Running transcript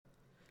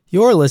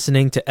You're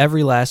listening to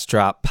Every Last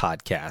Drop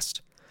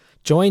podcast.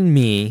 Join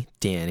me,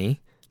 Danny,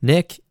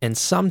 Nick, and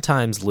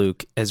sometimes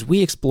Luke as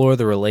we explore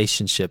the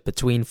relationship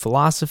between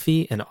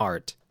philosophy and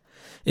art.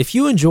 If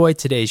you enjoyed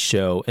today's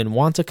show and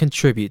want to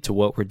contribute to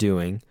what we're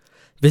doing,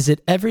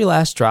 visit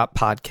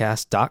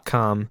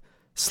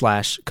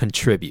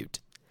everylastdroppodcast.com/contribute.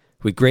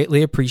 We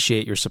greatly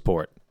appreciate your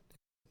support.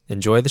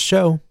 Enjoy the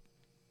show.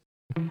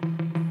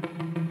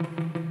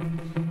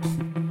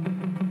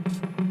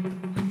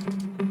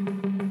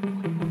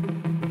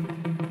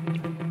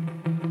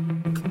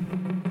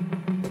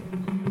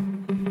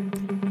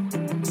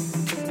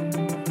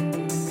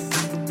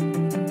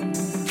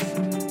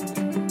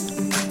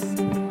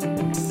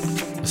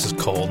 This is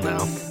cold now.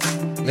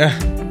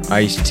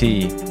 Iced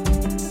tea.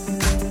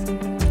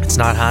 It's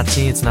not hot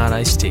tea, it's not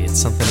iced tea. It's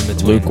something in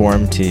between.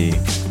 Lukewarm tea.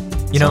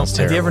 You know, Sounds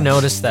have you ever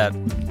terrible. noticed that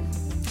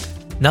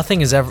nothing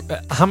is ever...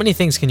 How many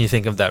things can you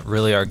think of that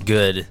really are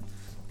good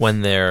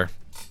when they're,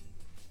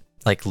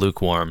 like,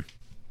 lukewarm?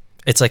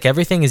 It's like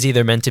everything is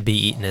either meant to be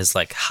eaten as,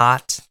 like,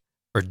 hot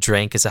or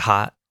drank as a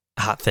hot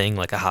thing,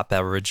 like a hot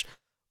beverage,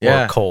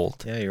 or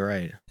cold. Yeah, you're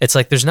right. It's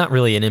like there's not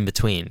really an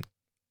in-between.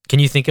 Can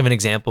you think of an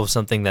example of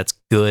something that's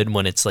good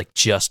when it's, like,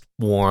 just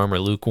warm or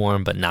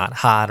lukewarm, but not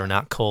hot or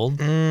not cold?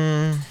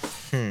 Man,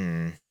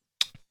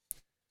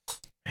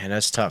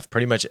 that's tough.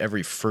 Pretty much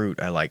every fruit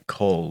I like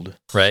cold.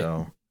 Right.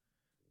 So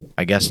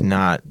I guess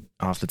not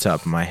off the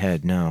top of my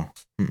head, no.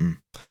 Mm-mm.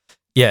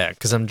 Yeah,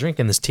 because I'm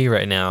drinking this tea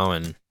right now,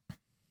 and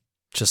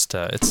just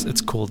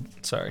it's cooled.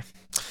 Sorry,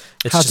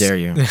 How dare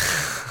you?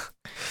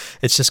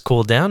 It's just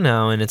cooled down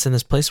now, and it's in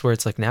this place where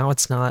it's like now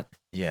it's not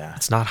Yeah.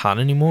 hot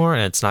anymore,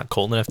 and it's not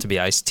cold enough to be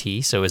iced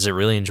tea. So is it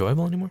really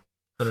enjoyable anymore?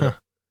 I don't know.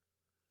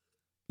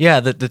 Yeah,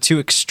 the two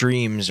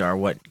extremes are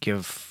what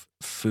give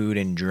food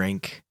and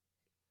drink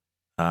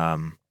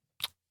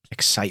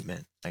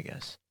excitement, I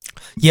guess.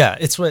 Yeah,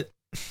 it's what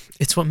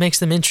makes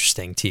them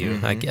interesting to you,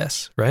 I Mhm.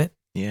 guess, right?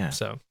 Yeah.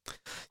 So,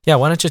 yeah,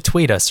 why don't you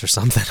tweet us or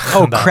something?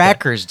 Oh, about that?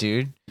 crackers,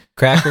 dude.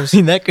 Crackers. I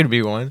mean, that could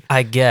be one.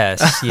 I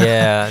guess.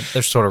 Yeah,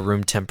 they're sort of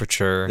room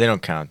temperature. They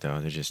don't count, though.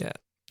 They're just Yeah.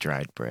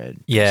 dried bread.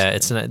 Yeah,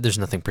 basically. there's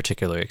nothing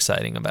particularly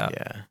exciting about.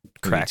 Yeah. Who eats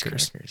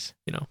crackers.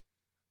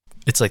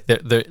 It's like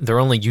they're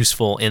only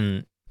useful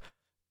in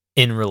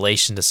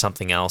relation to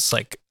something else,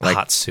 like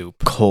hot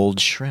soup. Cold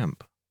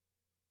shrimp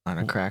on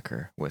a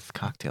cracker with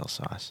cocktail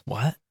sauce.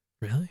 What?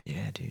 Really?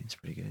 Yeah, dude, it's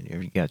pretty good.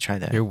 You gotta try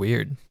that. You're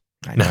weird.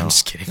 I No, know. I'm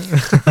just kidding.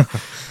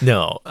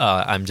 No,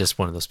 I'm just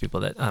one of those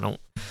people that I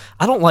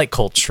don't like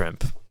cold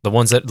shrimp. The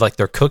ones that like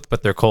they're cooked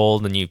but they're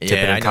cold and you dip it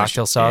Yeah, I in know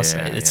cocktail sauce.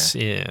 yeah, It's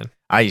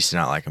I used to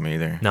not like them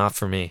either. not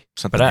for me.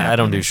 Something But I happened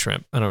don't to do me.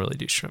 shrimp. I don't really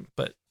do shrimp.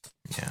 But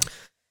Yeah.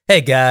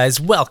 hey guys,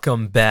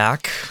 welcome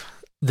back.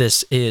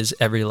 This is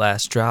Every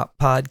Last Drop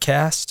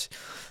podcast,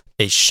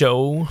 a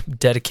show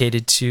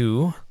dedicated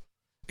to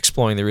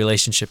exploring the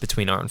relationship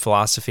between art and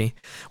philosophy,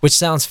 which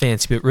sounds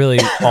fancy, but really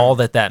all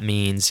that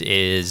means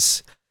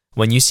is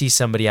when you see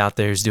somebody out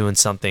there who's doing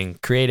something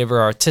creative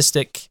or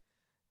artistic,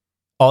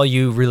 all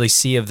you really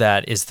see of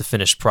that is the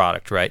finished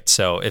product, right?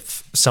 So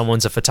if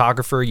someone's a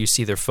photographer, you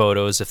see their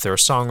photos. If they're a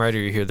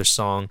songwriter, you hear their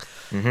song.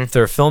 Mm-hmm. If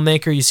they're a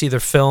filmmaker, you see their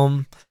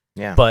film.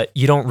 Yeah. But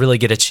you don't really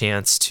get a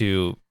chance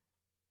to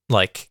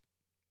like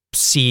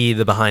see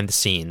the behind the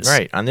scenes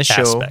Right. On this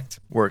aspect. show,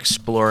 we're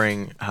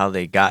exploring how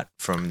they got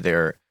from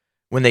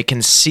when they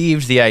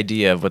conceived the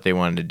idea of what they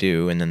wanted to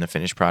do and then the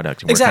finished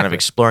product. And we're kind of Exactly.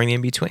 exploring the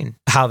in-between.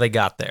 How they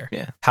got there.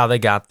 Yeah. How they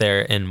got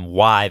there and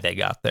why they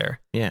got there.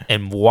 Yeah.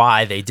 And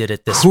why they did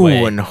it this Who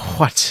way. and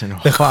what and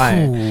The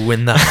why. who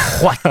and the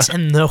what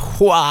and the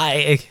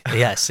why.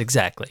 Yes,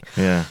 exactly.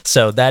 Yeah.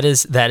 So that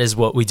is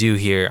what we do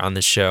here on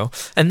this show.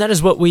 And that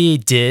is what we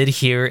did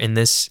here in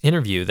this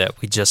interview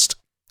that we just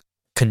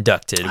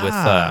conducted with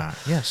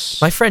yes.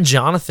 my friend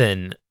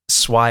Jonathan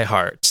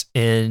Swihart.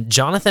 And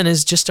Jonathan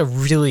is just a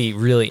really,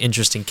 really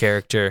interesting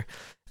character.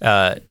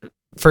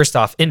 First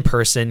off, in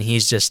person,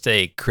 he's just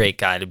a great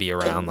guy to be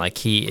around. Like,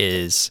 he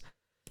is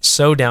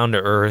so down to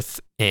earth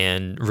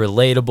and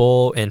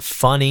relatable and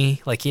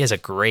funny. Like, he has a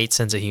great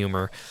sense of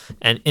humor.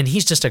 And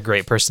he's just a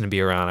great person to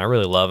be around. I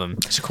really love him.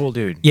 He's a cool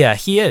dude. Yeah,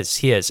 he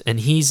is. And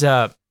he's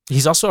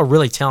also a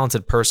really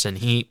talented person.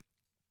 He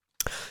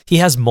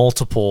has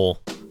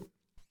multiple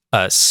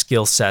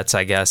skill sets,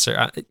 I guess, or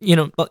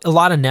a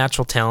lot of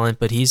natural talent,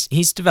 but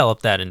he's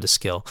developed that into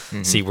skill.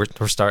 Mm-hmm. See, we're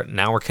starting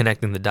now. We're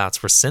connecting the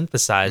dots. We're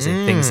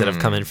synthesizing things that have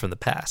come in from the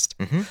past.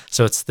 Mm-hmm.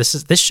 So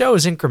this show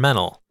is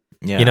incremental.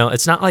 Yeah.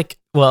 It's not like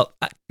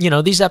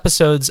these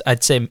episodes.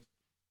 I'd say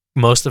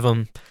most of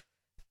them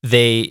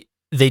they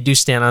do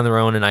stand on their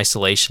own in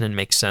isolation and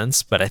make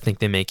sense, but I think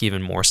they make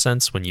even more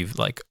sense when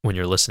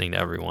you're listening to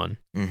everyone.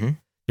 Mm-hmm.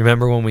 You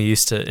remember when we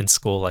used to in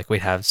school, like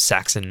we'd have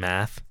Saxon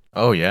math.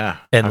 Oh, yeah.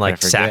 And How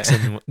like could I forget?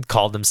 Saxon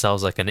called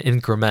themselves like an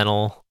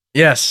incremental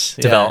Yes.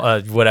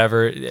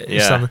 whatever.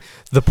 Something.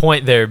 The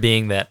point there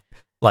being that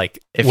like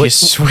If you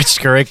switch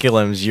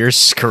curriculums, you're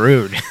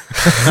screwed.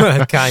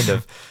 kind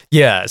of.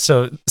 Yeah.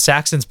 So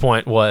Saxon's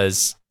point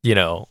was,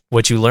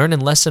 what you learn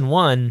in lesson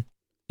 1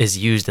 is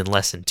used in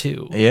lesson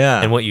 2.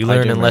 Yeah. And what you I learn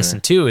do in remember lesson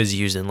that. 2 is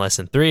used in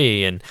lesson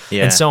 3 and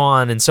Yeah. so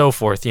on and so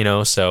forth,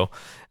 so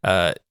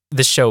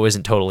this show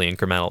isn't totally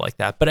incremental like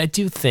that, but I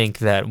do think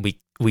that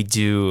we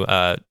do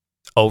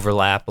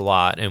overlap a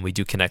lot and we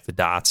do connect the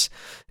dots.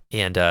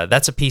 And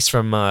that's a piece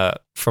from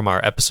our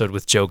episode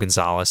with Joe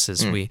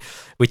Gonzalez.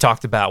 We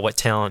talked about what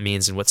talent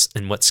means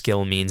and what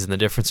skill means and the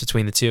difference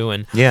between the two.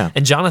 And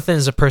and Jonathan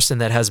is a person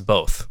that has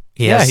both.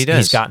 He does.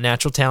 He's got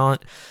natural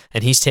talent,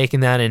 and he's taken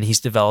that and he's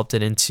developed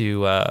it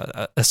into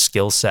a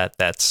skill set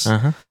that's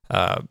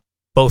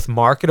both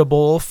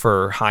marketable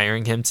for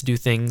hiring him to do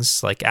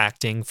things like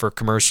acting for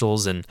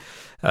commercials and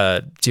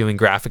doing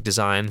graphic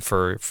design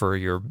for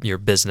your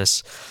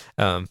business,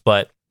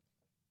 but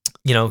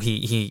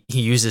he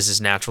uses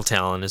his natural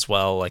talent as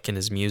well, like in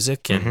his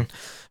music, and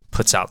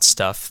puts out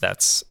stuff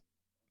that's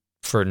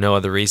for no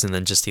other reason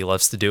than just he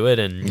loves to do it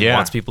and he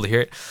wants people to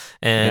hear it.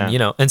 And,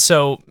 and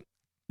so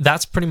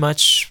that's pretty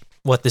much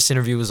what this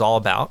interview was all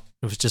about.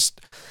 It was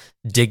just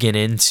digging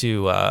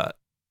into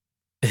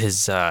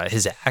his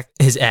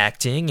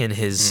acting and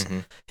his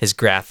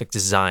graphic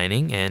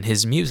designing and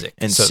his music.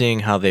 And seeing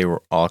how they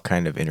were all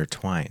kind of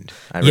intertwined.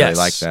 I really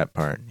like that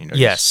part.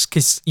 Yes,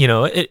 because,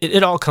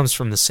 it all comes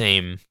from the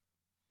same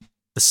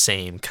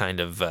kind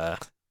of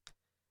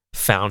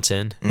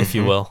fountain, if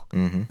you will.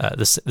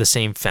 The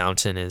same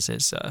fountain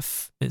is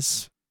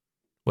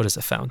what does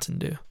a fountain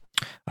do?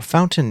 A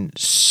fountain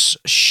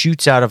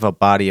shoots out of a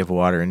body of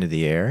water into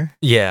the air,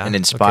 and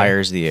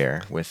inspires the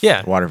air with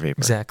water vapor.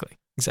 Exactly.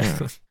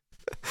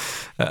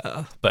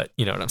 But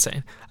you know what I'm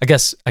saying. I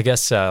guess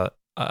I'll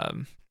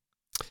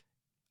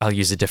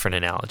use a different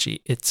analogy.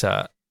 It's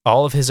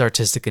all of his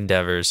artistic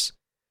endeavors.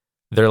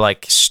 They're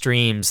like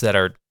streams that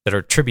are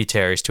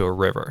tributaries to a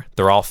river.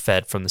 They're all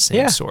fed from the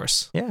same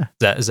source. Yeah.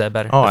 Is that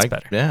better? Oh, that's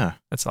better. Yeah.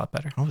 That's a lot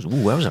better. That was a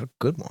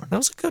good one. That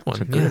was a good one.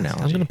 That's a good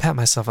analogy. I'm going to pat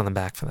myself on the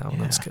back for that one.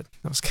 That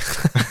was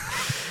good.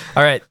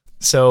 All right.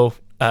 So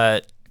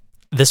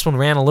this one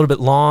ran a little bit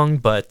long,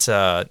 but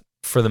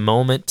for the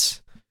moment,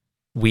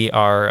 we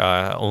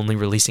are only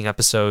releasing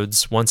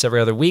episodes once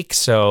every other week.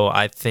 So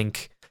I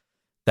think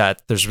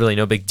that there's really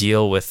no big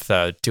deal with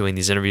doing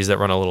these interviews that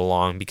run a little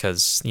long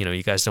because,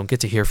 you guys don't get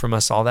to hear from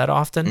us all that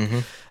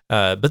often.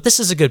 But this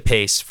is a good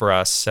pace for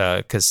us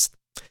because,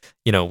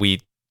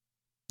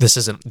 this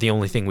isn't the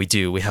only thing we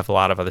do. We have a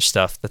lot of other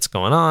stuff that's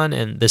going on,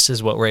 and this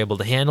is what we're able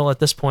to handle at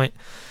this point.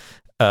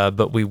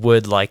 But we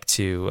would like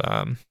to,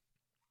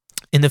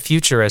 in the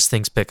future, as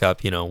things pick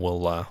up,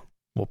 we'll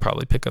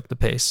probably pick up the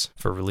pace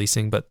for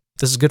releasing, but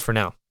this is good for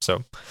now.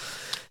 So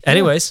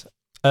anyways,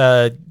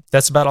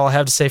 that's about all I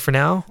have to say for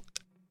now.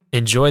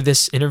 Enjoy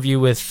this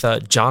interview with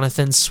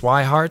Jonathan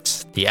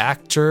Swihart, the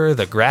actor,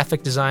 the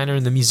graphic designer,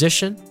 and the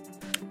musician /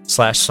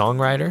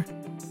 songwriter,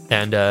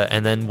 and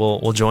then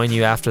we'll join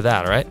you after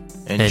that. All right?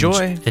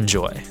 Enjoy.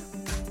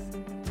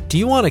 Do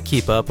you want to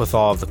keep up with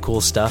all of the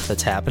cool stuff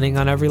that's happening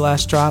on Every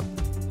Last Drop?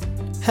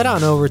 Head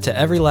on over to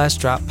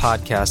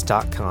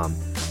everylastdroppodcast.com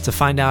to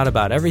find out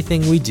about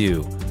everything we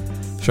do,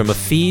 from a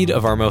feed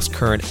of our most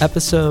current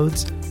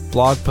episodes,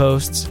 blog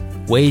posts,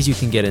 ways you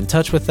can get in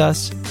touch with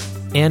us,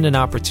 and an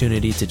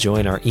opportunity to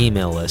join our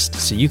email list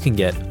so you can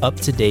get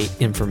up-to-date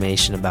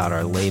information about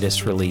our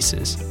latest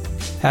releases.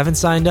 Haven't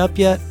signed up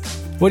yet?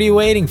 What are you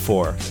waiting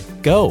for?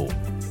 Go!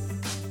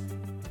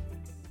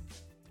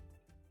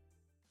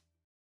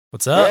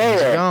 What's up? Hey.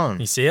 How's it going?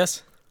 You see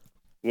us?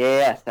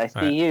 Yes, I see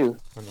right. you.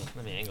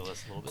 Let me angle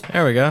this a little bit.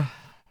 There we go.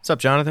 What's up,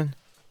 Jonathan?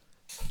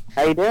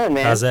 How you doing,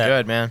 man? How's that?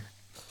 Good, man.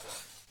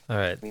 All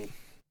right.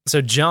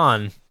 So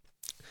John,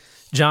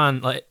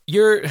 like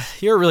you're a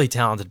really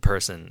talented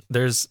person.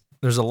 There's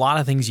a lot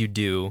of things you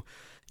do.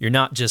 You're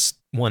not just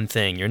one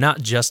thing. You're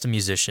not just a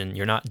musician.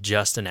 You're not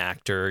just an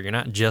actor. You're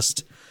not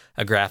just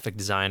a graphic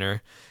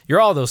designer.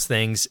 You're all those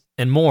things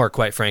and more,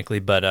 quite frankly.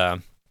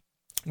 But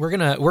we're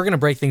gonna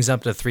break things up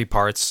into 3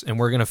 parts, and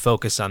we're gonna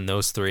focus on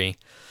those 3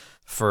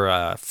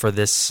 for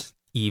this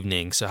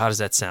evening. So how does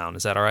that sound?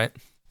 Is that all right?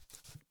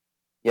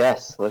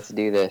 Yes, let's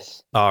do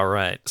this. All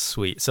right,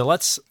 sweet. So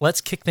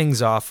let's kick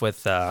things off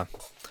with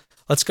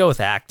let's go with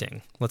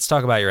acting. Let's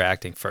talk about your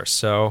acting first.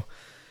 So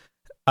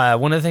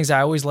one of the things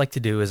I always like to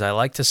do is I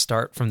like to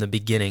start from the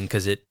beginning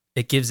because it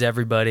gives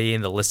everybody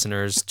and the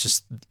listeners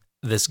just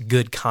this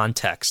good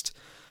context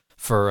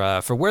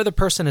for where the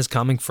person is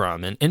coming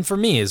from, and for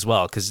me as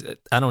well, because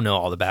I don't know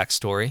all the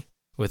backstory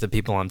with the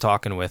people I'm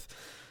talking with.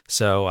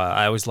 So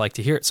I always like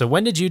to hear it. So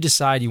when did you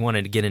decide you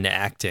wanted to get into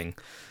acting?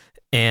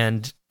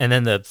 And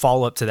then the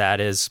follow-up to that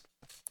is,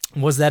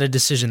 was that a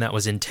decision that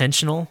was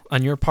intentional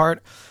on your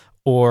part,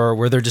 or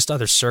were there just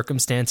other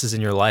circumstances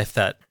in your life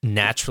that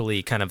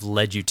naturally kind of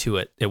led you to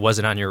it? It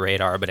wasn't on your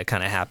radar, but it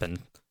kind of happened.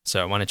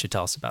 So why don't you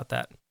tell us about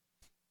that?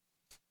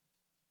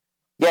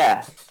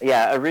 Yeah.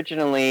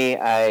 Originally,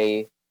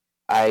 I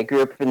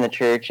grew up in the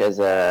church as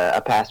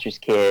a pastor's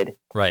kid.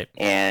 Right.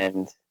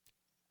 And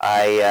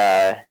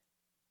I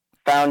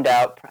found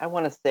out, I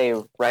want to say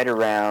right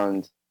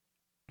around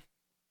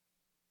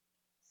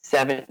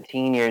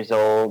 17 years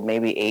old,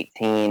 maybe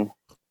 18,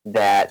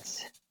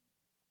 that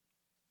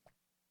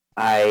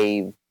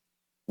I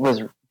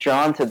was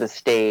drawn to the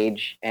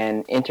stage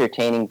and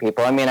entertaining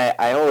people. I mean,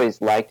 I always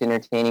liked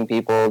entertaining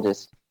people,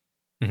 just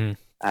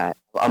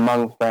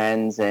among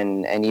friends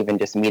and even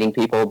just meeting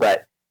people.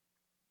 But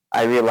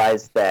I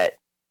realized that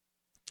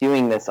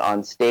doing this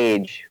on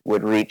stage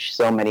would reach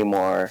so many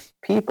more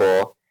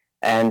people.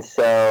 And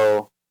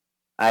so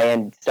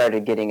I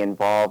started getting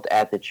involved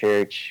at the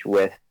church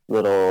with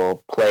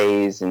little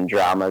plays and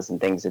dramas and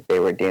things that they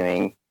were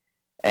doing.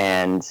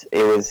 And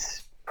it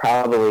was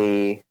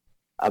probably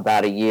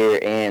about a year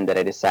in that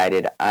I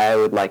decided I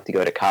would like to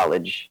go to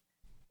college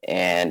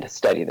and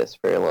study this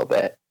for a little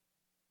bit.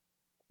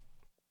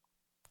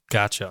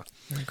 Gotcha.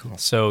 Very cool.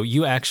 So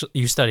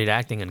you studied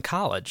acting in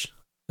college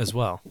as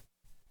well.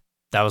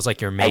 That was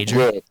like your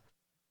major? I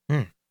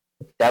did.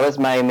 That was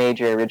my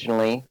major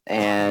originally,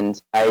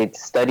 and I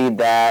studied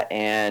that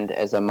and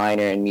as a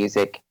minor in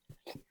music.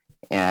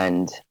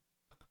 And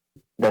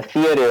the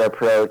theater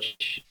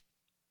approach,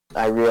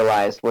 I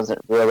realized,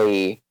 wasn't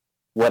really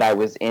what I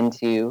was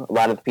into. A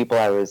lot of the people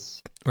I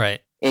was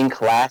in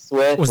class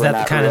with was were that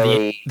not kind of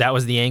really... that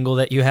was the angle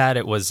that you had?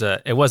 It was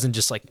it wasn't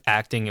just like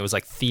acting, it was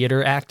like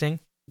theater acting,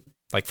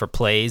 like for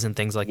plays and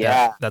things like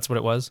that. That's what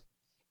it was?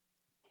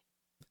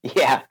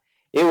 Yeah.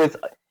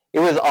 It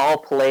was all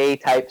play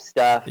type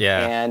stuff.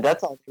 Yeah. And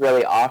that's all they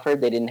really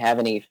offered. They didn't have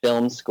any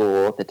film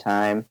school at the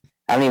time.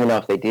 I don't even know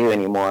if they do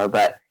anymore,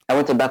 but I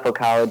went to Bethel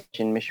College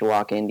in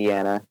Mishawaka,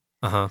 Indiana.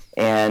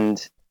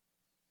 And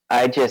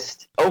I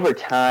just, over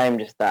time,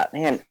 just thought,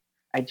 man,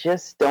 I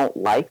just don't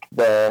like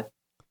the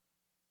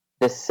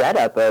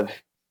setup of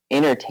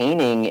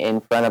entertaining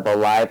in front of a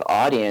live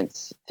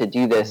audience to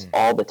do this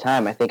all the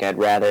time. I think I'd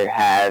rather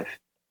have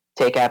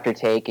take after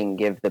take and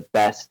give the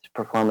best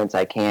performance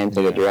I can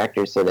to the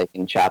director so they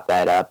can chop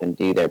that up and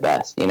do their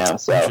best, you know?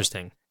 So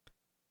interesting.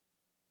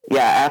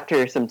 Yeah,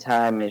 after some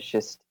time, it's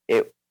just,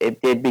 it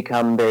did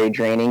become very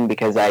draining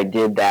because I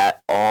did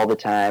that all the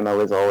time. I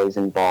was always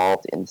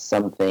involved in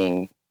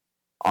something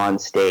on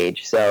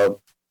stage. So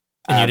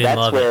and you didn't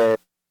love it.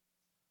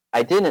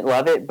 I didn't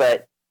love it,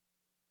 but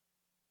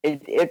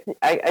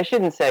I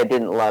shouldn't say I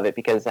didn't love it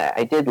because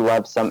I did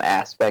love some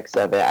aspects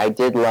of it. I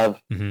did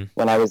love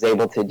when I was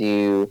able to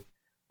do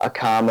a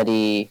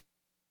comedy,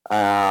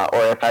 or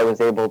if I was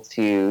able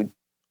to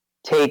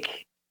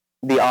take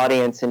the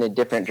audience in a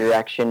different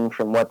direction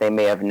from what they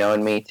may have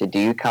known me to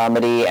do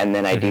comedy, and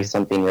then I do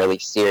something really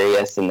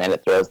serious, and then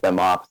it throws them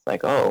off. It's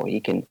like, oh,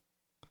 he can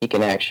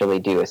actually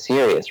do a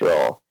serious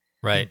role,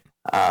 right?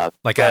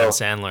 Like Adam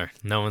Sandler.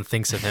 No one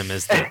thinks of him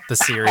as the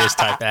serious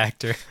type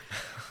actor.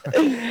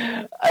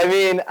 I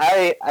mean,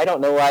 I don't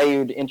know why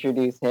you'd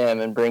introduce him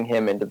and bring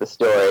him into the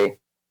story.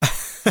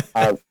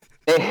 I'm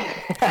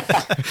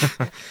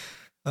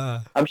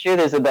sure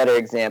there's a better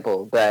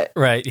example, but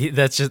right,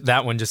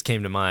 that one just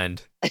came to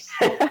mind.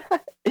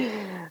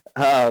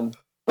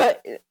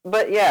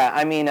 But yeah,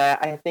 I mean,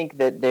 I think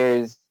that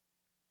there's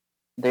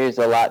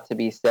a lot to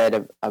be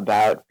said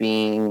about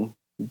being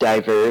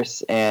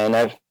diverse, and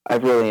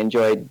I've really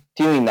enjoyed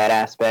doing that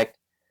aspect.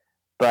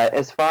 But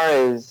as far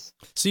as...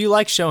 So you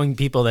like showing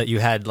people that you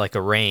had like a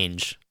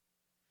range?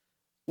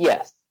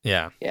 Yes.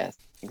 Yeah. Yes,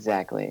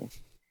 exactly.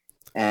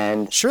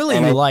 And surely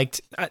you liked...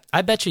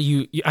 I bet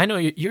you I know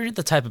you're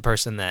the type of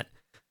person that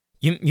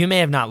you may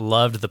have not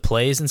loved the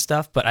plays and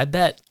stuff, but I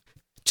bet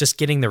just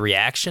getting the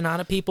reaction out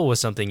of people was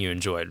something you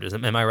enjoyed.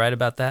 Am I right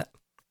about that?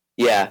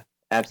 Yeah,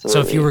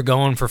 absolutely. So if you were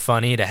going for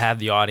funny, to have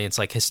the audience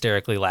like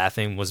hysterically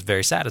laughing was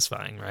very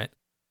satisfying, right?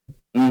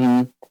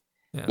 Yeah,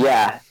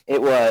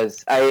 it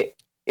was.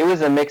 It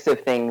was a mix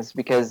of things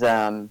because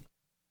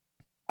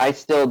I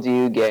still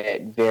do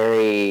get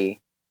very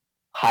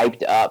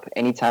hyped up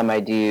anytime I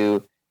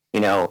do,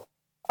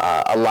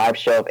 a live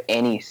show of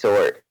any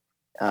sort.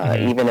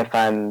 Even if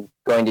I'm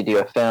going to do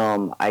a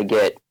film, I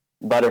get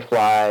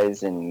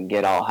butterflies and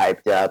get all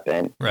hyped up.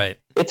 And right.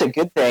 It's a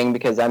good thing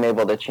because I'm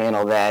able to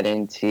channel that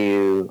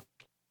into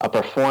a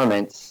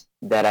performance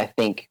that I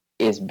think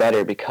is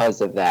better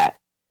because of that.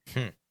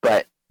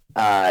 But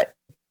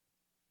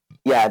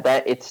yeah,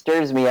 that it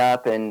stirs me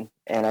up, and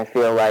I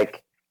feel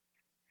like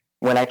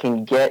when I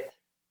can get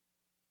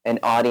an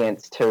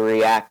audience to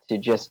react to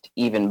just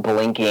even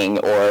blinking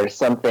or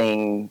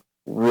something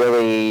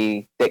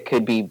really that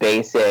could be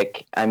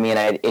basic, I mean,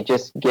 it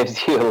just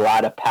gives you a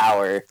lot of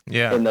power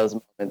in those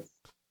moments.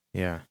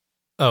 Yeah.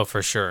 Oh,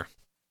 for sure.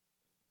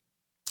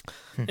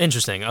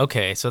 Interesting.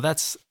 Okay, so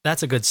that's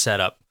a good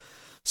setup.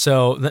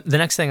 So the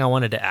next thing I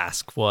wanted to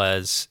ask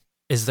was,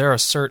 is there a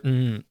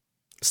certain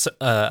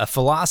a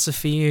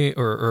philosophy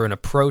or an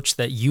approach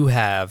that you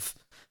have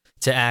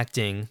to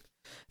acting?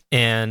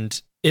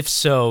 And if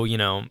so,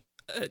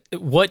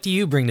 what do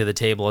you bring to the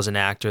table as an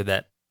actor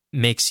that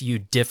makes you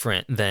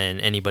different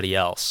than anybody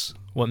else?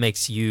 What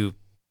makes you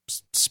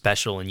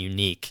special and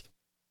unique?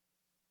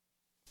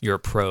 Your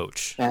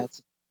approach.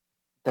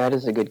 That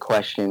is a good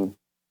question.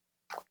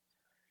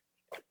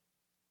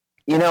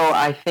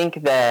 I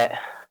think that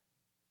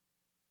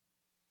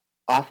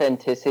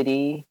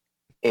authenticity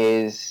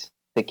is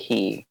the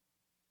key.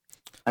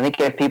 I think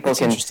if people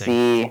can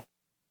see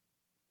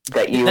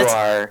that you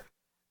are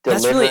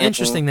That's really delivering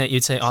interesting that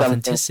you'd say something.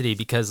 authenticity,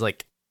 because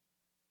like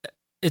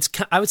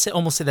I would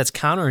almost say that's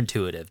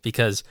counterintuitive,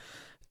 because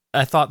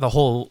I thought the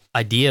whole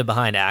idea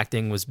behind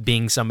acting was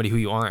being somebody who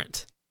you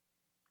aren't.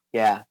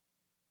 Yeah.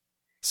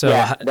 So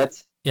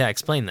yeah,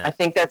 explain that. I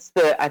think that's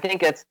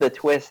the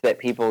twist that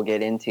people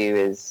get into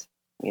is,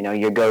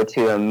 you go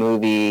to a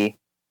movie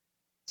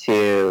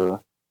to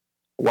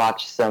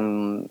watch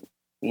some,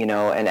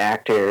 an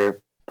actor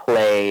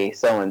play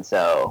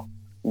so-and-so,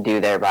 do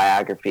their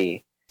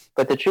biography.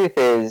 But the truth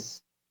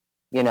is,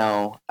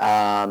 let's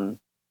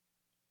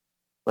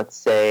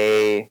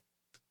say,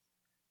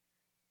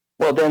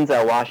 well,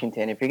 Denzel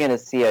Washington, if you're going to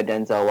see a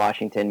Denzel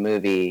Washington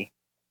movie,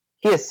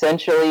 he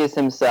essentially is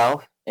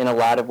himself in a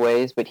lot of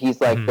ways, but he's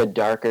like the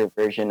darker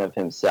version of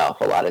himself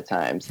a lot of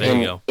times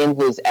in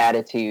his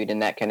attitude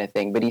and that kind of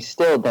thing. But he's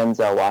still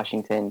Denzel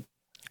Washington.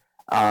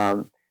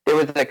 There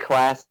was a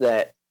class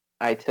that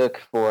I took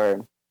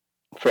for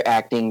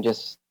acting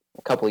just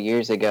a couple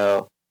years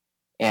ago,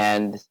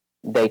 and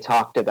they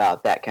talked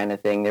about that kind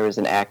of thing. There was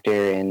an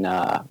actor in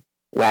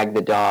Wag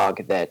the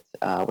Dog that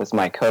was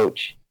my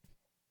coach,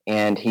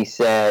 and he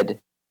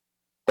said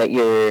that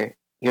you're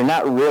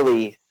not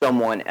really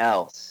someone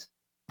else.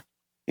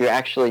 You're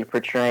actually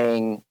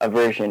portraying a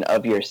version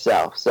of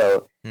yourself.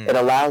 So it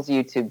allows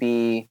you to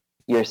be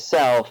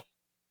yourself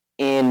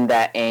in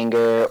that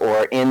anger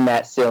or in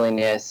that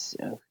silliness.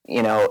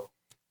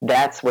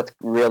 That's what's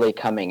really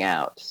coming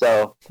out.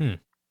 So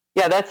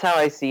yeah, that's how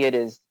I see it,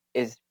 is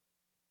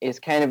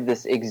kind of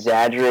this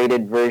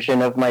exaggerated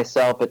version of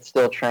myself, but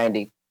still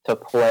trying to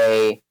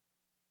play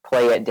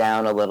it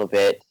down a little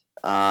bit,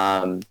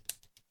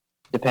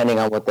 depending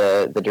on what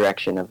the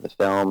direction of the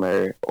film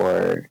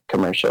or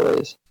commercial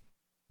is.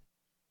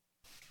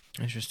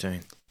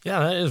 Interesting.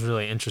 Yeah, that is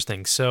really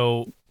interesting.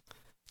 So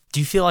do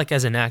you feel like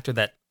as an actor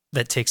that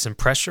takes some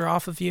pressure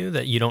off of you,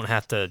 that you don't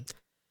have to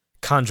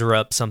conjure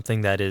up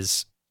something that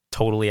is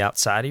totally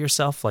outside of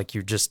yourself? Like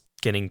you're just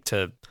getting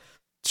to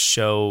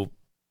show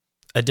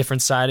a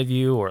different side of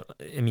you? Or,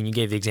 I mean, you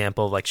gave the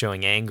example of like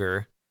showing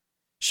anger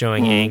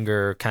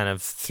kind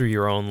of through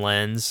your own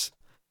lens.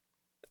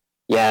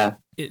 Yeah.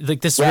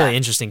 This is a really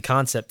interesting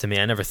concept to me.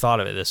 I never thought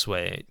of it this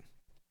way.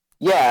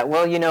 Yeah,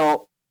 well,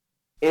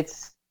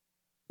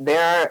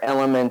 there are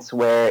elements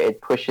where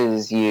it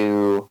pushes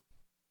you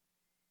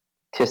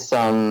to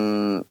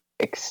some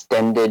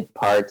extended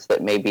parts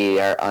that maybe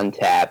are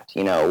untapped,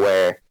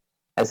 where,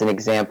 as an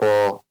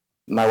example,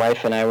 my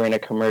wife and I were in a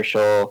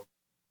commercial,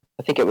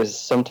 I think it was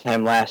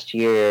sometime last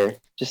year,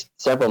 just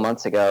several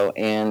months ago,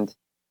 and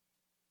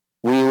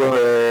we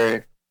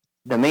were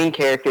the main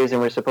characters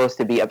and we're supposed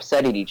to be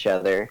upset at each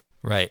other.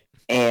 Right.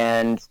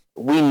 And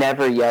we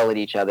never yell at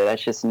each other.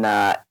 That's just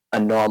not a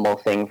normal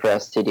thing for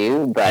us to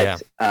do.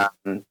 But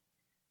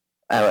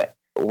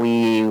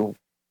we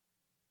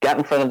got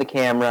in front of the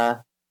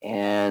camera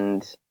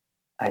and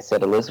I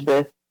said,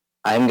 Elizabeth,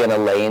 I'm going to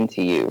lay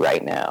into you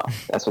right now.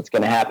 That's what's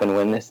going to happen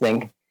when this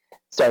thing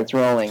starts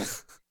rolling.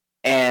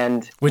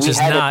 And which is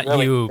not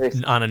you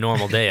on a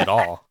normal day at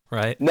all,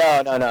 right?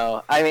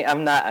 No. I mean,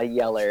 I'm not a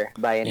yeller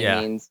by any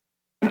means.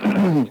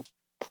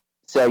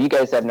 So you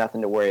guys have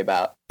nothing to worry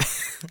about.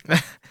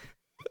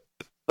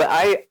 But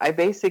I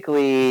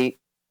basically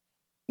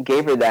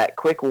gave her that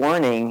quick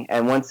warning,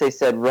 and once they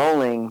said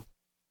rolling,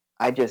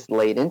 I just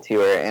laid into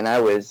her, and I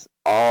was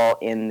all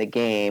in the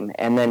game.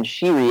 And then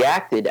she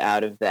reacted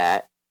out of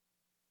that.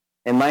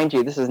 And mind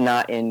you, this is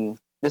not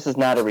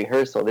a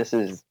rehearsal. This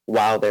is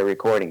while they're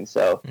recording.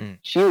 So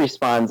she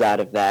responds out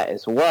of that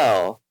as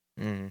well.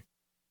 And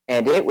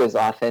it was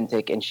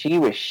authentic, and she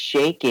was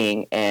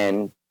shaking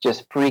and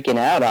just freaking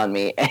out on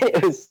me. And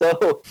it was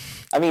so,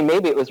 I mean,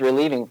 maybe it was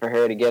relieving for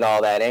her to get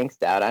all that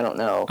angst out. I don't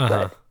know.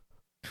 But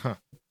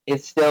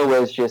it still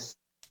was just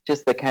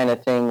the kind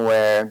of thing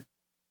where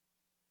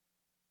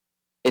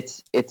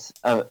it's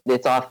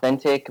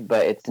authentic,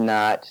 but it's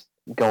not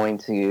going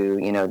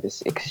to,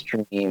 this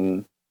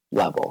extreme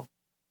level.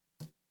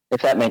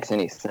 If that makes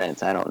any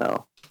sense, I don't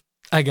know.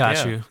 I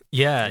got you.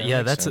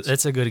 Yeah,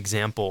 that's a good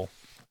example.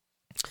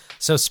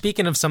 So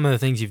speaking of some of the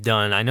things you've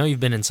done, I know you've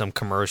been in some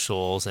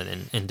commercials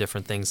and in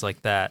different things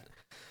like that.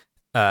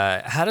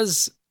 How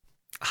does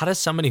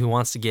somebody who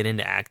wants to get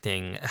into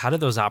acting, how do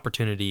those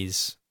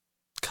opportunities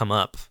come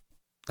up?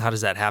 How does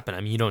that happen?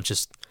 I mean, you don't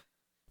just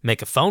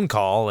make a phone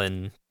call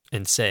and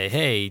say,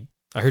 "Hey,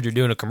 I heard you're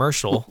doing a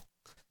commercial.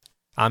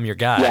 I'm your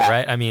guy,"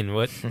 right? I mean,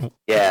 what?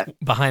 Yeah.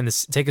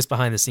 Take us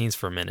behind the scenes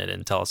for a minute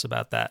and tell us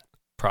about that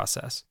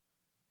process.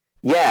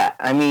 Yeah,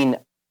 I mean,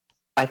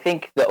 I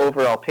think the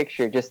overall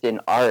picture, just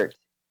in art,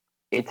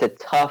 it's a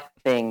tough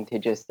thing to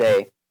just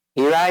say,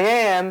 "Here I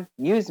am,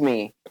 use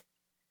me."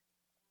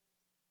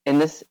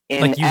 You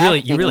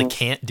really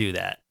can't do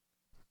that.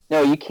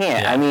 No, you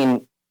can't. Yeah. I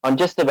mean, on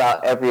just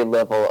about every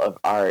level of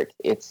art,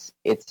 it's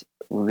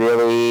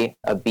really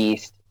a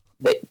beast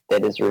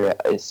that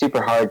is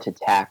super hard to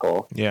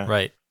tackle. Yeah,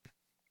 right.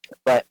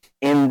 But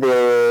in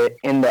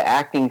the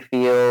acting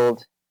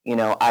field,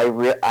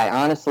 I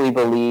honestly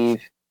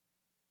believe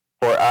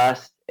for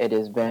us, it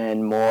has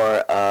been more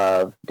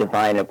of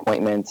divine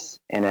appointments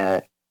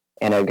and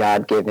and a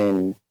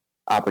God-given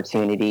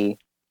opportunity,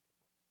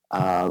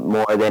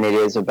 more than it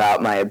is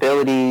about my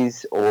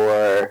abilities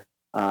or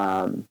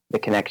the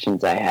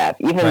connections I have.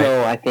 Even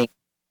though I think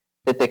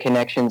that the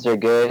connections are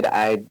good,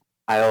 I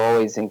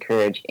always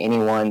encourage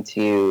anyone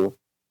to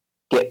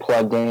get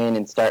plugged in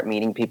and start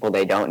meeting people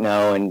they don't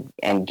know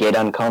and get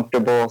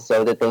uncomfortable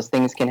so that those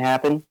things can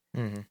happen.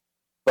 Mm-hmm.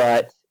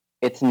 But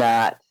it's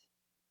not,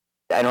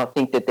 I don't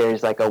think that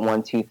there's like a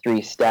 1, 2,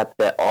 3 step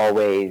that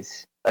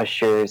always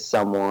assures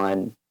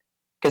someone,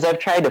 because I've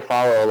tried to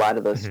follow a lot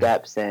of those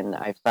steps and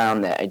I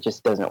found that it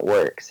just doesn't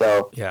work.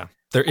 So yeah,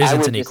 there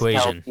isn't an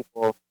equation.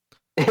 People,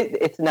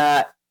 it's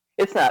not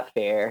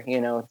fair,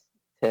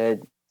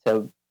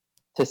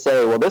 to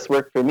say, well, this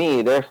worked for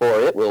me, therefore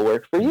it will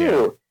work for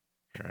you.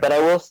 Right. But I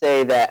will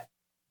say that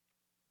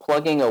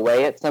plugging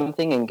away at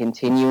something and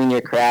continuing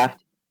your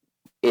craft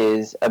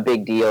is a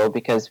big deal,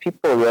 because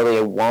people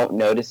really won't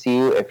notice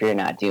you if you're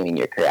not doing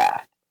your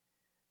craft.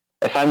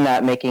 If I'm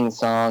not making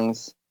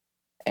songs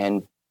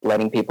and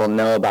letting people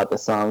know about the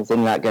songs, they're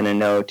not going to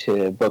know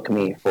to book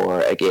me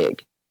for a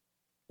gig.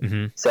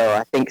 Mm-hmm. So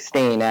I think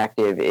staying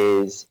active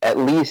is at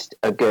least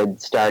a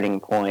good starting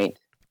point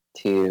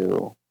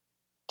to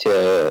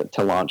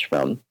launch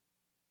from.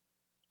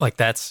 Like,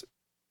 that's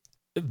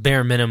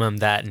bare minimum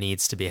that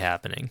needs to be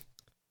happening.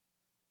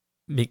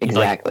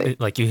 Exactly.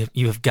 Like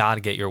you have got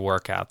to get your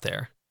work out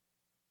there.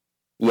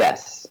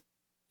 Yes,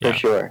 for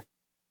sure.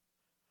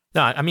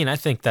 No, I mean, I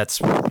think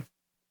that's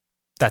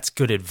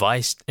good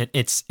advice.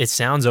 It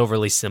sounds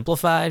overly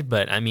simplified,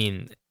 but I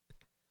mean,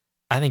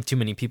 I think too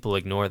many people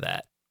ignore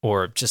that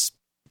or just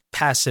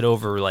pass it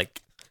over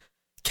like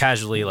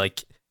casually,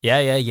 like,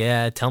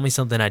 yeah, tell me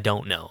something I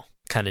don't know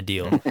kind of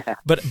deal.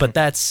 but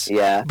that's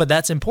but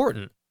that's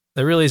important.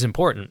 That really is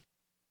important.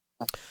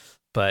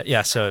 But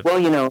yeah, so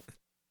well,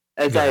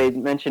 as I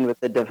mentioned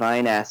with the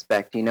divine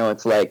aspect,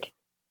 it's like,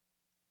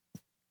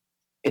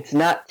 it's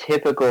not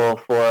typical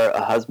for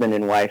a husband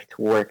and wife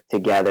to work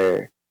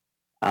together,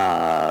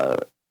 for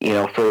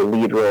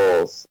lead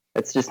roles.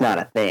 It's just not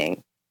a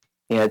thing.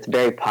 It's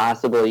very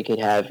possible you could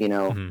have,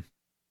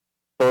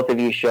 both of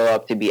you show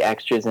up to be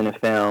extras in a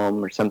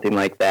film or something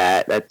like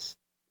that. That's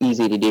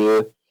easy to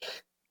do.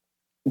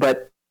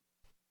 But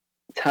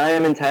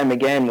time and time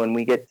again, when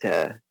we get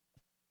to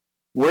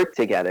work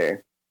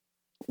together,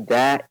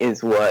 that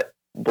is what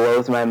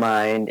blows my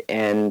mind.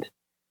 And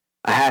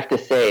I have to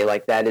say,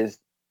 like, that is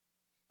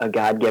a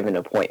God-given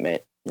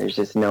appointment. There's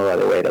just no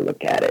other way to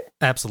look at it.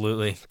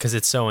 Absolutely, because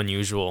it's so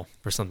unusual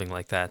for something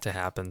like that to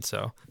happen.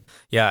 So,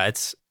 yeah,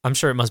 I'm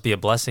sure it must be a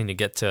blessing to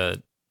get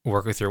to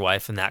work with your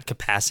wife in that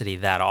capacity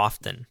that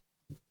often.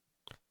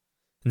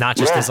 Not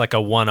just as like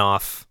a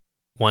one-off,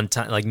 one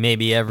time, like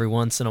maybe every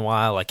once in a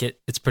while. Like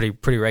it's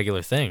pretty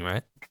regular thing,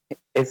 right?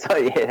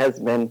 It has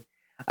been.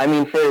 I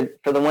mean,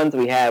 for the ones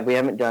we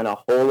haven't done a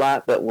whole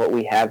lot, but what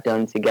we have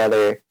done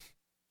together,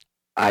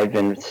 I've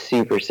been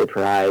super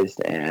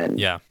surprised, and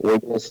we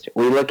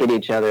look at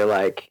each other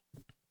like,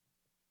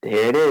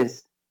 here it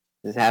is.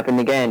 This happened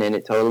again, and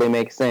it totally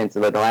makes sense.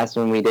 But the last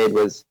one we did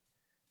was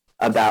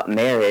about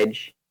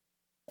marriage,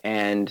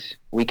 and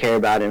we care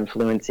about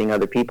influencing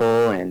other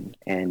people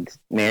and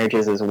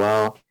marriages as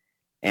well,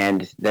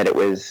 and that it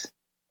was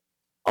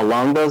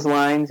along those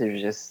lines. It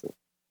was just,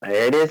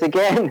 there it is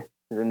again.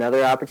 There's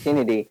another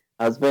opportunity.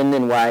 Husband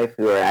and wife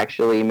who are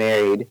actually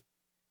married,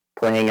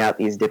 playing out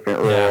these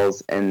different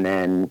roles, and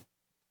then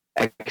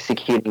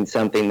executing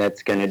something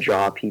that's going to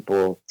draw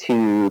people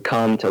to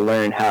come to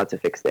learn how to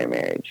fix their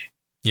marriage.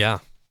 Yeah.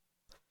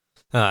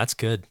 Oh, that's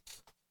good.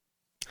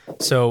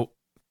 So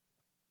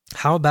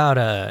how about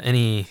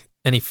any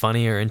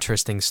funny or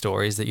interesting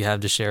stories that you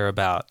have to share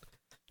about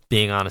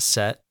being on a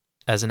set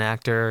as an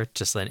actor?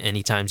 Just like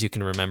any times you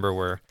can remember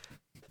where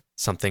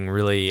something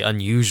really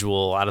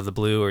unusual out of the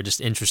blue or just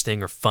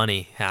interesting or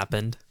funny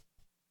happened?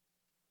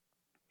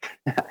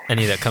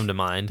 Any that come to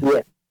mind?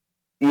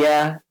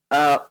 Yeah.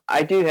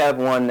 I do have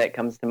one that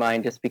comes to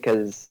mind just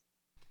because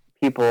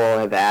people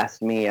have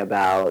asked me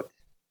about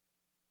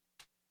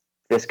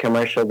this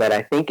commercial that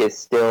I think is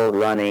still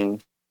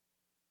running,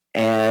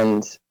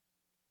 and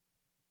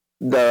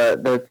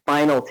the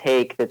final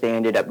take that they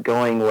ended up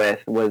going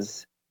with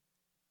was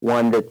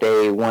one that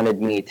they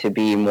wanted me to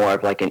be more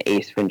of like an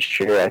Ace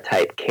Ventura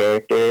type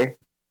character.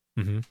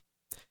 Mm-hmm.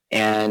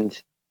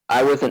 And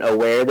I wasn't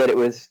aware that it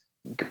was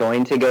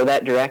going to go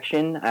that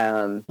direction.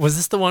 Was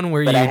this the one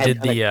where you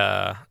did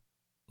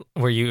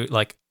where you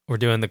like were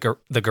doing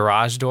the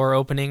garage door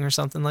opening or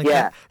something like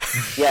that?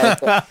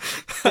 Yeah.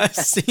 I've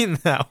seen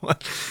that one.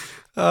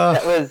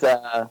 That was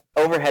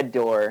overhead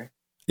door.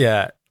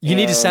 Yeah. You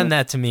need to send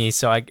that to me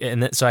so I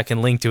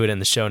can link to it in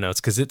the show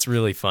notes, because it's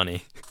really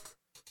funny.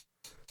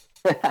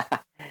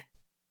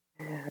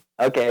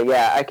 Okay,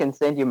 yeah, I can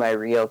send you my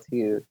reel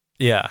too.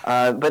 Yeah.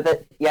 But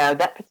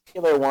that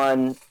particular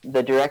one,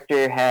 the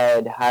director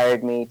had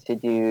hired me to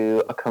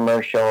do a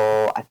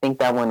commercial. I think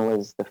that one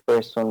was the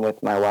first one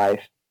with my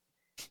wife.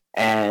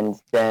 And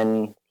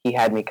then he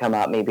had me come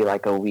out maybe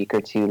like a week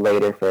or two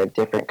later for a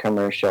different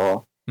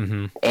commercial.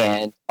 Mm-hmm.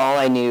 And all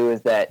I knew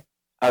is that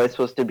I was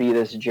supposed to be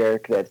this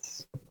jerk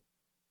that's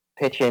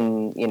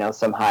pitching,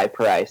 some high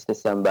price to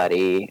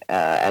somebody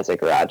as a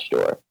garage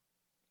door.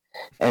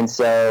 And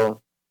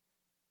so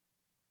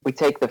we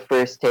take the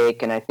first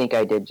take, and I think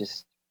I did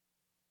just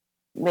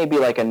maybe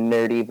like a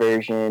nerdy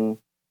version.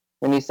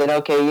 And he said,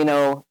 okay,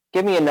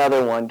 give me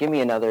another one. Give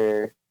me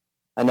another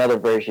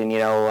version,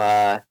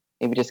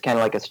 maybe just kind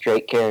of like a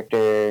straight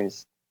character,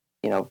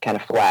 kind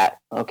of flat.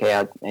 Okay,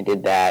 I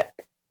did that.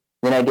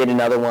 Then I did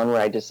another one where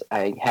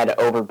I had to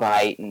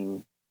overbite,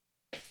 and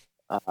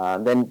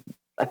then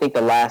I think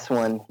the last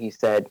one he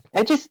said,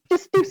 hey, just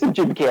do some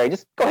Jim Carrey.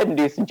 Just go ahead and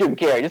do some Jim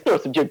Carrey. Just throw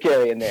some Jim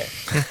Carrey in there.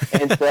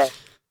 And so,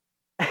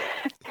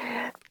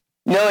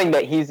 knowing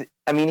that he's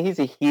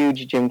a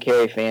huge Jim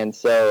Carrey fan,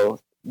 so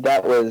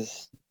that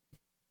was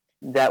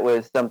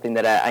something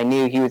that I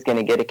knew he was going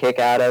to get a kick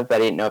out of, but I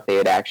didn't know if they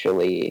would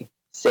actually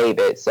save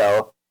it.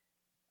 So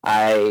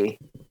I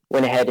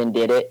went ahead and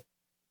did it,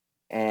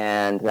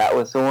 and that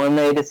was the one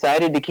they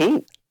decided to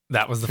keep.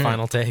 That was the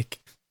final take.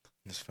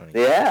 That's funny.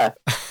 Yeah.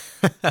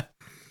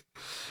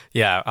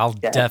 Yeah, I'll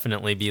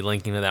definitely be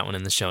linking to that one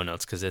in the show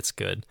notes because it's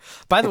good.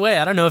 By the way,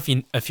 I don't know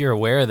if you're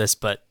aware of this,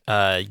 but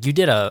you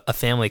did a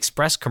Family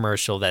Express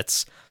commercial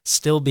that's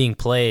still being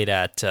played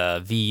at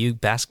VU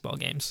basketball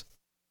games.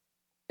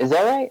 Is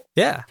that right?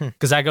 Yeah,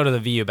 because I go to the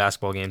VU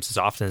basketball games as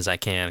often as I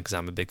can because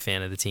I'm a big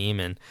fan of the team,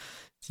 and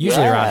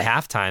usually around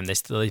halftime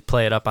they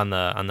play it up on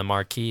the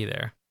marquee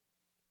there.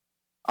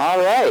 All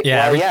right.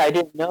 Yeah, I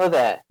didn't know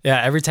that.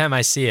 Yeah, every time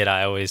I see it,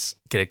 I always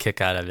get a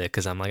kick out of it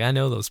because I'm like, I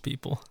know those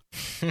people.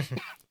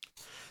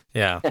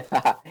 Yeah.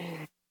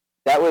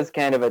 That was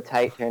kind of a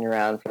tight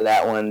turnaround for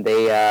that one.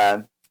 They,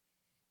 a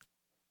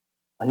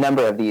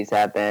number of these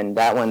have been.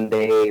 That one,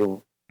 they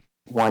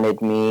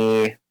wanted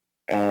me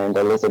and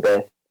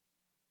Elizabeth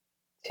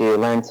to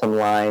learn some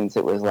lines.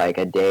 It was like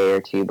a day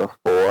or two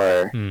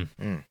before.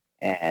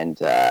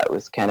 And it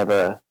was kind of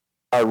a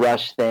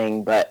rush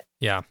thing, but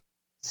yeah,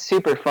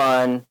 super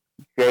fun,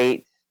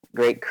 great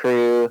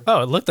crew.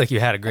 Oh, it looked like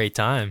you had a great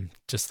time,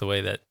 just the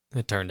way that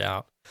it turned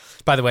out.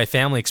 By the way,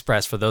 Family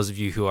Express, for those of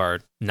you who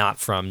are not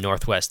from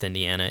Northwest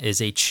Indiana,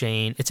 is a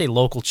chain. It's a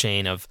local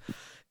chain of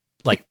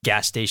like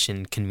gas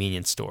station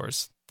convenience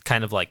stores,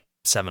 kind of like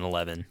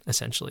 7-Eleven,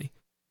 essentially.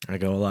 I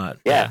go a lot.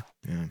 Yeah.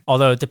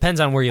 Although it depends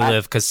on where you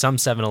live, because some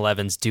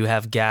 7-Elevens do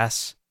have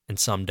gas and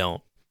some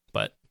don't,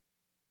 but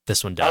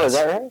this one does. Oh, is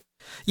that right?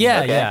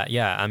 Yeah, Okay.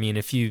 yeah. I mean,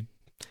 if you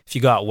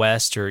go out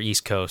west or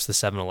East Coast, the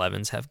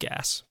 7-Elevens have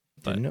gas.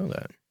 Didn't know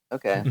that.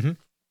 Okay. Mm-hmm.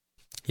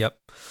 Yep.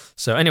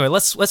 So anyway,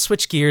 let's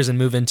switch gears and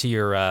move into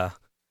your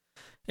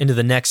into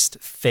the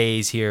next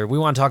phase here. We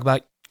want to talk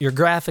about your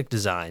graphic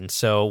design.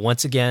 So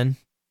once again,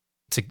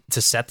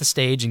 to set the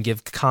stage and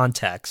give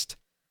context,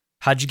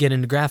 how'd you get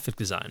into graphic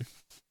design?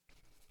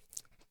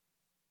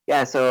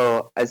 Yeah,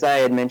 so as I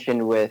had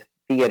mentioned with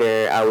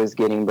theater, I was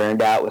getting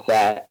burned out with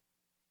that,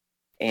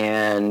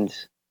 and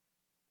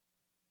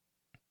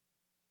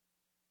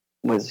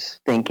was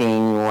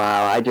thinking,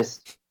 wow, I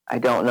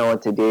don't know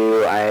what to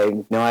do.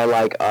 I know I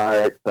like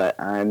art, but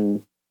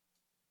I'm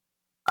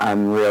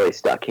really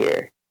stuck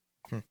here.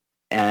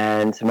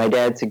 And my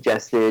dad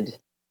suggested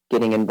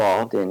getting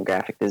involved in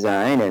graphic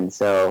design, and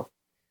so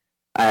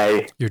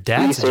I Your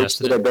dad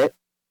suggested it a bit.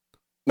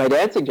 My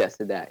dad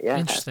suggested that, yeah.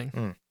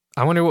 Interesting.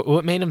 I wonder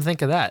what made him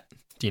think of that.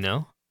 Do you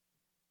know?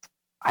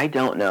 I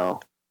don't know.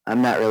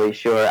 I'm not really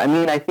sure. I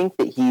mean, I think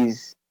that he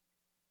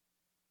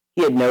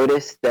had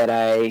noticed that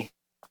I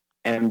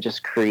am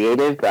just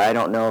creative, but I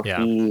don't know if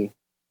he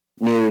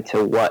knew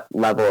to what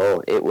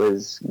level it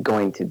was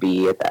going to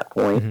be at that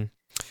point. Mm-hmm.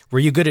 Were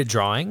you good at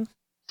drawing?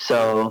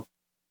 So,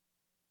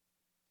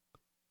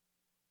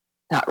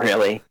 not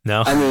really.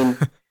 No. I mean,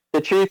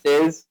 the truth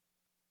is,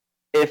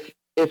 if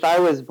I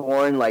was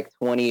born like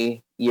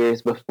 20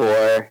 years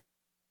before,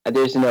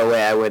 there's no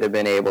way I would have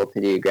been able to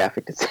do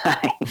graphic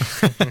design.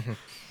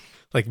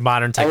 Like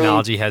modern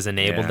technology has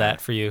enabled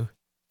that for you?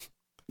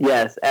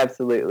 Yes,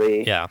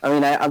 absolutely. Yeah. I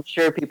mean, I'm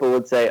sure people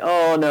would say,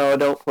 oh, no,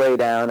 don't play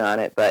down on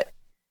it, but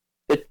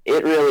it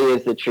really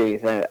is the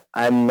truth.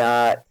 I'm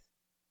not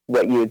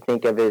what you would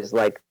think of as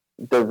like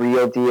the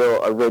real deal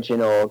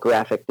original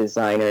graphic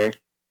designer,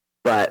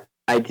 but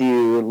I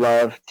do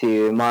love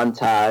to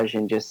montage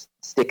and just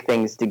stick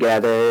things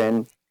together,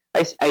 and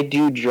I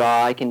do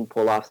draw. I can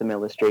pull off some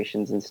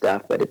illustrations and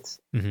stuff, but it's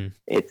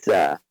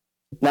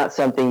not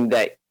something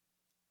that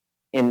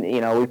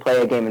we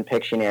play a game in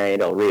Pictionary,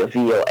 it'll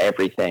reveal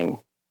everything.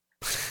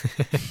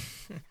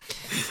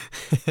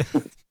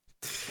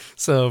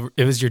 So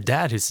it was your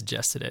dad who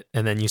suggested it,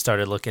 and then you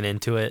started looking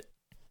into it.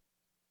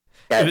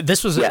 Yeah,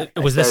 this was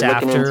this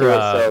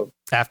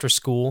after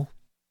school?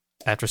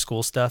 After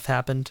school stuff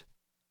happened?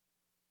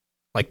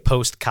 Like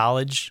post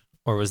college,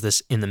 or was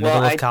this in the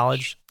middle of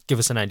college? Give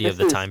us an idea of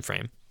the time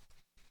frame.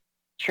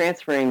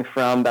 Transferring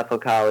from Bethel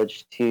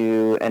College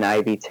to an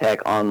Ivy Tech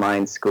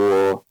online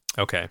school.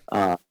 Okay.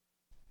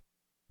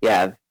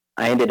 Yeah,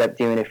 I ended up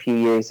doing a few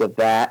years of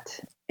that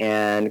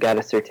and got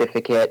a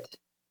certificate,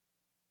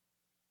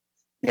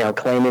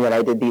 claiming that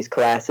I did these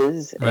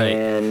classes, right.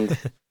 And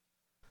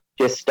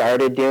just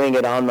started doing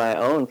it on my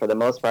own for the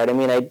most part. I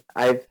mean,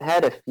 I've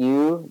had a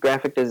few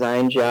graphic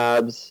design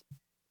jobs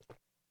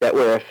that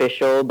were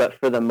official, but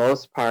for the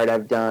most part,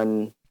 I've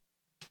done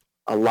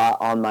a lot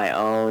on my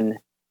own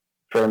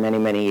for many,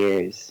 many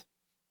years.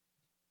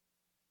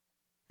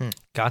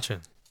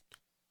 Gotcha.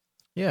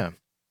 Yeah.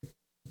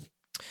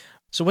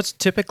 So what's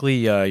typically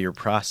your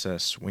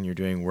process when you're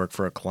doing work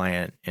for a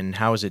client, and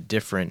how is it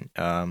different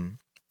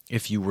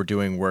if you were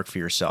doing work for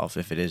yourself,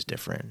 if it is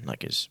different?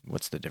 Like,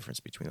 what's the difference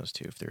between those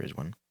two, if there is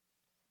one?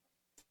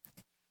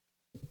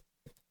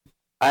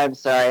 I'm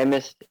sorry, I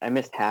missed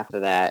half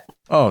of that.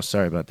 Oh,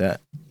 sorry about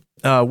that.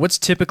 What's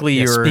typically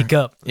your speak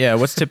up? Yeah,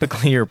 what's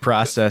typically your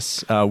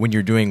process when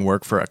you're doing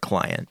work for a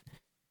client?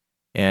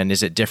 And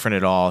is it different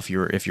at all if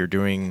you're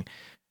doing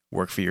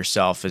work for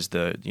yourself? Is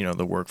the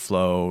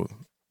workflow,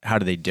 how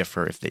do they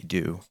differ if they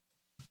do?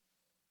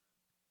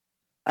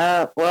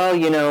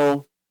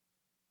 Well,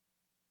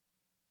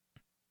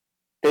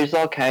 there's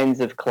all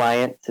kinds of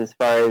clients as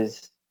far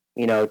as,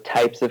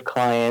 types of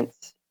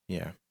clients.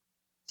 Yeah.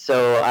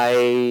 So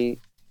I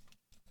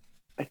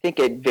think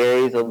it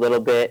varies a little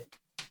bit,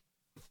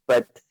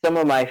 but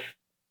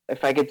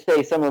if I could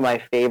say some of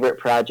my favorite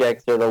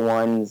projects are the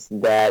ones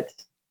that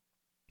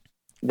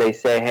they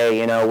say,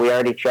 hey, we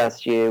already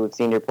trust you. We've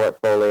seen your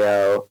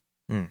portfolio.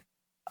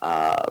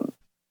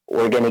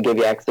 We're going to give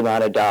you X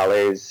amount of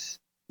dollars.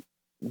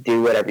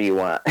 Do whatever you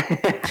want.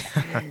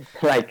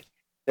 Like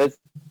that's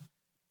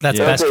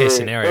best case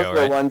scenario, those are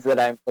right? the ones that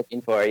I'm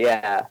looking for.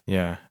 Yeah.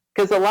 Yeah.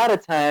 Because a lot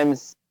of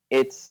times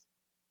it's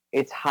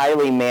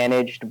highly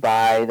managed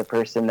by the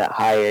person that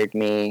hired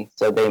me.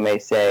 So they may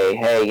say,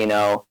 hey,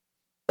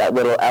 that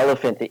little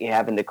elephant that you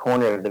have in the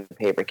corner of the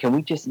paper, can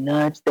we just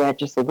nudge that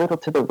just a little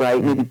to the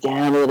right, maybe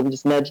down a little,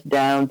 just nudge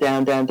down.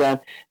 Yeah.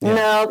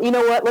 No, you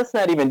know what? Let's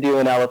not even do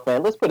an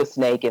elephant. Let's put a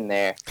snake in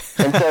there.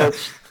 And so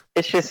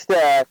it's just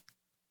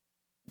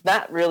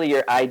not really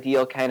your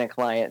ideal kind of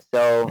client.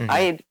 So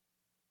I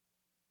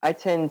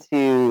tend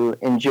to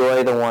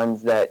enjoy the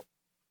ones that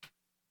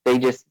they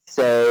just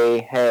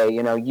say, hey,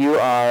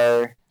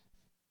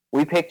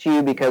 we picked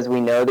you because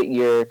we know that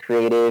you're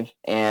creative,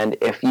 and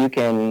if you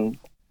can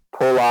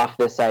pull off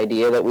this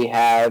idea that we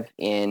have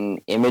in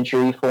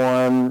imagery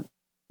form,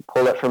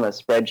 pull it from a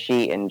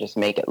spreadsheet and just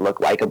make it look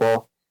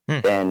likable,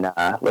 then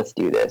let's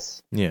do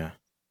this. Yeah.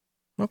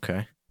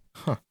 Okay.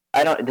 Huh.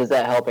 Does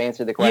that help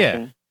answer the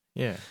question?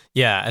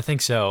 Yeah, I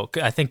think so.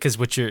 I think because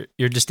what you're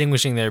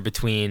distinguishing there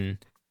between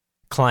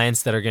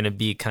clients that are going to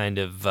be kind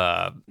of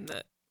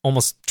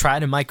almost try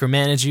to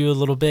micromanage you a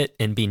little bit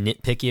and be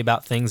nitpicky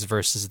about things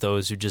versus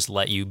those who just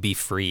let you be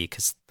free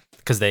because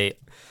they've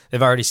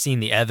already seen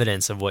the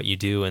evidence of what you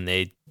do and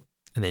they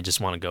just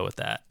want to go with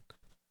that.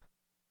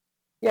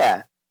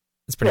 Yeah,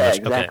 that's pretty much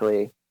exactly.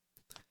 Okay.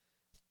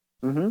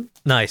 Mm-hmm.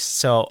 Nice.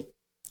 So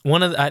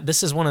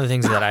this is one of the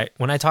things that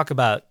when I talk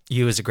about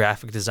you as a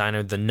graphic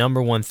designer, the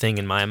number one thing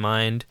in my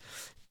mind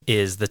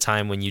is the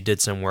time when you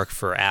did some work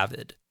for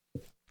Avid.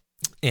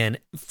 And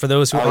for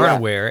those who aren't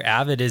aware,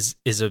 Avid is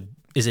a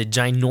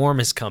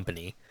ginormous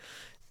company.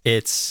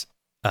 It's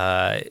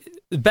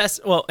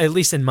best, well, at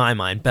least in my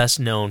mind, best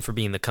known for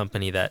being the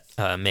company that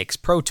makes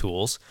Pro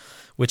Tools,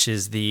 which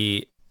is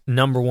the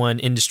number one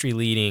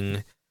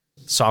industry-leading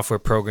software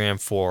program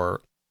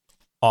for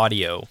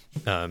audio.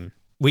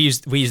 We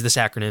use this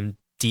acronym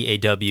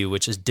DAW,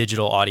 which is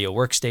Digital Audio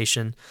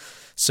Workstation.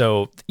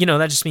 So,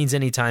 that just means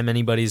anytime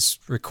anybody's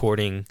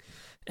recording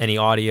any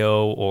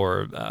audio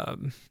or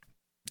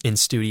in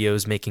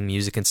studios making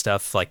music and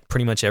stuff, like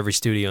pretty much every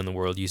studio in the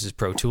world uses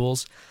Pro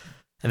Tools.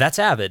 And that's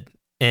Avid.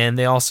 And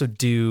they also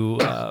do,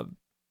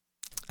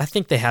 I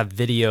think they have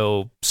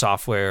video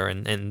software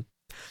and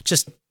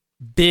just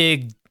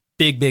big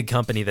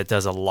company that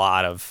does a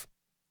lot of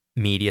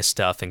media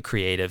stuff and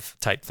creative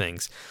type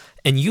things.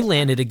 And you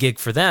landed a gig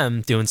for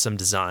them doing some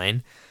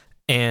design.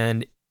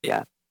 And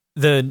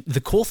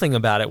the cool thing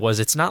about it was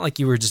it's not like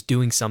you were just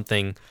doing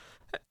something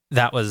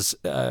that was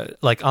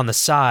like on the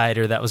side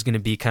or that was going to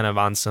be kind of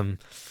on some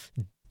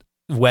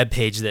web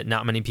page that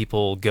not many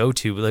people go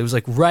to, but it was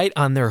like right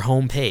on their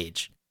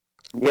homepage.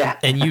 Yeah.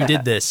 And you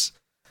did this.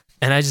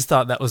 And I just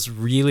thought that was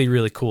really,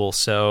 really cool.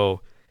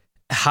 So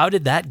how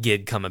did that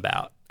gig come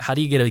about? How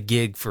do you get a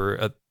gig for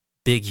a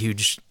big,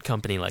 huge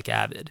company like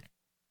Avid?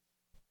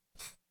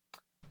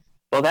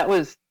 Well, that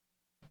was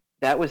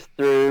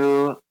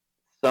through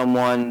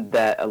someone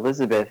that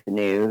Elizabeth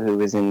knew who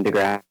was in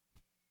DeGrasse.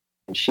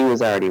 And she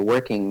was already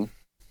working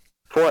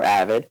for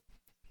Avid,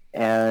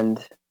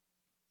 and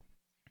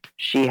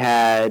she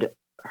had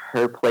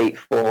her plate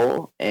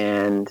full,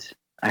 and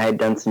I had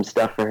done some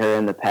stuff for her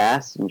in the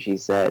past, and she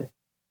said,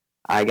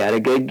 I got a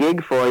good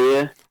gig for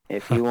you.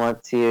 If you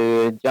want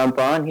to jump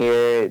on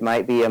here, it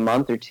might be a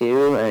month or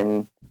two,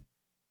 and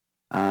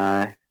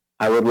I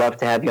would love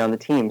to have you on the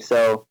team.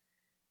 So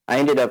I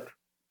ended up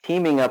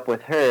teaming up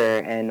with her,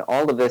 and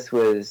all of this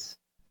was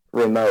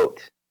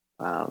remote.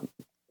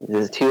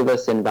 There's two of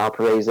us in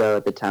Valparaiso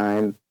at the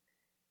time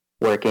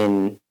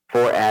working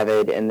for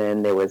Avid, and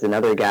then there was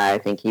another guy, I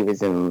think he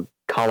was in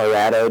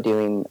Colorado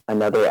doing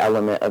another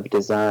element of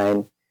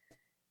design.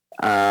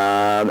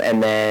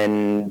 and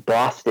then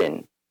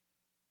Boston.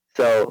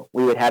 So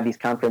we would have these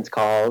conference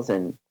calls,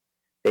 and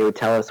they would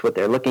tell us what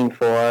they're looking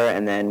for,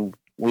 and then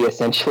we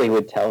essentially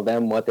would tell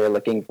them what they're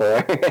looking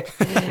for.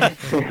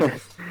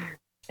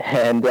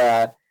 And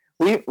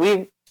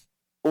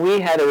we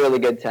had a really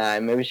good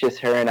time. It was just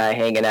her and I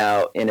hanging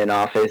out in an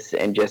office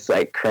and just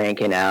like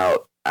cranking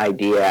out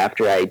idea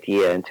after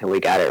idea until we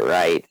got it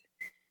right.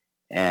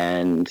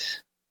 And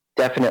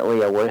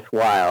definitely a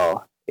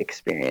worthwhile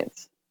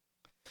experience.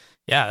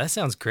 Yeah, that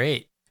sounds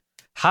great.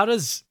 How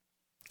does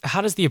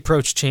the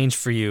approach change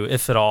for you,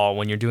 if at all,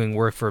 when you're doing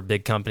work for a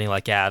big company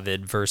like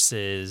Avid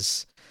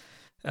versus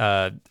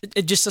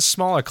just a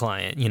smaller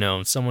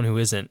client, someone who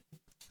isn't.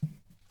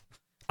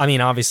 I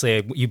mean,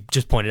 obviously, you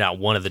just pointed out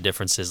one of the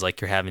differences,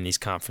 like you're having these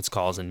conference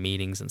calls and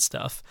meetings and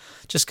stuff,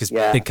 just because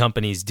big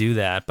companies do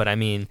that. But I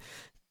mean,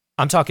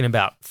 I'm talking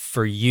about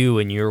for you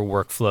and your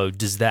workflow.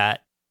 Does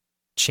that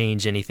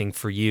change anything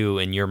for you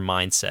and your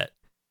mindset?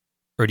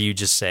 Or do you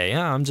just say,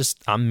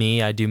 I'm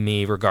me, I do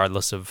me,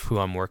 regardless of who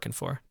I'm working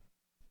for?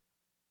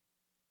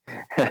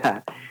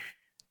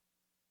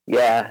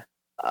 Yeah,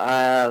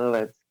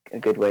 that's a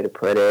good way to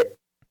put it.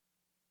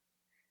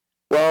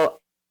 Well,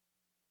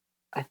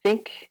 I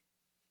think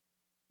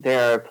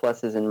there are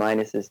pluses and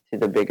minuses to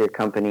the bigger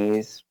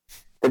companies.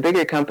 The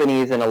bigger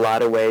companies, in a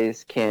lot of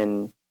ways,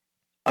 can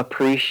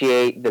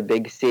appreciate the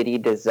big city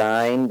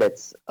design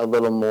that's a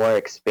little more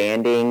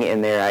expanding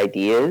in their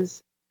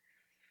ideas.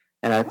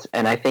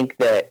 And I think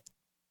that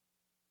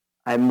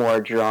I'm more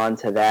drawn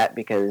to that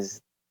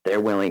because they're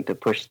willing to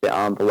push the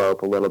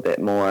envelope a little bit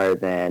more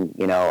than,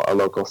 a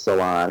local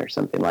salon or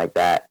something like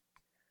that.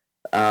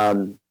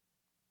 But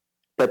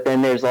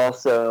then there's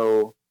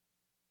also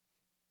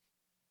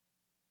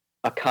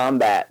a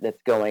combat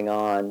that's going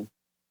on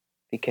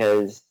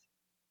because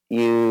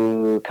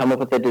you come up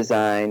with a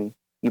design,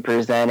 you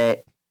present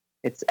it,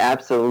 it's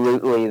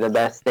absolutely the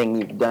best thing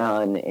you've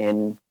done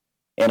in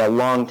a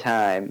long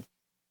time,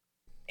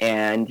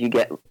 and you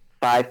get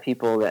 5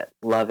 people that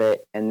love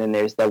it, and then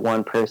there's that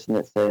one person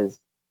that says,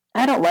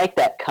 I don't like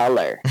that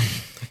color.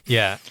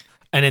 Yeah.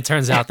 And it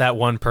turns out that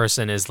one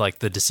person is like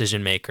the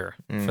decision maker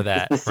for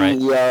that, it's the right?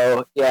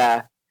 CEO,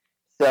 yeah.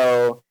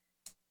 So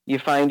you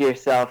find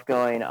yourself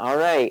going, all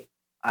right,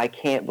 I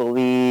can't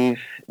believe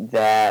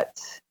that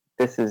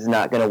this is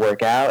not going to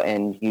work out.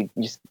 And you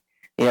just,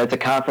 it's a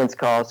conference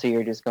call, so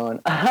you're just going,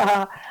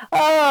 yeah,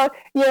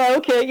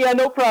 okay, yeah,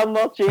 no problem.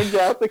 I'll change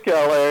out the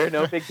color.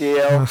 No big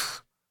deal.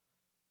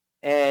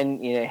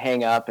 And,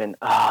 hang up and,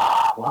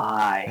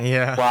 why?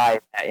 Yeah. Why?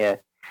 Yeah.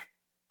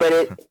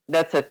 But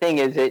that's the thing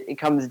is it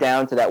comes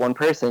down to that one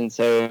person.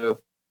 So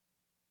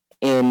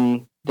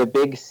in the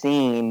big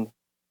scene,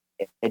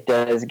 it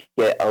does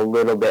get a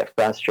little bit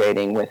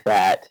frustrating with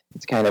that.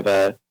 It's kind of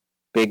a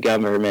big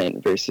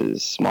government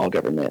versus small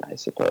government, I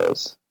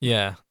suppose.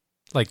 Yeah.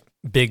 Like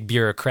big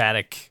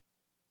bureaucratic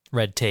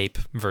red tape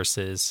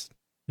versus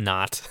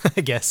not,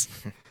 I guess.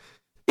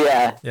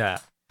 Yeah. Yeah.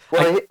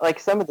 Well, like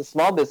some of the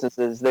small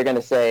businesses, they're going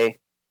to say,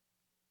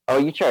 oh,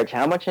 you charge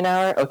how much an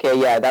hour? Okay,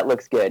 yeah, that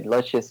looks good.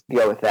 Let's just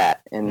go with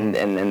that. And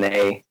then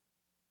they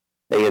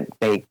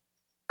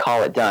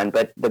call it done.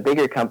 But the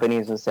bigger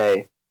companies will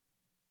say,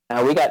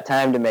 we got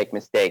time to make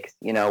mistakes.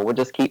 We'll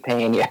just keep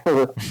paying you.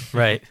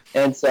 Right.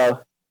 And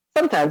so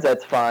sometimes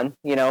that's fun,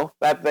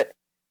 but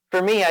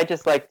for me, I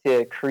just like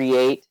to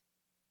create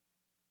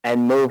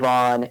and move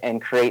on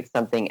and create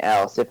something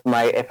else. If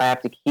I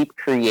have to keep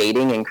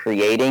creating and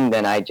creating,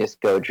 then I just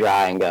go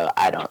dry and go,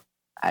 I don't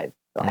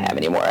have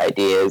any more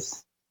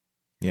ideas.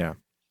 Yeah.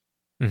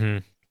 Mm-hmm.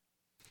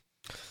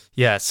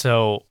 Yeah.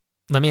 So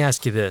let me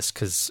ask you this,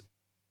 because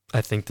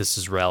I think this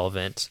is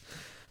relevant.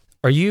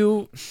 Would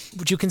you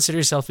consider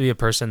yourself to be a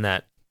person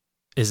that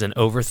is an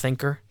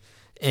overthinker?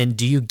 And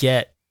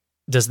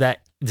does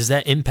that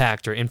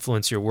impact or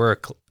influence your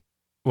work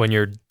when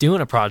you're doing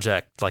a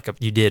project like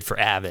you did for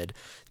Avid?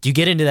 Do you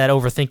get into that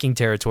overthinking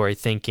territory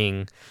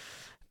thinking,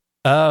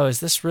 oh,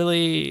 is this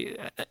really,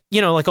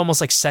 like almost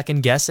like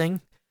second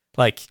guessing?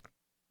 Like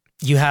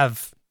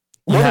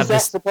what is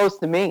that supposed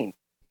to mean?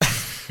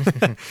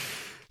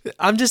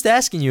 I'm just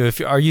asking you,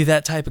 are you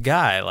that type of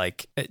guy?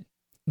 Like,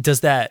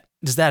 does that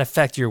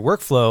affect your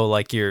workflow?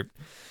 Like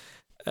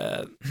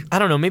I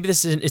don't know, maybe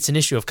it's an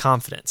issue of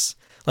confidence.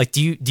 Like,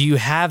 do you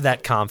have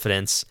that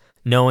confidence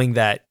knowing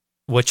that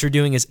what you're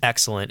doing is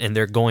excellent and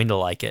they're going to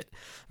like it,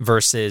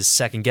 versus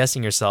second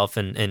guessing yourself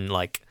and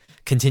like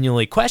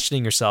continually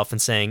questioning yourself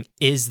and saying,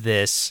 is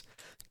this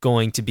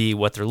going to be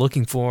what they're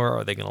looking for?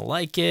 Are they going to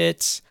like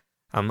it?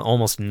 I'm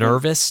almost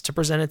nervous to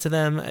present it to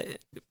them.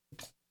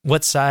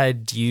 What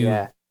side do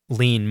you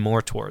lean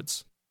more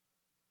towards?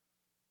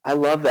 I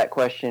love that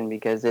question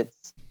because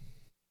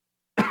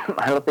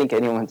I don't think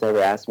anyone's ever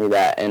asked me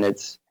that, and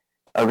it's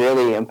a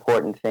really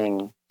important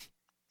thing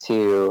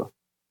to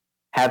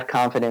have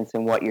confidence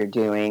in what you're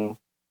doing.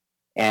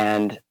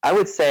 And I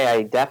would say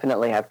I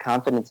definitely have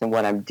confidence in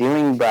what I'm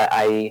doing, but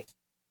I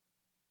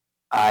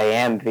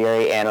am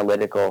very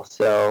analytical.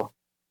 So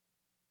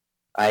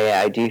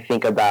I do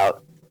think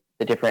about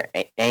the different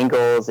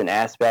angles and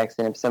aspects.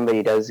 And if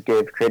somebody does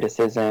give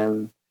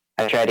criticism,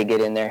 I try to get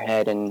in their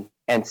head and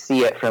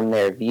see it from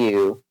their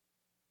view.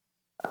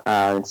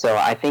 So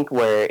I think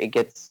where it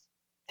gets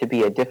to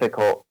be a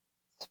difficult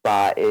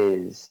spot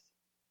is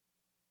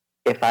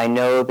if I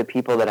know the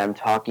people that I'm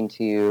talking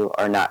to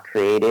are not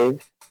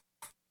creative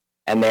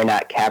and they're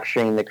not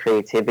capturing the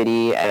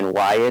creativity and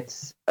why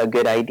it's a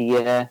good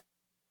idea,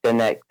 then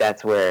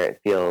that's where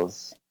it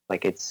feels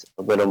like it's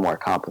a little more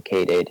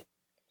complicated.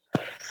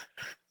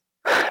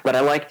 But I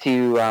like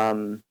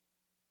to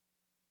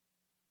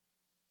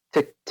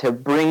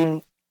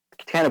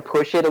kind of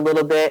push it a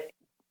little bit,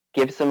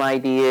 give some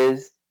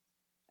ideas,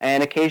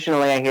 and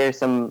occasionally I hear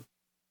some,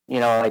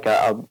 like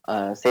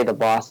say the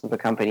boss of the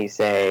company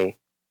say,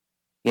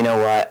 you know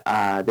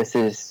what, this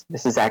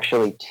is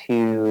actually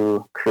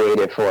too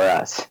creative for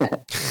us.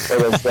 Or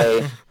they'll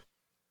say,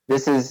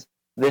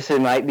 this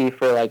might be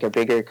for like a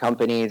bigger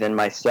company than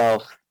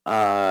myself.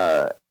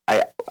 I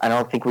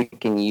don't think we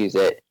can use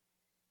it,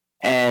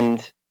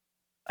 and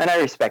I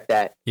respect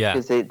that. Yeah,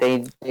 because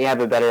they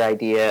have a better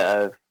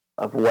idea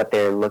of what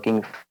they're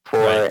looking for,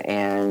 right.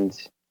 and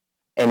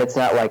it's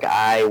not like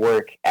I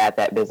work at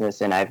that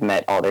business and I've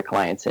met all their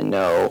clients and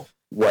know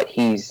what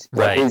his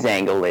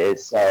angle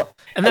is. So,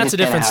 and that's a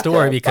different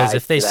story, because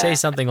if they say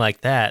something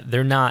like that,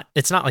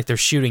 it's not like they're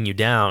shooting you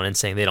down and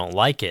saying they don't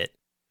like it.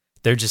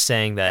 They're just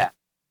saying that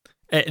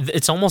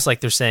it's almost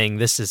like they're saying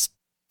this is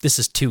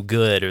too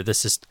good, or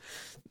this is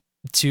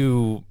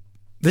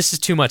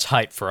too much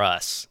hype for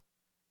us.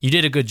 You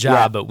did a good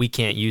job, but we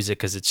can't use it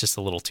because it's just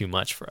a little too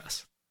much for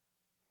us.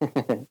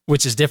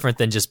 Which is different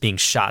than just being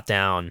shot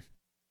down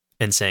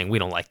and saying we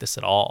don't like this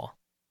at all.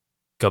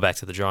 Go back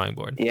to the drawing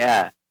board.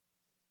 Yeah.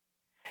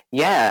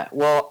 Yeah,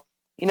 well,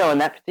 in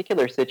that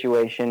particular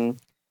situation,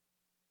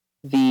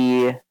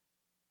 the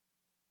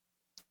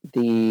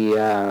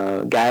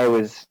guy I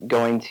was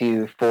going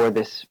to for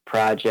this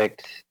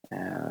project,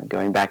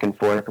 going back and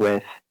forth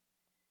with,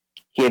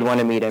 he had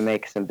wanted me to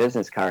make some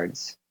business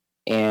cards.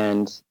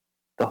 And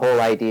the whole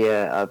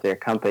idea of their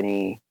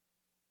company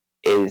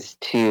is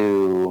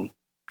to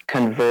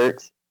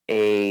convert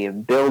a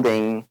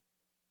building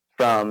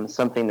from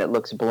something that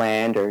looks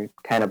bland or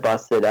kind of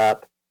busted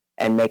up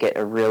and make it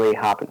a really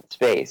hopping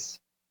space.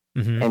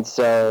 Mm-hmm. And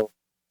so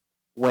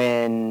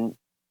when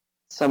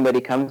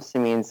somebody comes to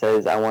me and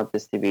says, I want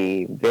this to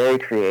be very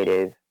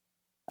creative,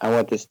 I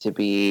want this to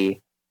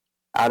be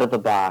out of the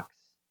box,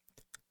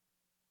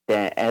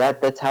 and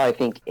that's how I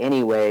think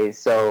anyway.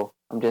 So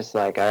I'm just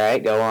like, all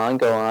right, go on,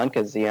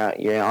 because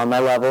you're on my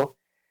level.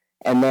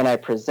 And then I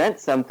present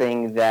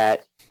something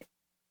that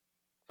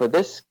for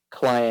this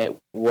client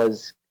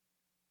was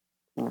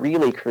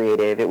really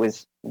creative. It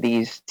was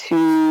these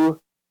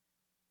two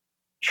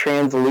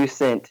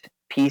translucent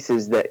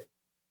pieces that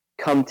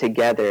come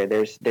together.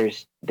 There's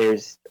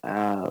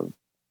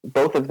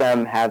both of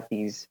them have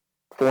these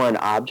foreign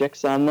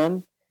objects on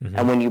them, mm-hmm.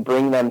 and when you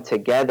bring them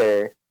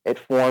together, it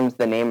forms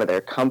the name of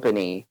their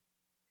company.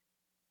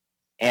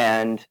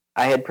 And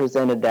I had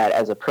presented that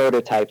as a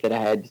prototype that I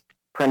had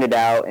printed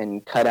out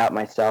and cut out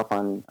myself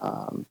on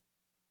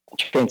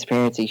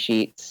transparency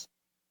sheets,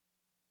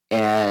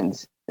 and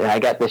I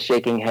got the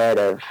shaking head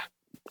of,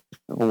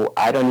 well,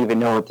 I don't even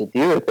know what to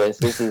do with this.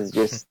 This is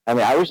just,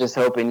 I was just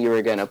hoping you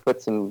were going to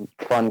put some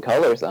fun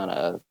colors on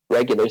a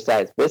regular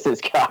sized business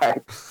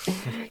card.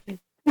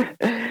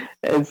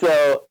 And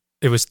so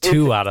it was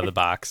too out of the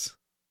box.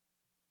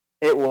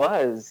 It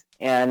was.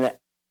 And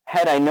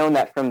had I known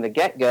that from the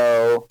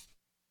get-go,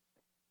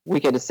 we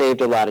could have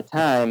saved a lot of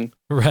time.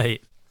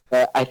 Right.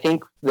 But I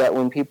think that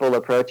when people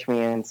approach me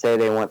and say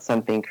they want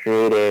something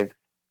creative,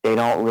 they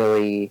don't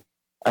really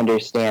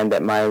understand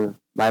that my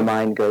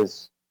mind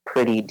goes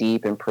pretty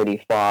deep and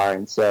pretty far,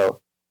 and so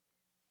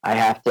I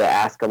have to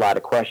ask a lot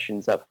of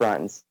questions up front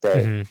and say,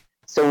 mm-hmm.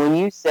 So when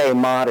you say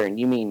modern,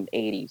 you mean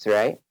 80s,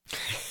 right?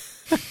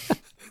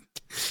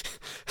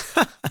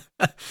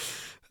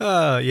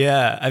 Oh,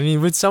 yeah.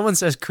 When someone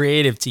says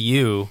creative to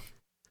you,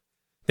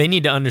 they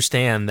need to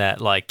understand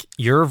that, like,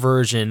 your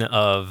version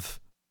of,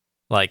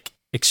 like,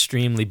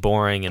 extremely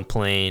boring and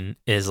plain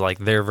is, like,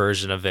 their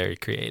version of very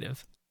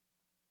creative.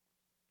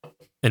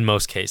 In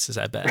most cases,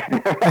 I bet.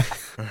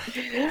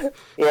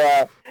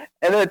 Yeah.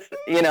 And it's,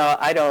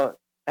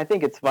 I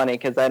think it's funny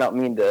because I don't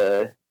mean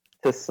to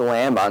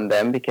slam on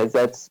them, because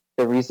that's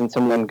the reason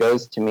someone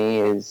goes to me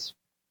is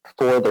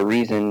for the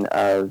reason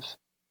of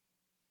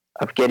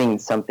getting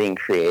something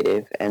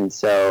creative. And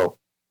so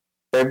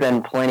there have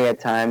been plenty of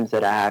times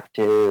that I have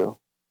to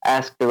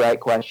ask the right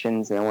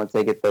questions, and once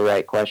I get the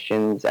right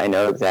questions, I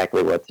know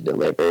exactly what to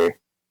deliver,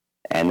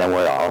 and then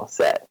we're all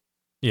set.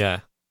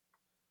 Yeah.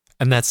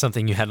 And that's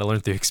something you had to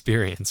learn through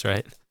experience,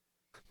 right?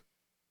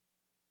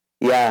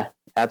 Yeah,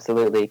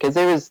 absolutely. Because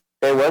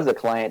there was a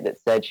client that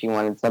said she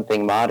wanted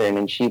something modern,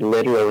 and she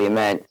literally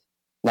meant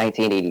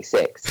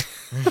 1986.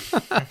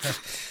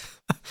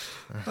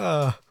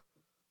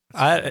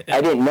 I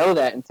didn't know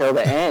that until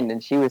the end,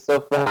 and she was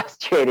so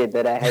frustrated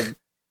that I had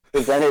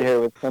presented her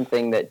with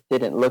something that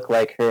didn't look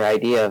like her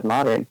idea of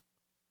modern.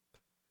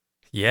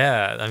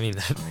 Yeah,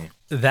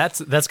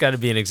 that's got to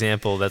be an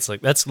example. That's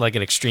like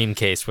an extreme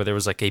case where there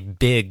was like a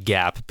big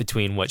gap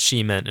between what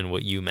she meant and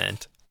what you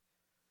meant.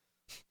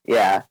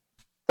 Yeah.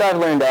 So I've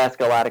learned to ask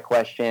a lot of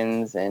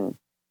questions, and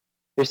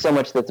there's so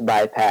much that's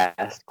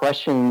bypassed.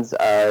 Questions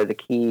are the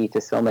key to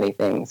so many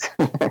things.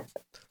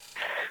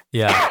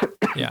 Yeah.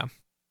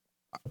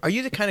 Are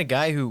you the kind of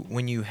guy who,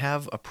 when you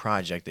have a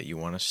project that you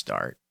want to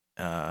start,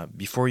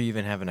 before you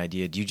even have an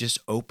idea, do you just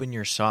open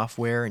your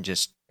software and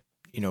just,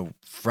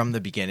 from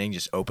the beginning,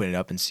 just open it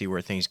up and see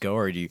where things go?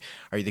 Or are you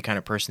the kind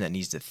of person that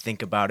needs to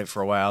think about it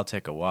for a while,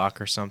 take a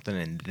walk or something,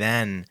 and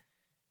then,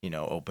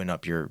 open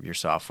up your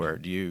software?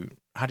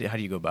 How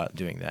do you go about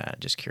doing that?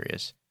 Just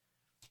curious.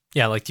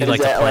 Yeah, like, do you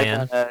like to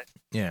plan?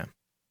 Yeah.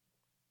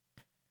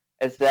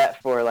 Is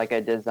that for like a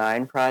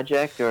design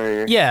project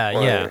or?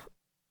 Yeah.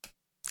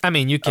 I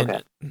mean, you can.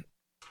 Okay.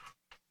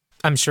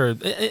 I'm sure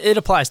it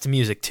applies to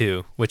music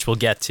too, which we'll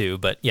get to.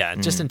 But yeah,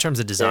 just in terms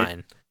of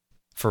design,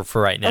 for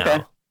right now.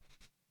 Okay.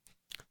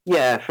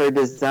 Yeah, for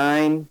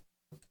design,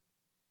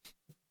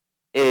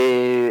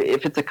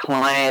 if it's a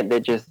client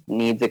that just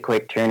needs a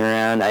quick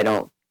turnaround, I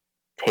don't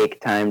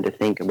take time to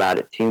think about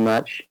it too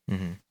much.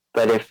 Mm-hmm.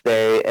 But if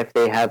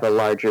they have a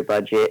larger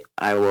budget,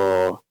 I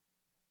will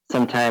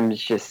sometimes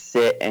just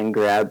sit and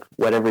grab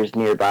whatever's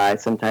nearby,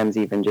 sometimes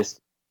even just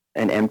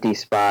an empty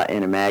spot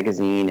in a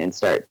magazine, and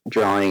start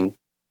drawing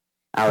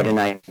out an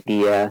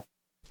idea.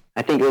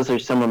 I think those are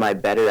some of my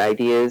better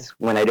ideas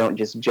when I don't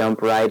just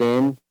jump right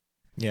in.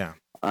 Yeah.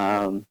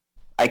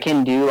 I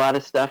can do a lot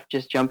of stuff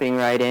just jumping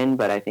right in,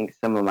 but I think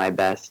some of my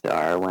best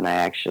are when I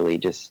actually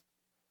just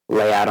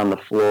lay out on the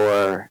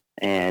floor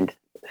and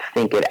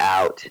think it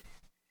out.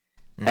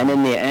 And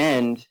in the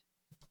end,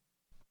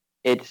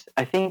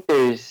 I think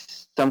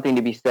there's something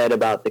to be said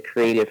about the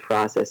creative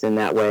process in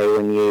that way,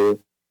 when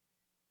you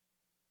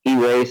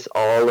erase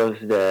all of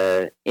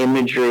the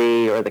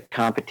imagery or the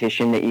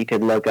competition that you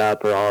could look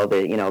up, or all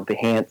the,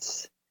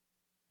 Behance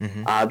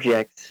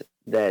objects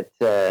that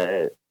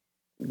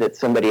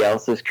somebody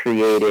else has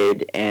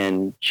created,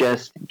 and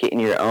just get in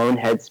your own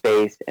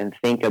headspace and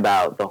think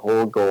about the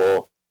whole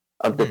goal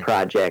of the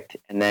project,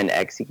 and then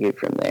execute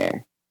from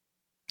there.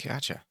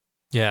 Gotcha.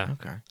 Yeah.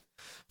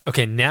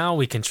 Okay, now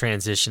we can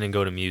transition and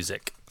go to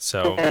music.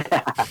 So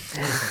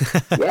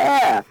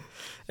yeah.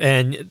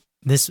 And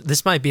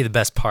this might be the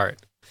best part.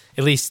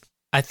 At least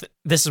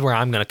this is where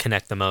I'm going to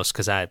connect the most,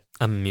 because I'm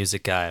a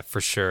music guy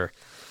for sure.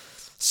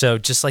 So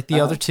just like the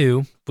other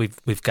two,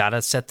 we've got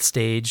to set the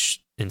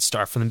stage and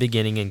start from the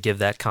beginning and give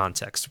that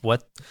context.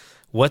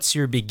 What's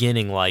your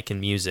beginning like in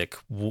music?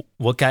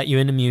 What got you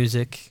into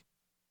music?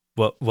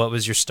 What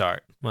was your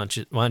start? Why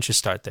don't you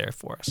start there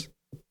for us?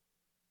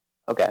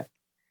 Okay.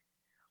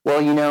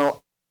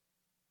 Well,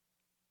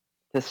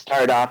 to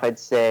start off, I'd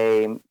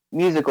say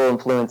musical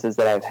influences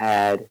that I've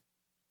had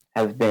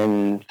have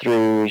been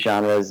through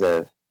genres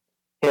of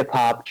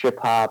hip-hop,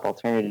 trip-hop,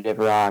 alternative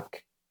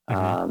rock,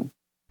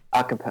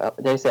 acapella.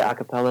 Did I say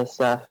acapella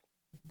stuff?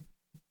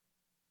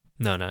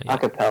 No.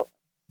 Acapella.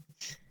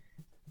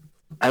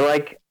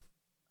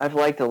 I've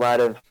liked a lot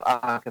of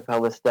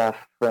acapella stuff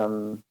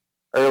from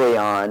early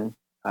on.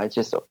 It's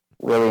just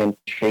really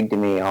intrigued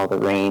me, all the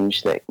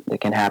range that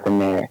can happen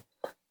there.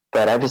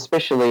 But I've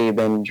especially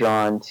been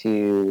drawn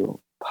to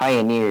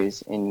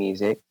pioneers in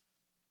music.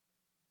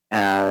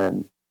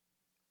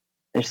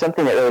 There's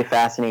something that really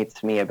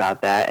fascinates me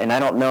about that, and I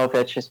don't know if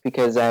that's just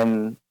because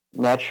I'm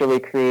naturally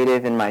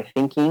creative in my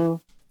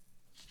thinking,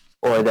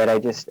 or that I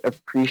just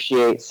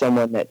appreciate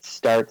someone that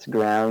starts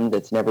ground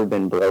that's never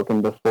been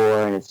broken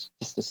before, and it's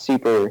just a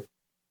super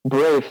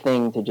brave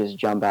thing to just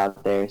jump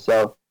out there.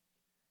 So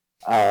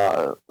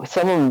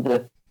some of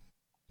the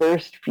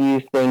first few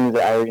things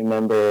that I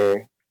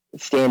remember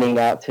standing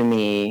out to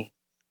me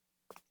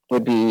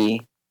would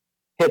be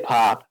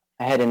hip-hop.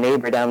 I had a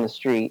neighbor down the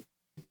street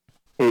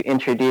who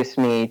introduced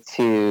me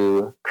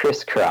to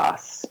Criss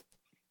Cross.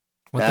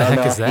 What the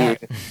heck is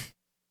that?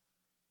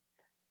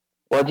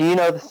 Well, do you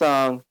know the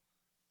song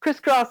Criss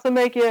Cross will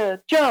make you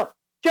jump,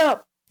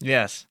 jump?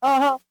 Yes.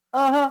 I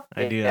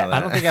do know that. I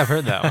don't think I've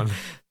heard that one.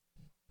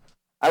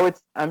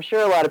 I'm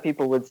sure a lot of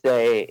people would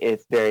say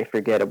it's very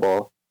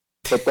forgettable,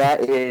 but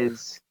that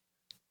is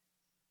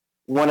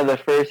one of the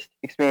first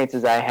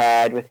experiences I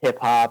had with hip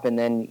hop, and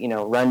then,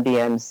 Run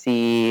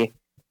DMC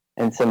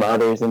and some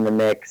others in the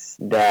mix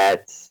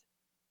that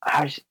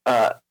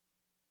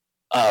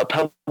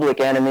Public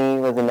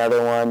Enemy was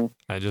another one.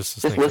 I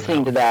just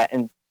listening to that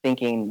and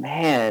thinking,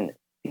 man,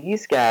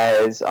 these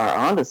guys are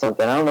onto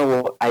something.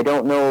 I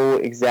don't know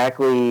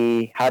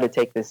exactly how to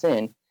take this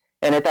in.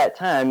 And at that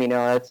time,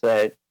 that's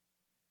early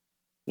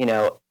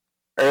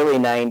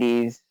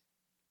 90s,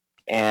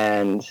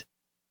 and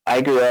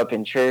I grew up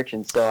in church,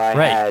 and so I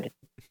had,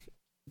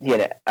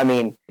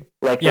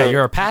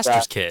 you're a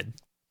pastor's kid.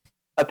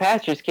 A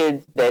pastor's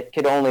kid that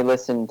could only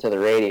listen to the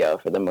radio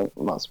for the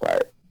most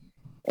part.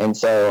 And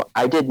so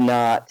I did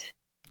not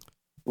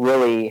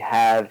really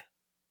have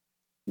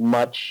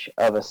much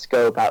of a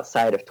scope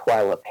outside of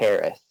Twyla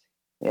Paris,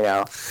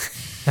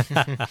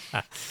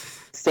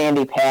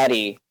 Sandy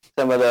Patty,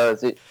 some of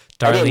those.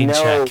 I didn't Darlene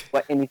know check.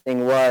 what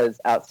anything was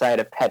outside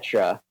of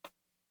Petra.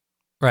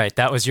 Right,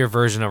 that was your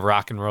version of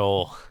rock and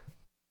roll.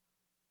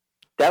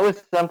 That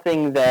was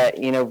something that,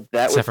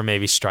 Except for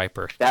maybe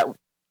Striper. That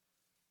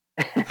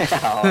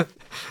oh,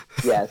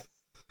 yes.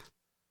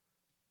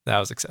 That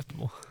was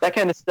acceptable. That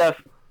kind of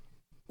stuff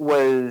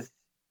was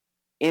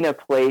in a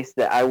place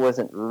that I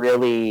wasn't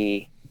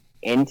really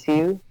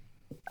into.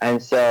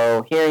 And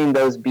so hearing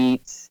those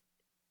beats,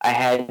 I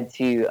had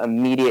to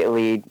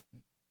immediately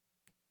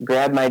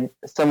grab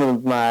some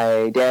of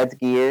my dad's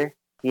gear.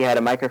 He had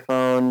a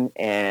microphone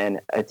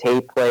and a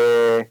tape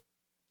player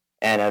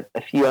and a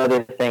few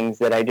other things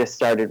that I just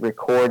started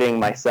recording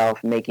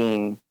myself,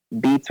 making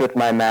beats with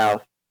my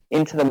mouth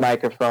into the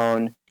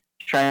microphone,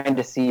 trying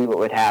to see what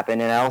would happen.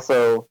 And I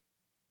also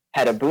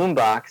had a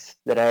boombox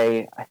that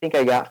I think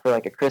I got for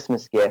like a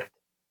Christmas gift.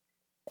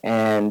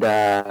 And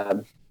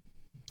I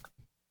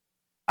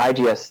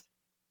just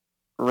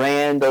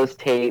ran those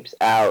tapes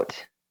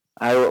out.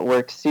 I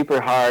worked super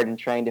hard in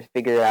trying to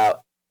figure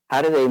out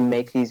how do they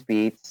make these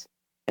beats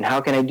and how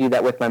can I do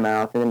that with my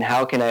mouth, and then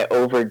how can I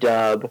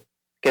overdub,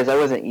 because I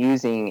wasn't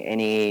using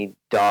any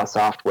DAW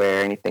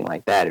software or anything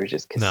like that. It was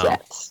just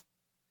cassettes.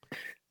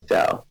 No.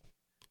 So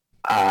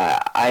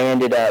I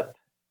ended up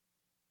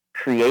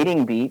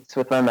creating beats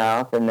with my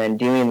mouth and then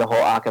doing the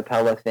whole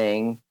acapella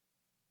thing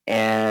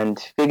and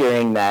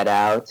figuring that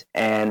out.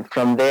 And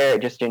from there,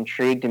 it just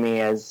intrigued me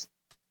as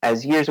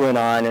years went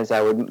on, as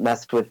I would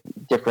mess with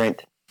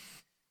different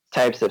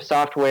types of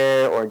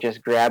software or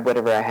just grab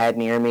whatever I had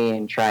near me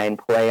and try and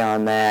play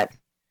on that.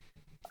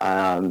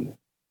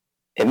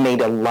 It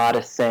made a lot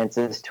of sense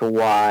as to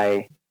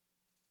why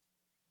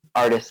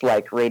artists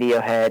like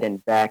Radiohead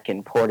and Beck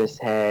and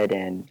Portishead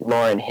and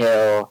Lauryn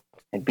Hill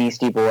and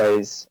Beastie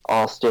Boys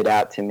all stood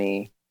out to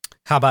me.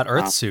 How about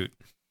Earthsuit?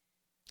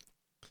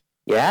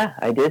 Yeah,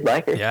 I did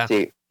like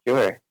Earthsuit.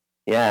 Sure.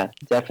 Yeah,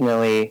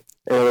 definitely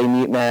early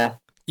Mute Math.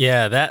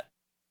 Yeah,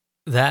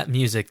 that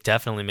music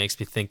definitely makes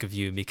me think of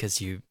you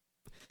because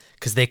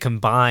they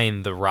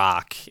combine the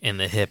rock and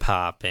the hip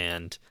hop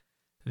and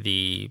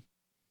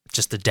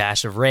just a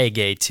dash of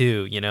reggae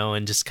too,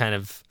 and just kind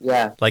of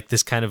like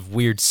this kind of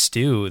weird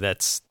stew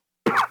that's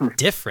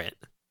different,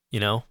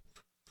 Yeah,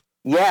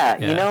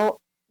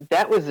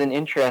 that was an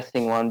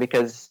interesting one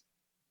because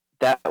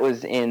that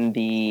was in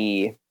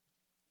the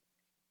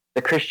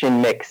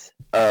Christian mix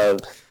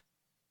of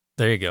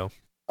there you go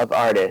of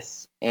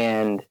artists,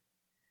 and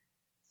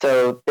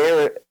so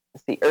there's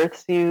the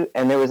Earthsuit,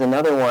 and there was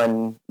another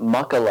one,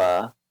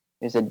 Muckala.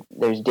 There's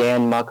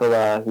Dan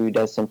Muckala who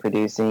does some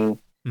producing,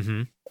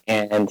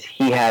 and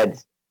he had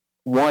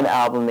one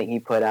album that he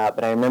put out,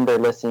 but I remember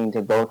listening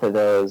to both of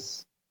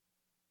those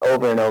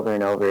over and over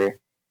and over.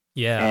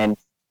 Yeah, and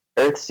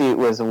Earthsuit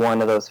was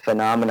one of those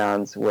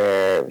phenomenons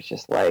where it was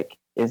just like,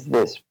 is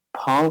this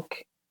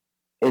punk?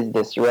 Is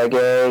this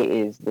reggae?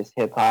 Is this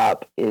hip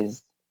hop?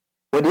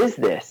 What is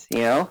this?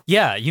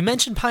 Yeah, you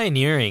mentioned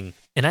pioneering,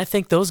 and I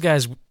think those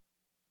guys,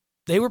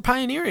 they were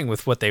pioneering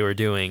with what they were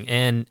doing,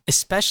 and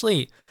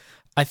especially,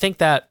 I think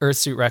that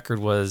Earthsuit record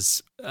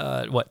was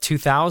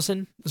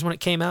 2000 is when it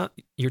came out,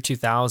 year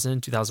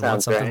 2000, 2001,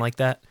 Sounds something right. like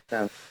that.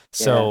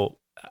 So,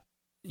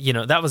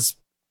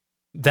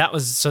 that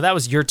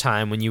was your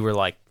time when you were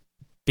like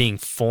being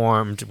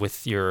formed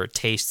with your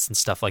tastes and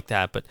stuff like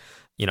that. But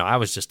I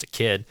was just a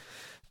kid.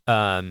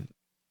 I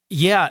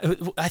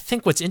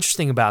think what's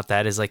interesting about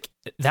that is like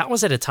that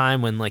was at a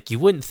time when like you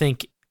wouldn't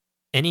think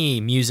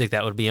any music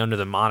that would be under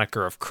the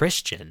moniker of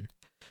Christian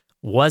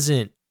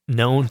wasn't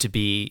known to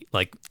be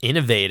like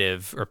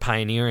innovative or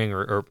pioneering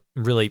or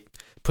really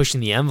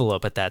pushing the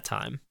envelope at that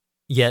time.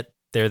 Yet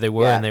there they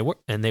were, and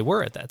they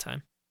were at that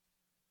time.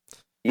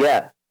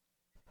 Yeah,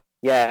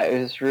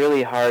 it was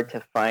really hard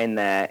to find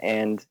that,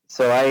 and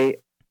so I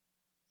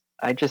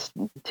just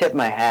tip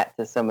my hat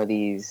to some of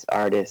these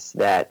artists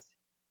that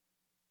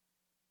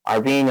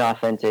are being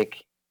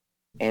authentic,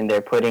 and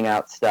they're putting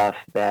out stuff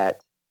that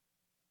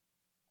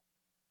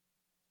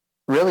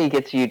really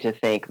gets you to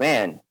think,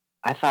 man,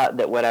 I thought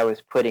that what I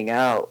was putting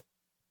out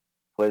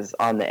was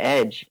on the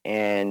edge,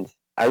 and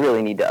I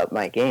really need to up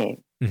my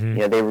game.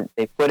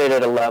 They put it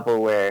at a level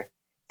where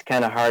it's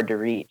kind of hard to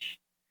reach.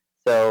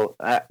 So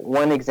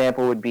one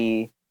example would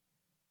be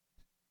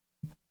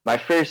my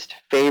first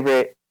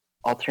favorite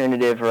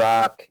alternative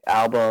rock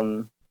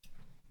album,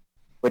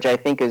 which I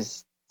think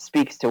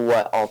speaks to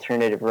what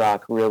alternative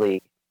rock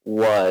really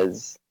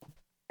was,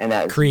 and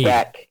that's Creed.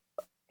 Beck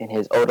in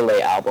his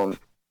Odelay album.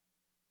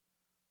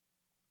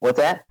 What's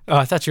that? Oh,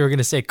 I thought you were going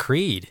to say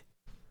Creed.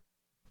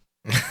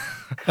 This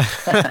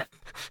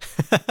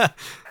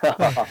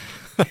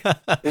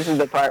is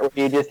the part where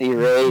you just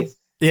erase.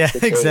 Yeah,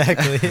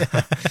 exactly.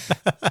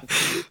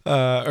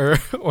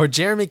 Or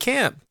Jeremy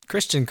Camp,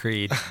 Christian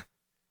Creed.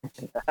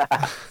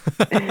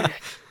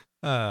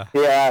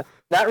 Yeah,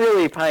 not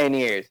really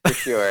pioneers for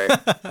sure.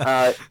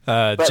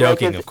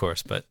 Joking, of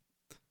course, but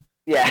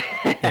yeah,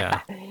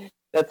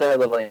 that's our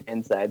little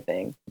inside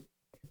thing.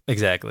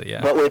 Exactly,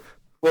 yeah. But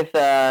with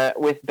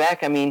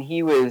Beck, I mean,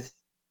 he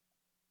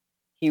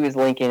he was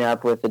linking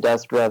up with the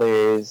Dust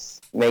Brothers,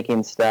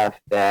 making stuff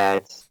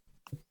that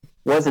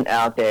wasn't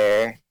out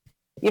there.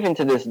 Even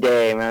to this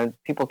day, man,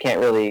 people can't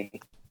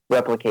really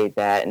replicate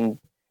that. And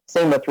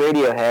same with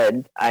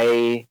Radiohead.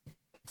 I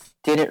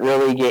didn't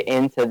really get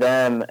into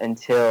them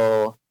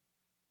until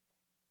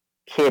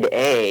Kid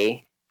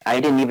A. I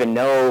didn't even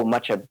know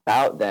much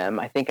about them.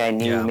 I think I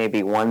knew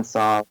maybe one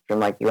song from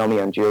like the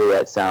Romeo and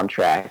Juliet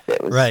soundtrack.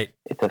 That was right.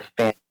 It's a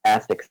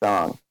fantastic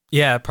song.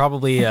 Yeah,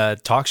 probably a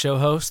talk show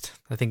host,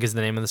 I think is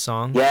the name of the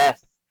song.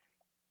 Yes.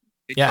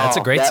 Yeah, it's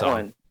a great that song.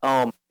 One.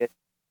 Oh, my goodness.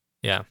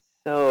 Yeah.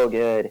 So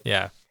good.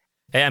 Yeah.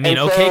 I mean, And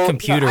OK so,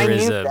 Computer I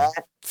is knew a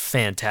that.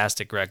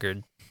 fantastic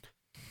record.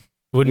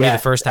 Wouldn't be the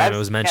first time it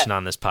was mentioned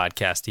on this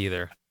podcast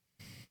either.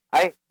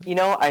 I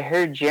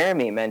heard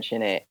Jeremy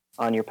mention it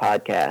on your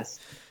podcast.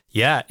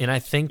 Yeah, and I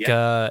think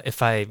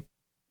if I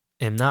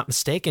am not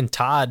mistaken,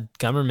 Todd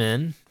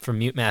Gummerman from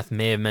Mute Math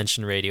may have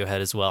mentioned Radiohead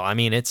as well. I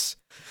mean,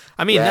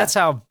 that's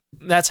how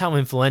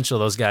influential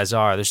those guys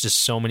are. There's just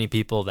so many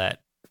people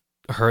that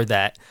heard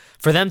that.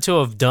 For them to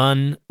have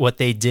done what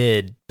they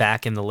did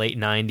back in the late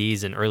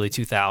 90s and early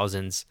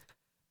 2000s,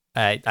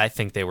 I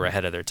think they were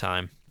ahead of their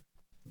time.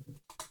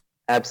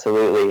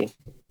 Absolutely.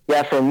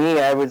 Yeah, for me,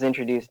 I was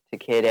introduced to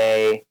Kid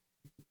A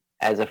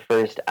as a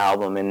first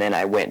album, and then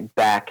I went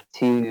back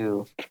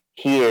to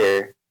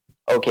hear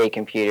OK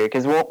Computer,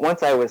 because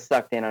once I was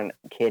sucked in on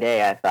Kid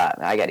A, I thought,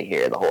 I got to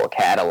hear the whole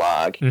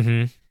catalog.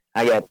 Mm-hmm.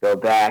 I got to go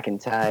back in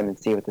time and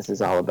see what this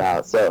is all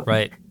about. So,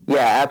 right.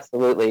 Yeah,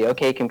 absolutely.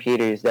 OK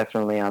Computer is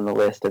definitely on the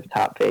list of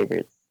top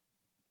favorites.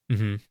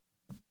 Mm-hmm.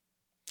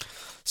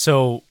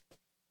 So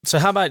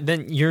how about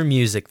then your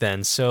music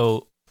then?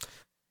 So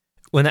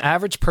when the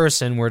average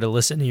person were to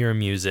listen to your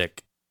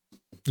music,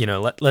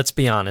 let's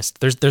be honest,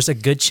 there's a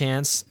good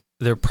chance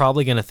they're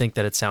probably going to think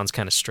that it sounds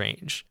kind of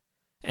strange,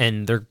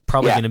 and they're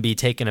probably going to be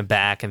taken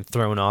aback and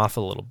thrown off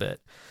a little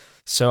bit.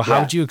 So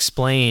how would you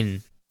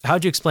explain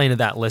to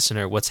that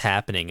listener what's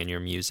happening in your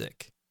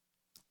music?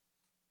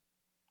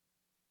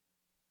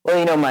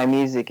 Well, my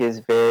music is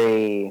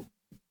very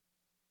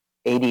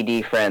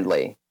ADD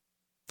friendly.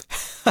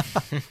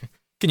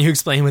 Can you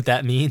explain what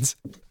that means?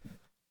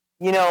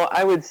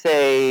 I would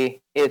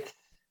say it's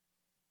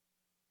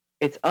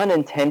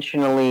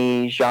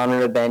unintentionally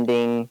genre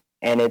bending,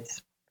 and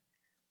it's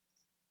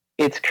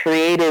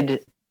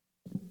created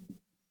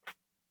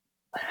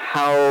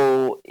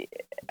how,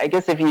 I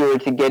guess if you were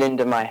to get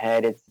into my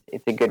head,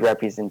 it's a good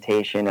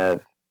representation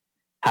of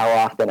how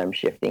often I'm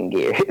shifting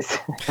gears.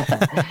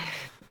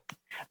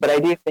 But I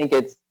do think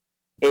it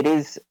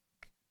is,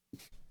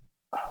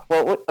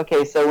 well,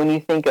 okay, so when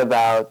you think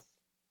about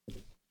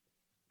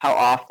how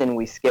often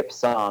we skip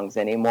songs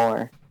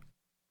anymore.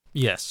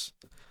 Yes.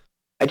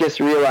 I just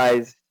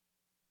realized,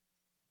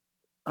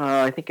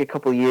 I think a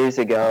couple years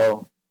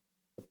ago,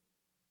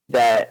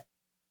 that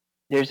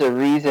there's a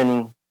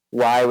reason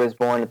why I was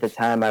born at the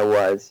time I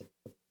was.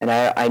 And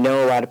I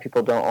know a lot of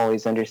people don't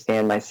always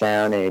understand my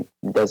sound, and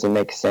it doesn't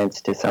make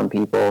sense to some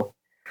people.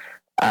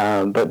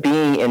 But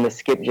being in the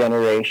skip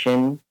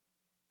generation,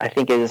 I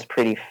think it is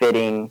pretty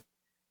fitting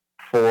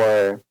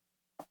for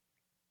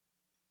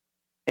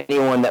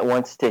anyone that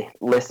wants to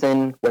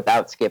listen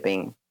without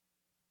skipping,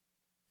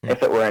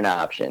 if it were an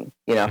option,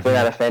 if they're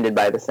not offended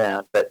by the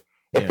sound. But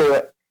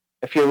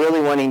if you're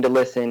really wanting to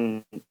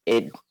listen,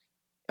 it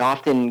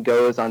often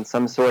goes on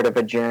some sort of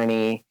a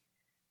journey,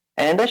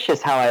 and that's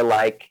just how I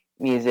like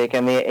music.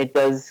 I mean, it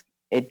does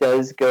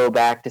go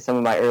back to some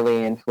of my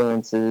early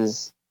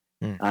influences,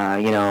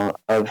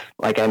 of,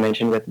 like I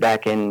mentioned, with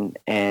Beck and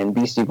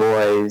Beastie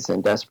Boys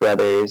and Dust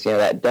Brothers.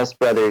 That Dust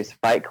Brothers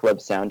Fight Club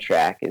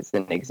soundtrack is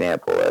an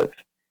example of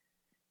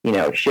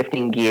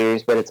shifting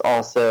gears, but it's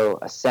also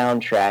a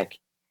soundtrack,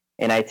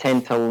 and I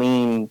tend to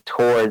lean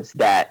towards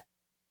that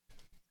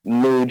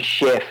mood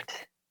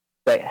shift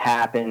that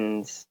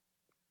happens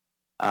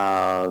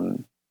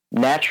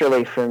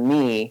naturally for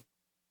me,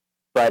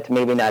 but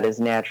maybe not as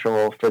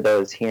natural for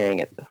those hearing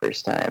it the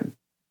first time.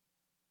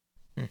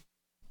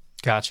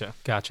 Gotcha.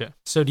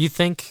 So do you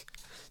think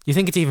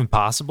it's even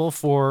possible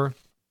for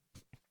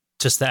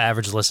just the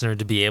average listener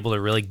to be able to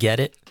really get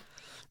it?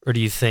 Or do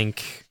you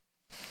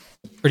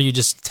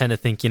just tend to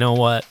think,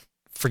 what,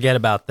 forget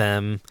about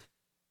them.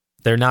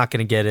 They're not going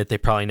to get it. They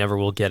probably never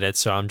will get it.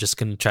 So I'm just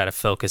going to try to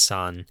focus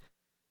on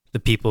the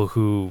people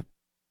who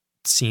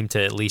seem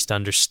to at least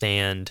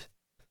understand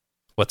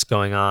what's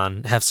going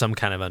on, have some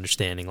kind of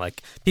understanding,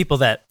 like people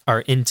that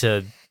are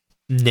into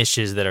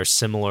niches that are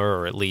similar,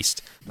 or at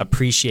least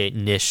appreciate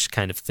niche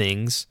kind of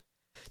things.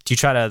 Do you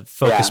try to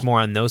focus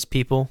more on those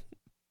people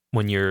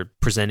when you're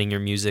presenting your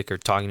music or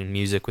talking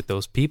music with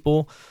those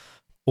people?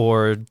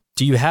 Or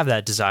do you have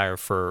that desire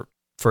for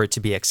it to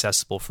be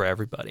accessible for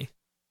everybody?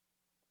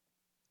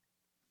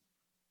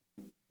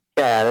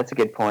 Yeah, that's a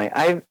good point.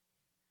 I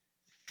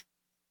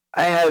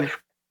have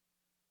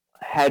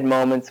had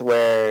moments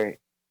where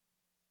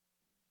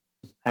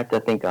I have to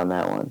think on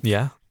that one.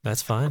 Yeah,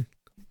 that's fine.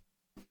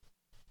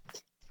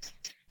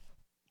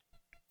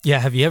 Yeah,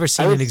 have you ever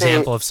seen an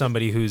example of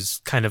somebody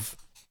who's kind of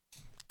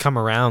come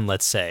around,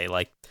 let's say,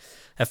 like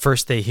at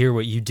first they hear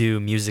what you do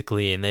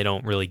musically and they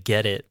don't really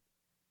get it,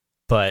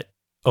 but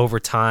over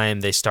time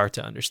they start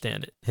to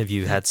understand it. Have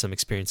you had some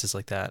experiences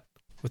like that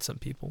with some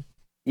people?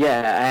 Yeah,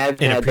 I have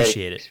had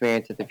that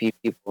experience with a few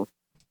people.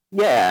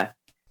 Yeah,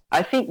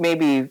 I think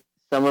maybe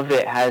some of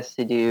it has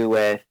to do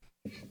with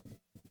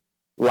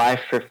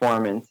live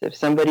performance. If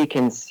somebody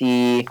can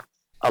see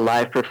a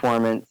live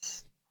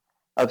performance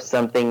of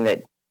something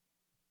that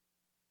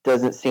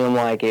doesn't seem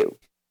like it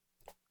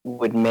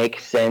would make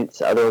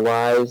sense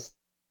otherwise,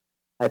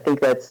 I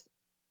think that's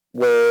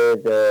where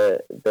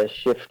the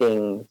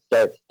shifting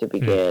starts to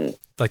begin.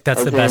 Like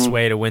that's the best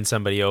way to win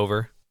somebody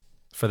over,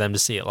 for them to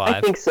see it live?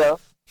 I think so.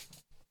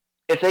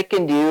 If they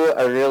can do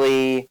a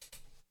really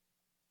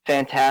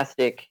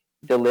fantastic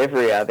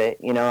delivery of it,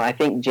 I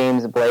think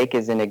James Blake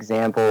is an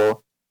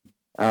example.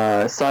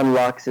 Son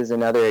Lux is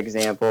another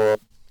example.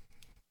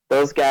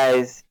 Those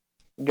guys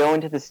go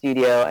into the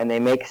studio and they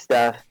make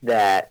stuff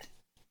that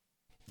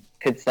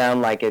could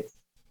sound like it's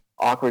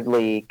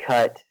awkwardly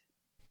cut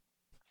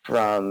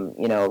from,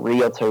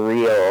 reel to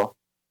reel,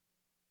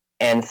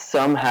 and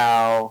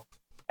somehow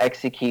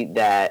execute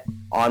that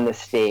on the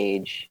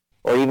stage,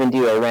 or even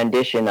do a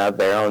rendition of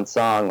their own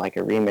song, like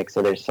a remix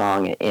of their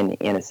song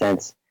in a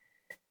sense.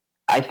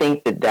 I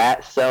think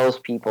that sells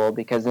people,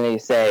 because then they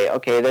say,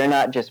 okay, they're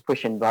not just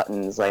pushing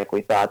buttons like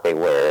we thought they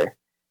were.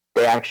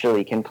 They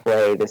actually can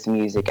play this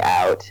music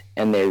out,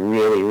 and they're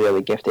really,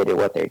 really gifted at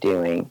what they're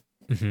doing.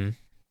 Mm-hmm.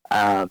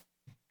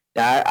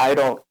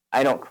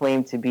 I don't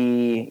claim to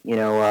be,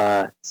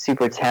 a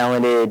super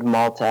talented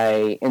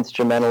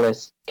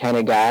multi-instrumentalist kind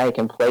of guy. I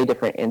can play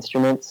different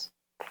instruments,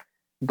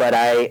 but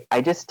I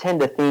just tend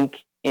to think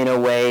in a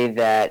way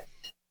that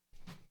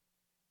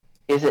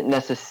isn't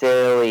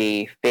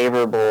necessarily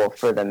favorable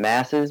for the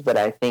masses, but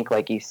I think,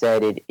 like you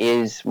said, it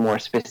is more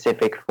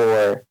specific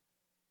for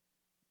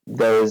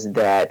those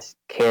that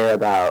care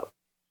about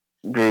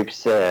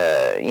groups,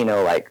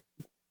 like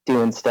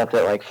doing stuff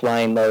that like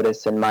Flying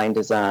Lotus and Mind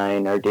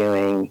Design are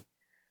doing,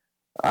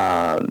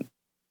 and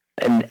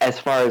as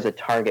far as a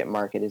target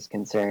market is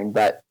concerned.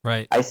 But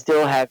right. I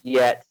still have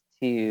yet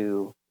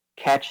to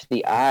catch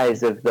the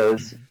eyes of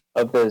those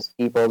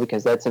people,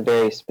 because that's a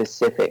very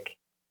specific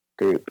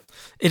group.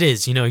 It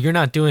is. You're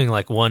not doing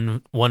like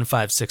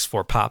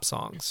 1-5-6-4 pop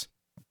songs.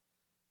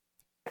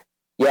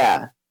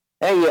 Yeah.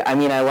 Hey, I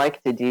mean, I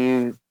like to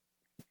do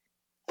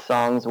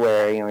songs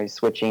where you're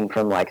switching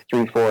from like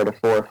 3/4 to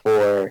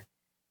 4/4,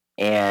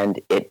 and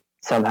it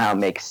somehow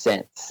makes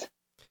sense.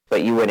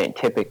 But you wouldn't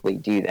typically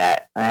do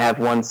that. I have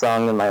one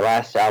song in my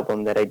last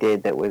album that I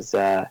did that was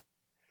I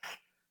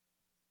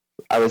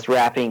was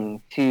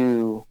rapping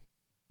over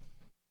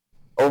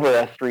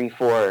a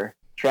 3/4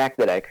 track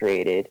that I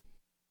created,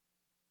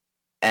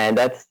 and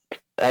that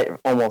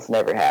almost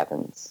never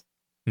happens.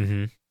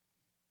 Mm-hmm.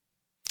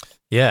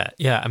 Yeah.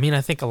 I mean,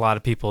 I think a lot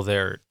of people,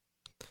 their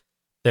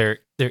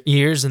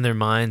ears and their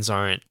minds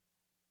aren't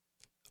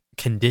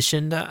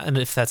conditioned, and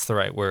if that's the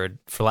right word,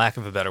 for lack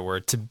of a better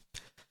word, to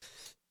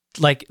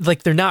like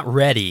they're not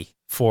ready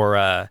for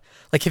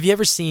like have you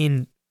ever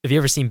seen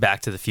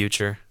Back to the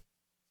Future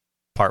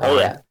Part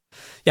 1?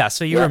 Yeah,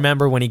 so you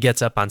remember when he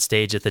gets up on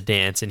stage at the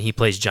dance and he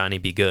plays Johnny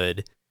Be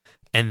Good,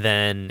 and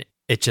then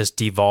it just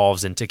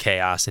devolves into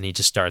chaos and he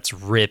just starts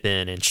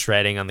ripping and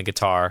shredding on the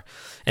guitar,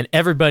 and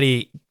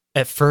everybody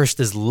at first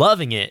is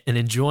loving it and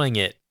enjoying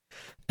it.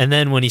 And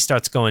then when he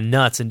starts going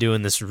nuts and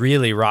doing this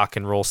really rock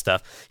and roll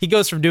stuff, he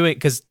goes from doing,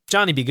 because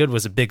Johnny Be Good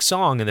was a big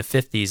song in the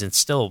 50s and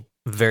still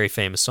a very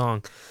famous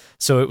song.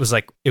 So it was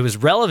like, it was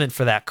relevant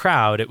for that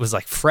crowd. It was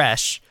like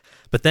fresh.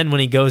 But then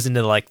when he goes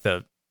into like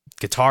the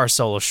guitar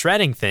solo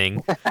shredding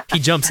thing, he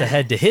jumps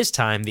ahead to his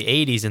time, the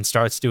 80s, and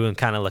starts doing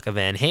kind of like a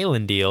Van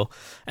Halen deal.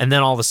 And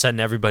then all of a sudden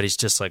everybody's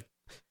just like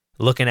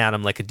looking at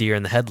him like a deer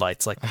in the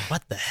headlights, like,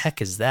 what the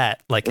heck is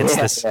that? Like it's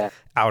this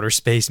outer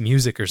space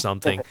music or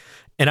something.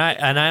 And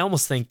I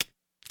almost think,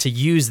 to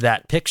use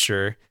that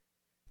picture,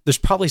 there's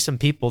probably some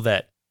people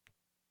that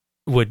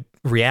would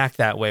react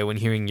that way when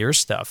hearing your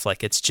stuff.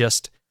 Like it's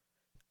just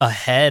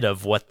ahead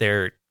of what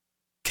they're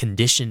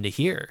conditioned to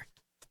hear.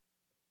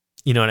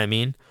 You know what I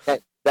mean?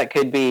 That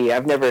could be.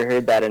 I've never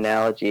heard that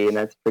analogy, and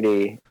that's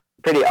pretty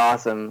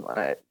awesome.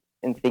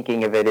 And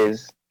thinking of it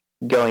as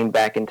going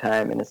back in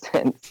time in a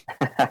sense.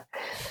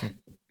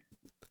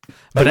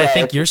 But I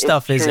think your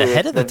stuff is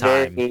ahead of the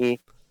time.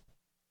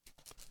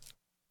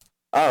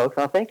 Oh,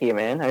 well, thank you,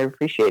 man. I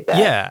appreciate that.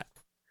 Yeah.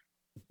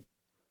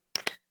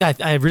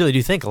 I really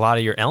do think a lot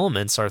of your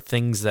elements are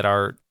things that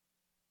are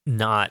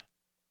not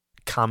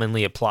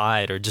commonly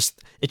applied, or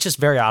it's just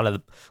very out of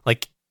the,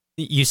 like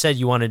you said,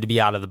 you wanted to be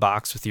out of the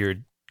box with your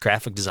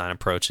graphic design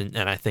approach, and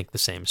I think the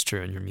same is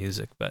true in your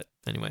music. But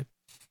anyway.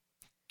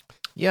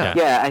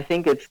 Yeah, I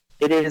think it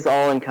is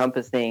all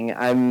encompassing.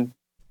 I'm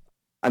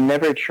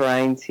never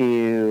trying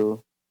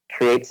to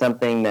create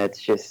something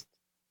that's just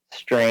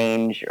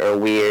strange or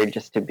weird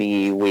just to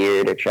be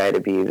weird, or try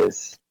to be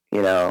this,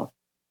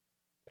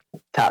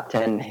 top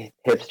 10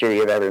 hipster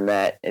you've ever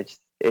met. It's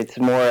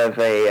more of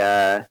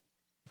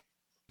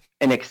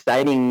an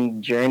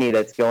exciting journey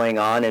that's going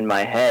on in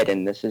my head,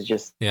 and this is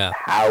just Yeah.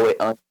 how it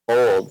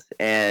unfolds.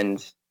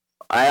 And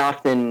I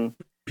often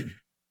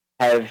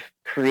have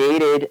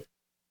created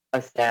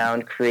a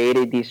sound,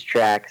 created these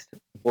tracks,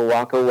 will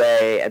walk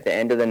away at the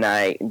end of the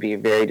night and be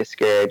very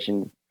discouraged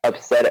and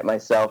upset at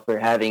myself for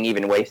having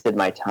even wasted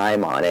my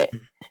time on it,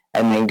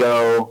 and then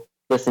go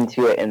listen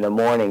to it in the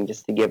morning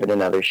just to give it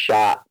another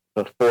shot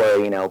before,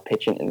 you know,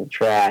 pitching it in the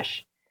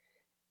trash.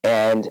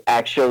 And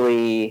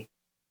actually,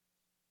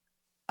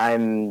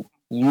 I'm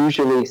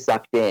usually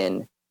sucked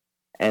in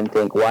and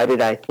think, why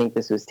did I think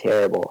this was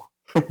terrible?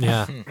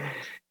 Yeah.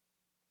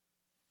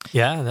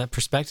 Yeah, that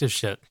perspective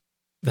shit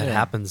that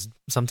happens.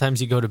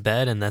 Sometimes you go to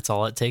bed and that's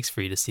all it takes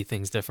for you to see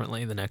things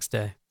differently the next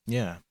day.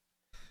 Yeah.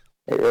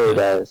 It really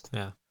does.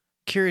 Yeah.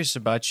 Curious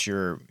about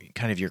your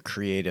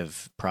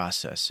creative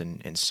process in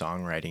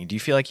songwriting. Do you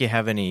feel like you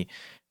have any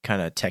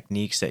kind of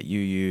techniques that you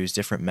use,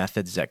 different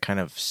methods that kind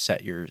of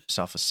set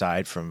yourself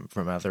aside from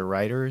other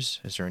writers?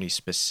 Is there any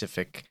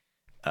specific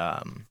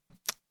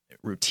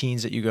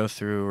routines that you go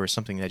through, or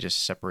something that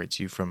just separates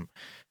you from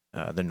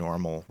the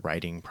normal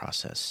writing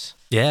process?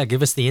 Yeah,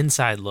 give us the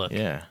inside look.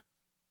 Yeah.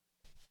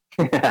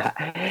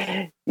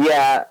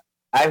 Yeah,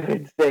 I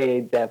would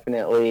say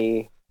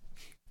definitely.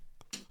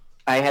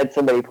 I had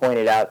somebody point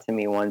it out to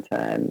me one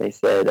time. They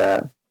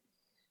said,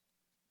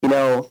 you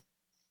know,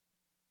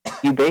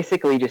 you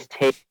basically just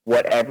take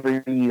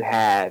whatever you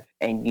have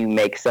and you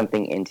make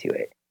something into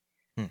it.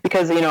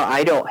 Because, you know,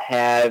 I don't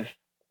have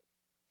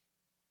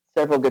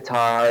several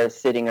guitars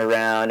sitting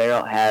around. I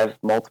don't have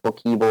multiple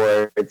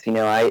keyboards. You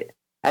know, I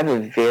have a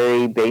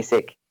very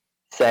basic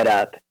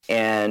setup.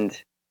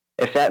 And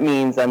if that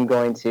means I'm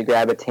going to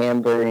grab a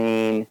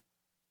tambourine,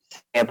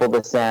 sample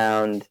the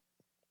sound,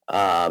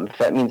 if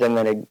that means I'm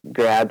going to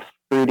grab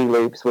Fruity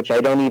Loops, which I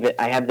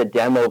have the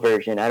demo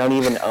version. I don't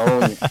even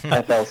own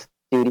FL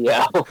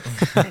Studio.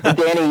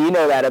 Danny, you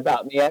know that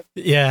about me. I've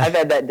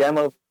had that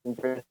demo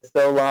for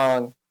so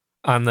long.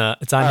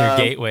 It's on your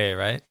gateway,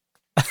 right?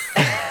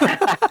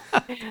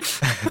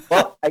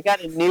 Well, I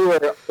got a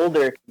newer,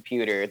 older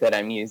computer that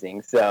I'm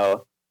using,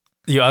 so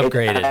you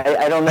upgraded.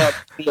 I don't know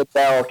if it's a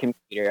Dell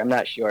computer. I'm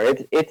not sure.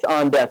 It's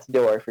on death's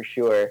door for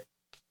sure.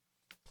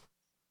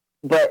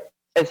 But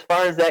as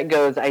far as that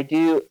goes, I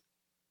do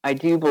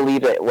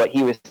believe that what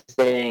he was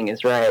saying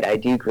is right. I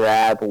do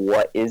grab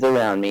what is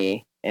around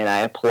me and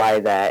I apply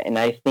that, and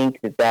I think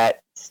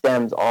that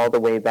stems all the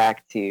way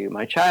back to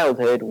my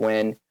childhood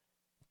when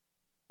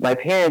my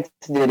parents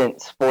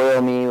didn't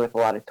spoil me with a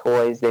lot of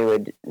toys. They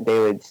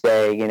would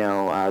say, you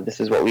know, this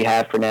is what we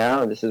have for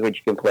now. This is what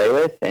you can play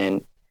with,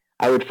 and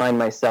I would find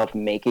myself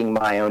making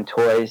my own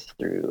toys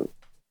through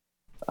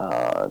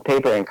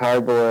paper and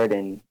cardboard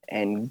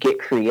and get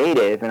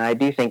creative. And I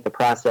do think the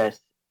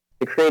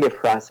creative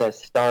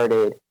process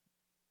started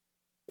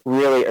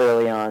really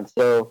early on.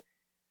 So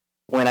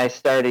when I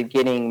started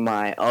getting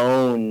my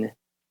own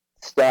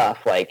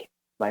stuff, like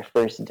my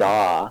first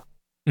DAW,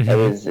 it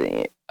was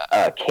a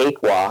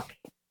cakewalk,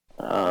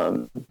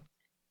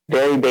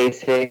 very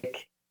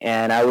basic,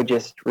 and I would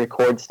just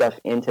record stuff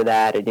into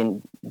that. I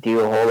didn't do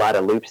a whole lot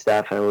of loop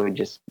stuff. I would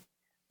just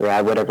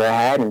grab whatever I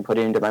had and put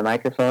it into my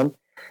microphone.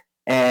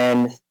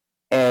 And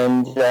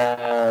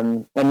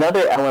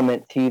another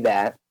element to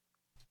that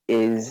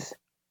is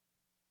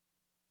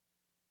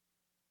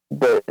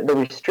the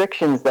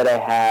restrictions that I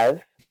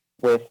have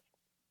with,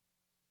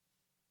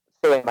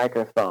 say, a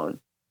microphone.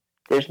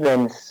 There's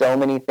been so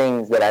many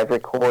things that I've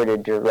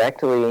recorded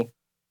directly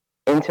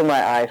into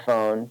my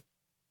iPhone.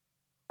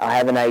 I'll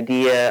have an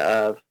idea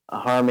of a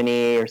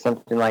harmony or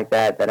something like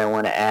that I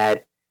want to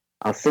add.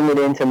 I'll send it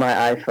into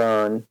my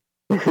iPhone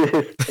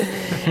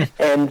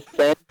and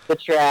send the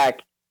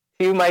track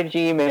to my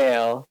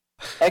Gmail,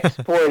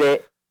 export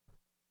it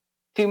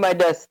to my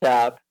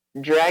desktop,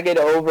 drag it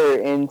over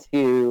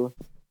into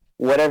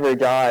whatever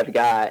DAW I've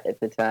got at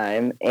the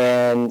time,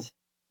 and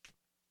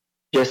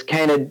just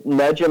kind of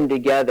nudge them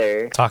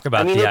together. Talk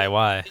about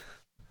DIY.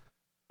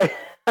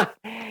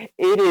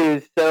 It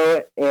is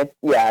so,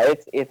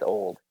 it's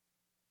old.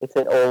 It's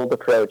an old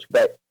approach,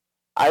 but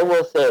I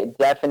will say it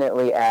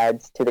definitely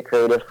adds to the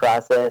creative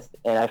process,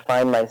 and I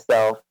find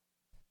myself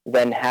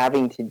then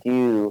having to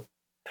do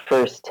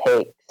first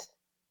takes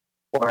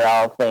where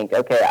I'll think,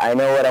 okay, I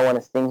know what I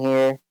want to sing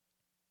here.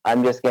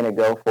 I'm just going to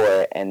go for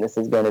it, and this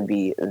is going to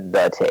be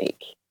the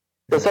take.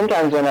 So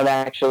sometimes when I'm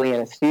actually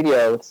in a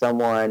studio with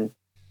someone,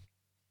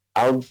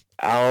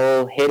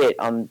 I'll hit it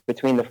on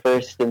between the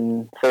first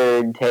and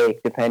third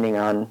take, depending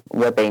on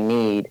what they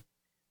need,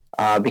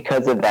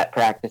 because of that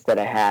practice that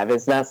I have.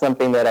 It's not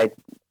something that I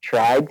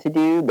tried to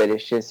do, but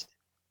it's just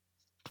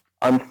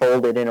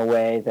unfolded in a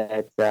way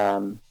that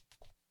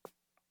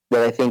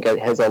that I think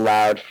has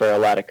allowed for a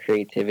lot of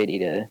creativity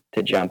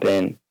to jump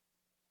in.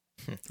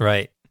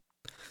 Right.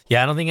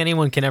 Yeah, I don't think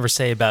anyone can ever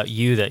say about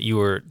you that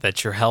you're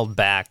held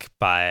back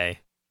by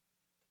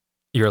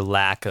your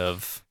lack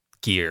of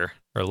gear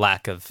or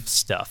lack of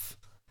stuff.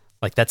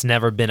 Like that's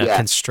never been a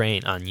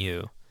constraint on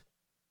you.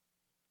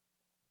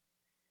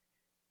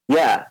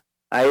 Yeah,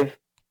 I've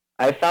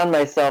I found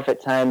myself at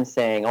times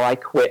saying, "Oh, I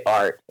quit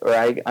art," or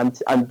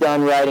I'm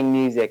done writing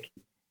music,"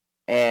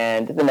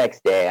 and the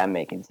next day I'm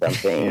making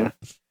something.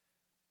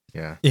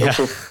 Yeah.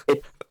 It's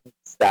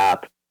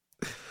stop.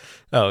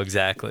 Oh,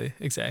 exactly.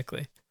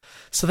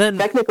 So then,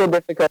 Technical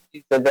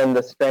difficulties have been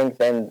the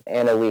strength and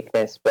a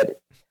weakness,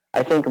 but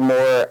I think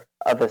more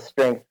of a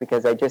strength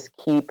because I just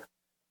keep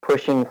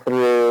pushing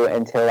through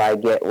until I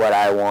get what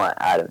I want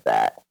out of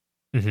that.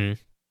 mm-hmm.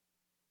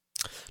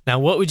 Now,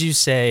 what would you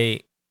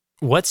say?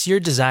 What's your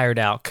desired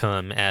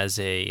outcome as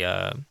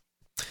a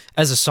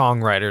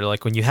songwriter?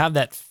 Like when you have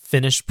that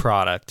finished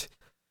product,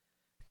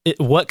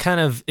 what kind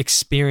of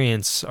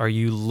experience are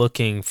you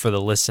looking for the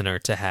listener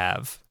to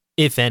have,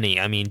 if any?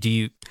 I mean, do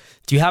you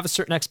have a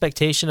certain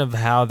expectation of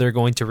how they're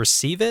going to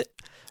receive it,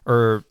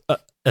 or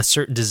a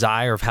certain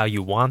desire of how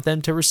you want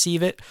them to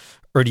receive it,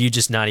 or do you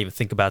just not even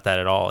think about that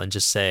at all and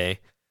just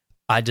say,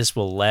 I just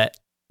will let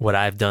what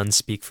I've done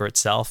speak for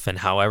itself, and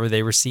however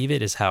they receive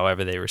it is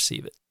however they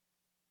receive it?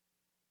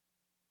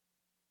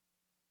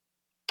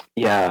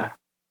 Yeah.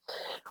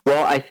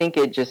 Well, I think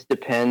it just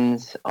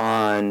depends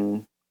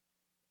on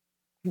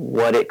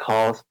what it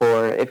calls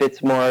for. If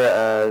it's more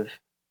of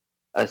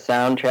a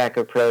soundtrack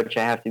approach,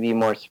 I have to be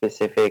more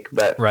specific.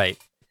 But right.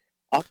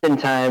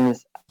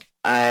 Oftentimes,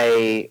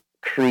 I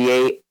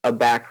create a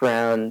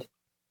background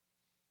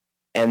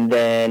and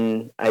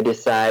then I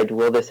decide,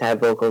 will this have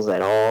vocals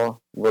at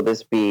all? Will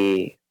this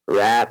be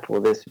rap?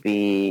 Will this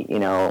be,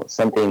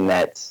 something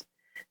that's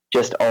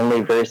just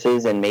only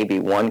verses and maybe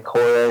one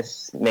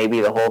chorus?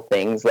 Maybe the whole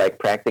thing's like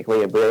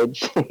practically a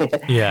bridge.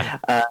 Yeah.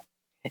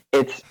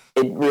 It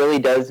really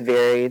does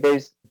vary.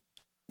 There's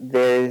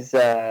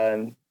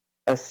a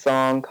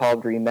song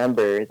called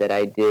 "Remember" that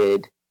I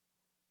did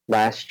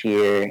last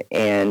year,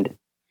 and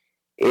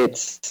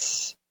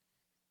I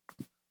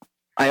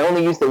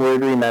only use the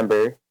word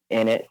 "remember"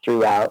 in it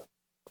throughout,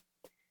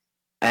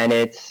 and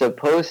it's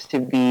supposed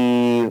to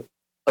be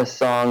a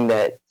song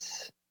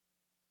that's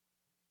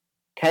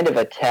kind of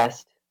a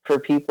test for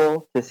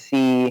people to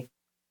see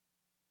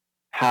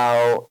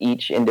how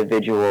each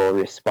individual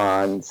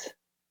responds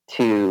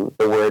to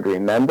the word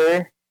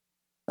 "remember,"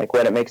 like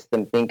what it makes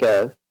them think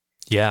of.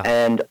 Yeah.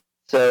 And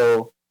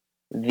so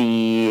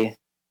the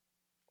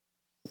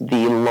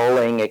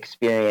lulling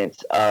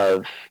experience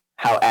of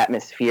how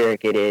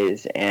atmospheric it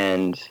is,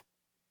 and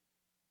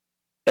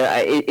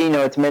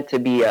it's meant to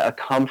be a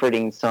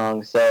comforting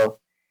song. So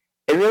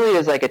it really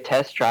is like a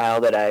test trial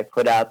that I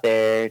put out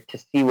there to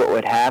see what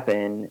would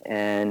happen.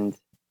 And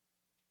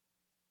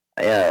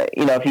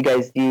if you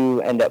guys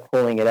do end up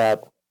pulling it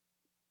up,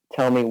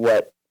 tell me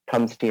what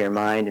comes to your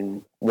mind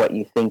and what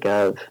you think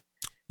of.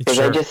 Because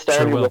I just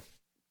started with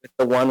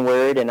the one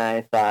word, and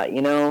I thought,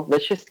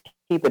 let's just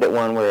keep it at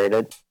one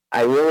word.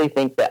 I really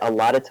think that a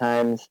lot of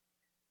times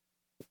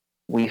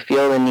we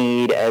feel the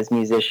need as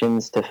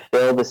musicians to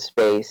fill the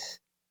space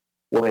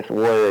with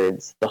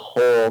words the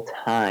whole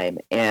time.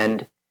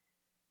 And,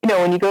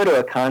 when you go to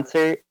a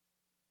concert,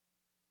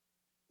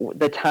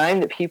 the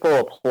time that people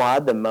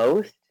applaud the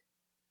most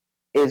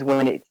is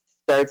when it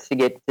starts to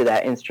get to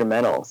that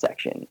instrumental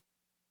section.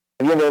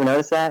 Have you ever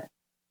noticed that?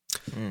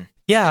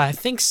 Yeah, I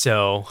think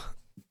so.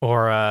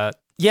 Or,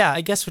 yeah,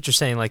 I guess what you're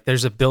saying, like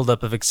there's a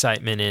buildup of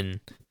excitement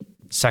in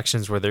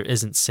sections where there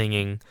isn't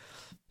singing.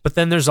 But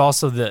then there's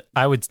also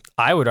I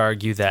would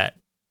argue that,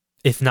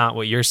 if not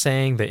what you're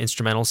saying, the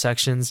instrumental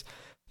sections,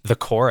 the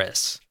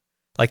chorus.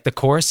 Like the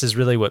chorus is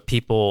really what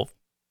people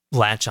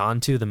latch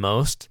onto the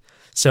most.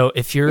 So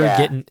if you're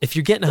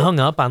getting hung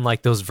up on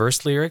like those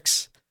verse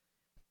lyrics,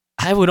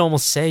 I would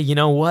almost say, you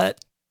know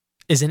what?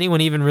 Is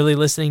anyone even really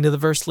listening to the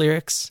verse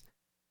lyrics?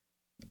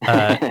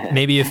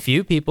 Maybe a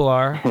few people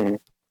are,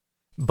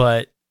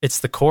 but it's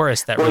the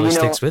chorus that really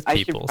sticks with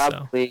people.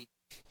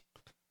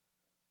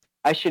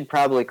 I should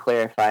probably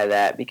clarify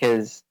that,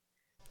 because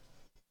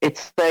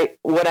it's like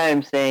what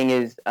I'm saying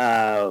is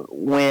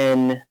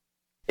when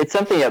it's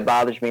something that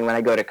bothers me when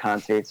I go to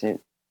concerts. And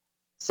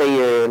say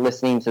you're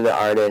listening to the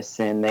artists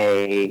and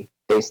they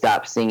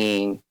stop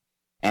singing,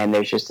 and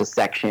there's just a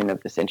section of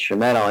this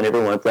instrumental, and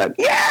everyone's like,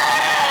 "Yeah,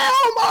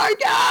 oh my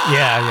god!"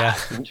 Yeah.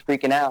 I'm just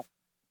freaking out.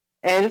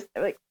 And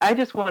I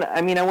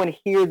want to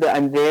hear that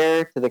I'm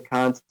there to the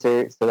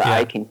concert so that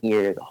I can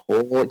hear the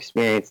whole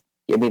experience.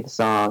 Give me the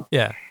song.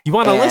 Yeah. You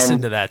want to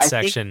listen to that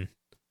section.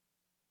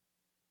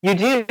 You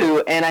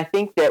do. And I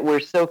think that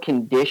we're so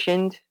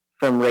conditioned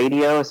from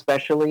radio,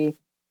 especially,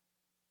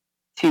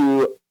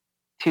 to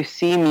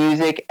see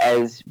music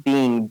as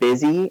being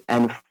busy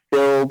and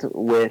filled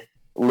with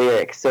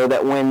lyrics, so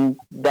that when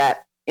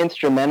that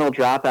instrumental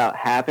dropout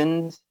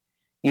happens,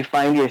 you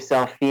find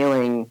yourself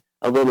feeling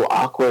a little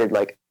awkward,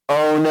 like,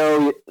 oh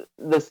no,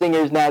 the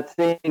singer's not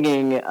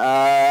singing,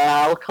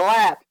 I'll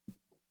clap,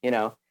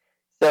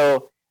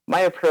 So my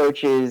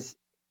approach is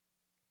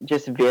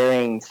just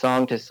varying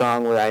song to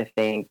song, where I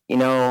think,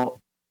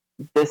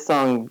 this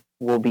song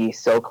will be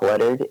so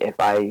cluttered if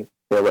I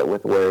fill it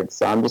with words.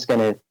 So I'm just going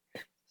to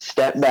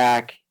step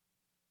back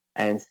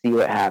and see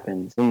what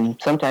happens. And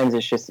sometimes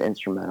it's just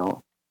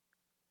instrumental.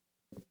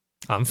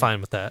 I'm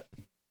fine with that.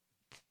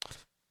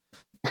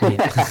 I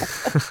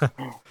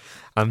mean,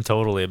 I'm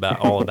totally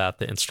all about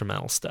the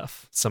instrumental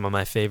stuff. Some of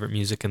my favorite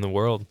music in the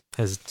world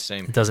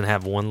doesn't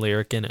have one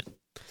lyric in it.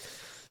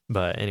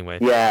 But anyway.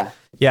 Yeah.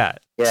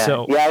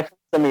 So I've heard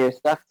some of your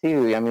stuff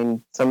too. I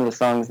mean, some of the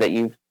songs that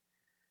you've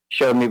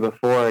showed me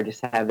before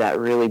just have that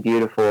really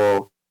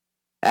beautiful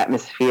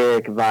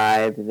atmospheric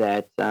vibe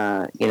that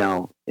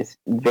is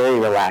very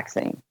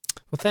relaxing.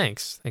 Well,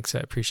 thanks. I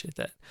appreciate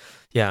that.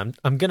 Yeah,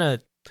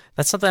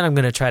 that's something I'm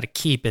gonna try to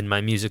keep in my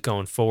music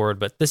going forward.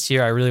 But this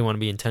year, I really want to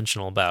be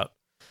intentional about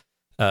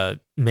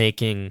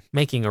making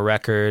a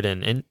record,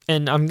 and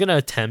I'm gonna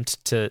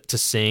attempt to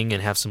sing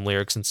and have some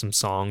lyrics and some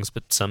songs,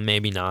 but some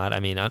maybe not. I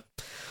mean, I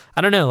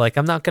don't know. Like,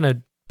 I'm not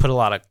gonna put a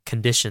lot of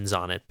conditions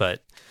on it,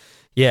 but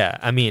yeah,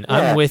 I mean,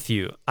 yeah. I'm with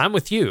you.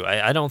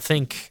 I don't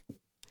think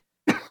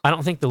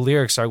the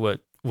lyrics are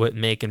what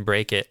make and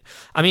break it.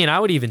 I mean, I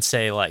would even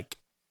say, like,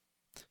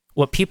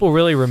 what people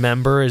really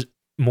remember is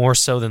more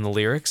so than the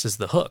lyrics is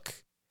the hook.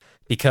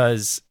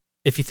 Because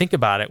if you think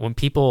about it, when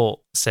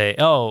people say,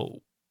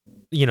 oh,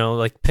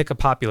 like pick a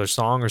popular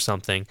song or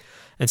something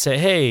and say,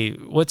 hey,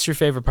 what's your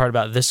favorite part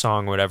about this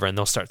song or whatever, and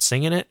they'll start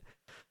singing it,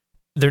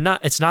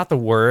 it's not the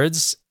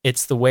words,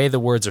 it's the way the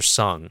words are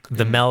sung,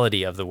 the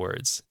melody of the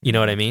words. You know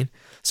what I mean?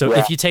 So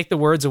if you take the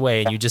words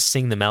away and you just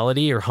sing the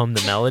melody or hum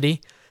the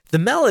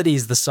melody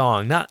is the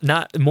song,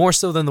 not more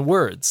so than the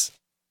words.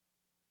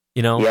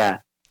 Yeah.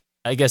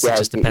 I guess it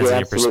just depends on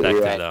your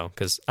perspective, though,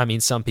 because I mean,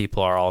 some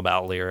people are all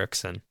about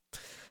lyrics, and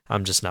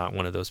I'm just not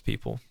one of those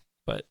people.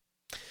 But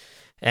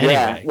anyway,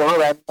 yeah, well,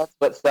 that's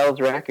what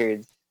sells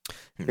records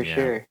for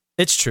sure.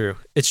 It's true.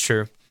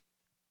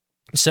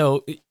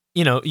 So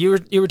you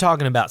were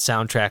talking about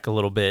soundtrack a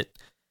little bit.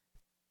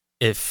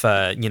 If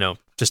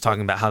just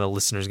talking about how the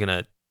listener's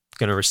gonna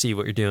receive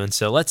what you're doing.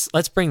 So let's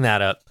bring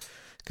that up,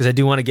 because I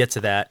do want to get to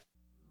that.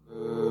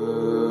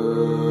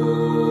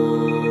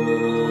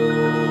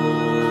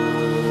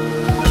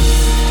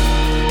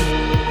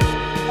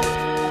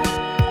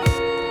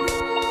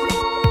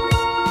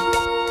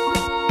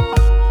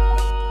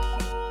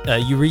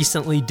 You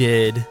recently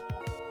did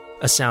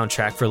a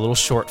soundtrack for a little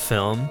short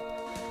film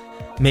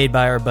made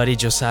by our buddy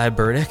Josiah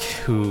Burdick,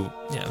 who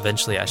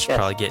eventually I should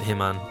probably get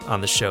him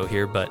on the show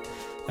here. But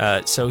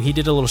so he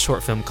did a little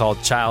short film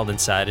called Child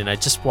Inside, and I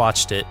just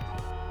watched it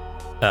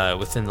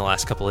within the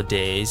last couple of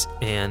days.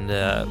 And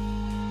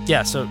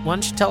so why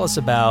don't you tell us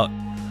about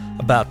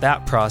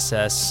that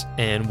process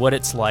and what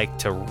it's like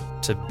to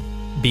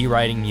be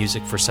writing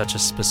music for such a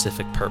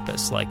specific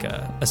purpose, like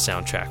a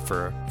soundtrack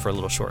for a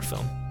little short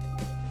film.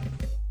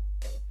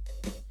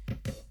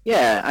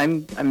 Yeah,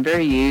 I'm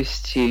very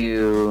used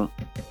to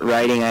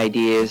writing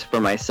ideas for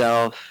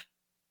myself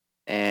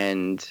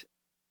and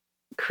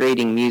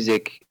creating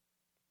music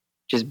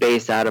just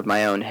based out of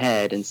my own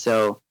head. And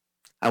so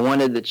I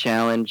wanted the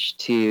challenge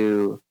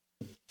to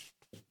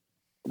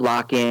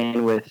lock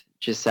in with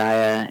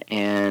Josiah,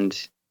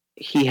 and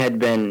he had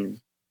been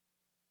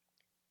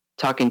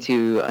talking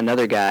to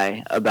another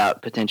guy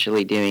about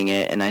potentially doing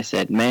it. And I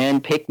said,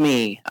 man, pick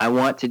me. I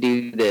want to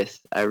do this.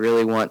 I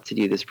really want to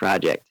do this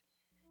project.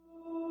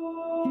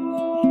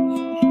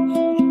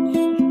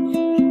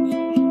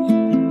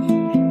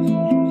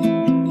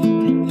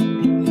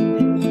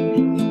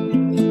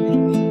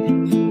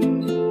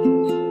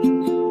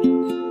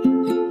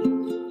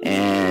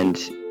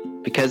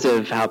 Because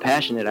of how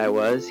passionate I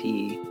was,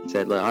 he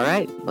said, all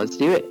right, let's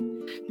do it.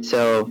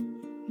 So,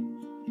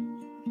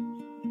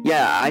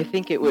 yeah, I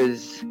think it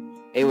was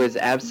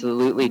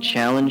absolutely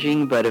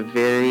challenging, but a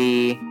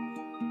very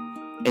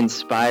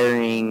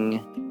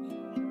inspiring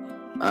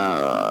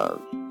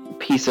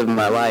piece of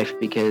my life,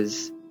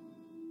 because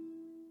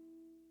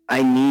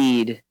I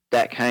need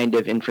that kind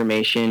of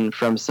information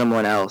from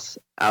someone else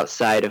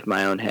outside of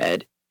my own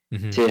head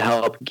to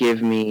help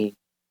give me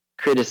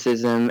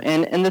criticism.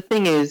 And the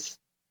thing is,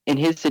 in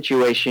his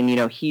situation,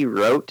 he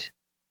wrote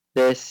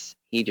this,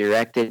 he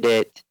directed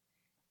it,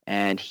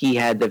 and he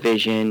had the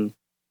vision.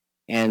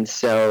 And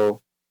so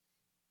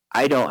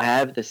I don't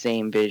have the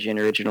same vision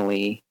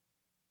originally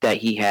that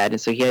he had.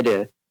 And so he had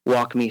to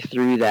walk me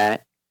through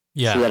that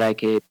so that I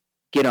could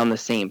get on the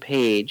same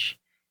page.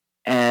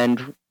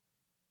 And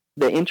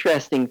the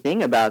interesting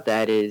thing about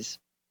that is,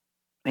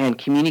 man,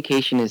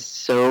 communication is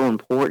so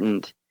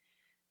important,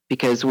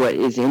 because what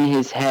is in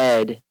his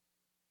head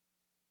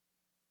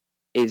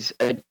is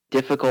a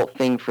difficult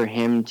thing for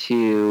him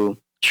to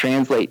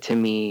translate to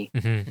me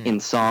in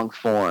song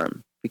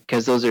form,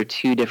 because those are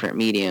two different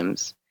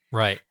mediums.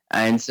 Right.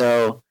 And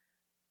so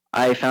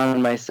I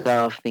found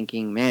myself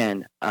thinking,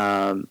 man,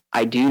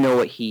 I do know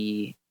what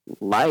he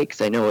likes.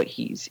 I know what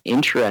he's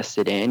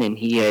interested in. And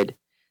he had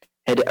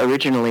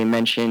originally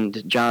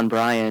mentioned John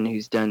Bryan,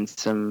 who's done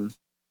some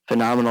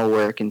phenomenal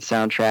work in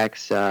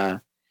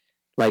soundtracks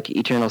like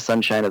Eternal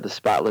Sunshine of the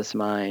Spotless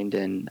Mind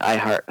and I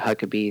Heart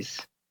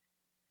Huckabees.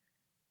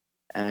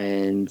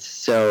 And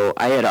so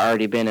I had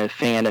already been a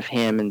fan of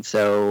him, and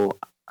so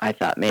I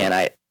thought, man,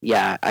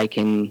 I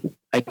can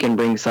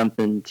bring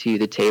something to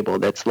the table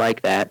that's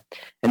like that.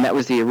 And that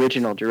was the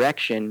original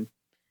direction.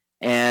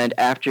 And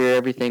after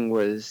everything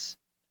was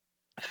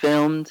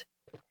filmed,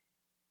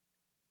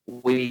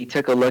 we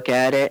took a look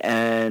at it,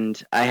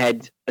 and I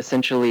had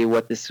essentially it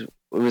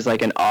was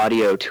like an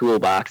audio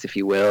toolbox, if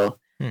you will,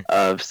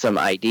 of some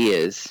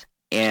ideas.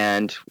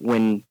 And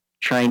when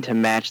trying to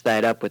match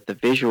that up with the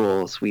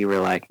visuals, we were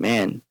like,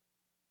 man,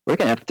 we're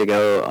going to have to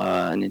go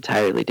an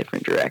entirely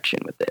different direction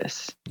with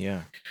this.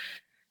 Yeah.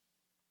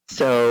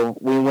 So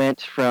we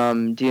went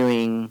from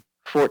doing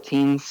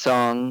 14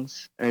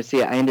 songs, I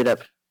ended up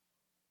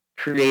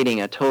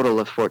creating a total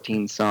of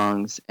 14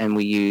 songs, and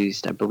we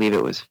used, I believe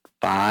it was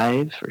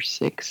 5 or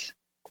 6.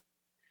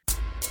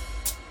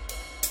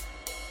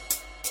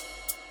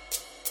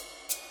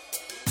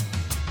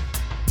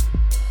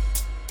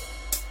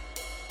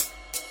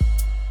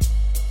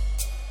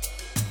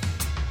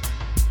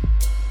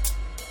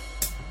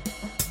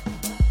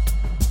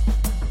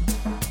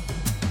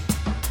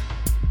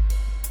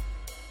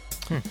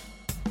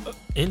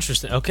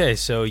 Interesting. Okay,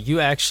 so you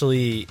had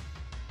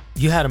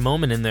a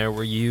moment in there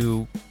where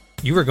you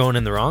were going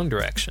in the wrong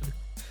direction.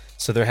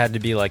 So there had to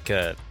be like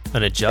an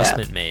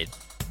adjustment made.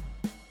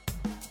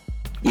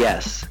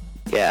 Yes.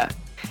 Yeah.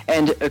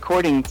 And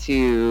according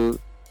to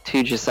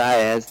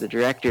Josiah as the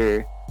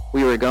director,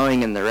 we were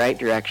going in the right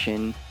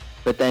direction,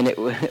 but then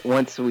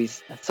once we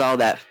saw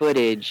that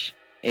footage,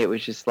 it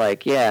was just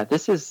like, yeah,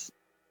 this is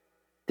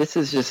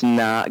just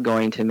not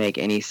going to make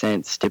any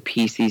sense to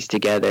piece these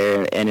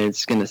together, and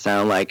it's going to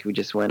sound like we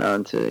just went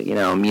on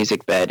to,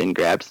 Music Bed and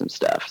grabbed some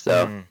stuff.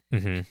 So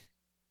we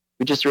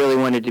just really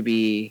wanted to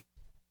be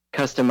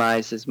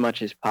customized as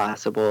much as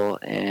possible,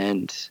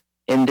 and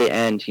in the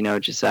end,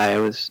 Josiah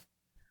was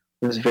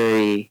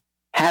very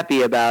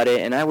happy about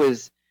it, and I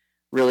was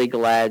really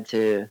glad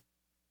to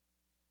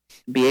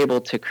be able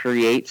to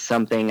create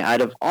something out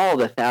of all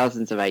the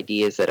thousands of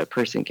ideas that a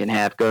person can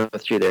have go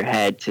through their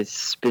head to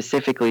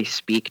specifically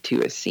speak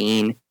to a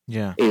scene.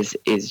 Yeah.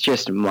 is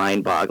just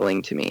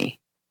mind-boggling to me.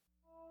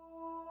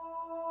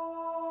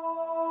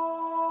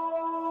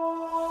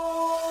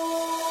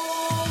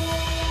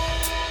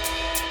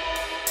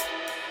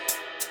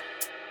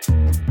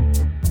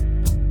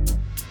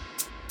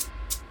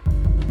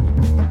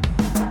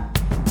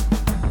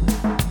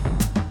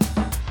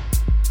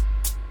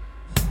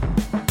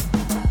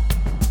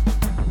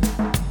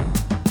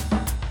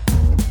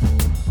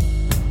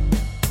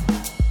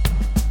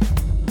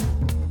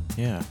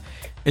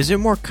 Is it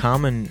more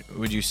common,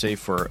 would you say,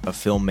 for a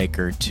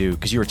filmmaker to,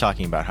 because you were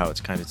talking about how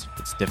it's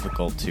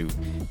difficult to,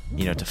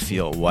 to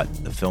feel what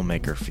the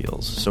filmmaker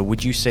feels. So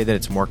would you say that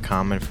it's more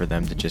common for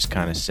them to just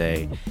kind of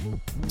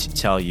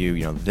tell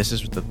you, this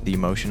is the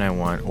emotion I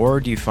want,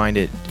 or do you find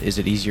is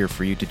it easier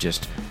for you to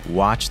just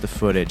watch the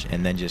footage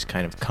and then just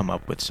kind of come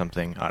up with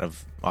something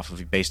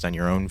based on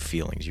your own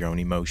feelings, your own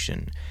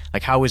emotion?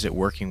 Like, how is it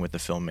working with the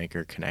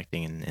filmmaker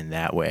connecting in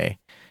that way?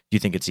 Do you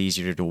think it's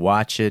easier to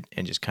watch it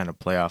and just kind of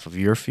play off of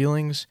your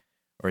feelings?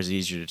 Or is it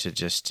easier to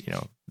just,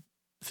 the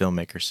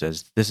filmmaker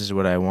says, this is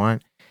what I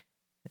want,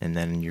 and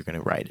then you're going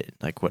to write it?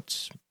 Like,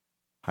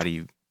 how do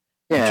you...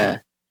 Yeah.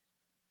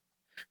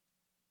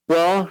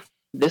 Well,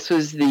 this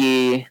was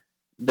the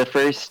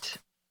first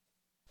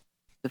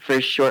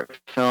short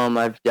film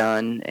I've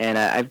done, and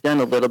I've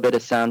done a little bit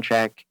of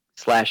soundtrack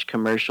 /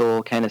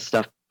 commercial kind of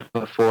stuff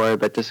before,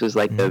 but this was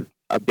like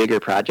a bigger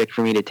project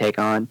for me to take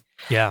on.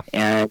 Yeah.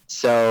 And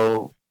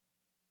so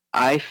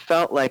I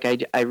felt like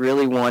I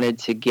really wanted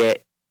to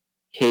get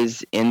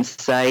his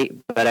insight,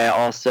 but I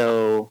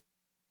also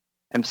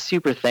am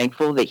super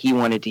thankful that he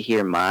wanted to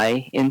hear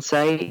my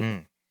insight.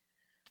 He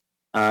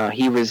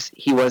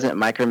wasn't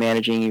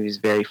micromanaging. He was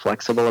very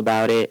flexible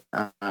about it,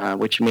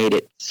 which made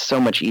it so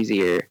much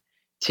easier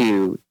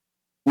to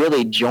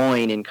really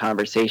join in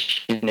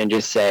conversation and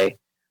just say,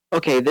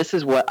 okay, this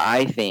is what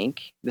I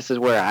think. This is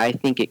where I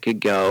think it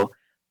could go,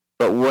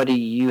 but what do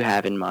you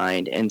have in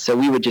mind? And so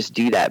we would just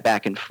do that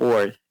back and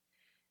forth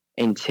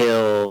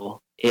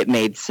until it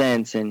made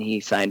sense and he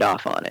signed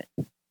off on it.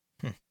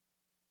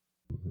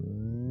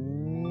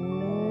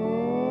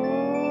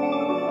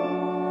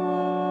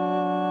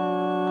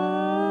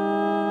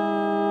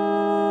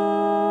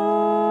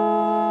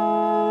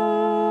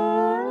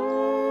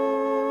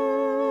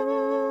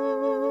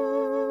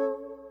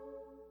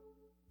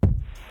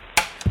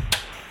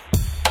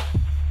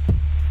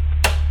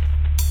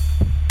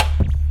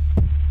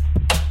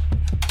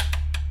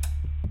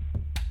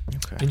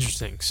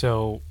 Interesting.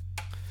 So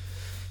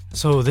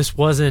this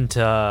wasn't,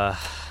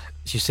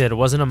 you said it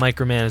wasn't a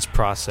micromanaged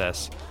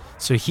process.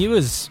 So he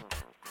was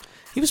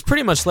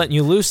pretty much letting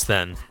you loose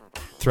then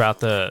throughout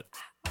the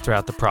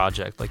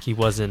project. Like, he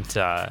wasn't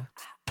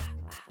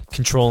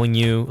controlling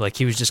you. Like,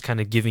 he was just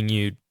kind of giving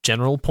you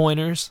general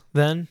pointers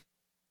then,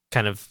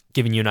 kind of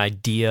giving you an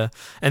idea.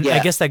 And yeah. I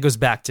guess that goes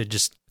back to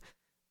just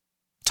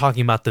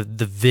talking about the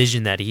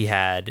vision that he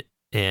had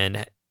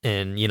and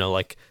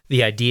like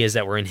the ideas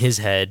that were in his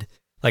head.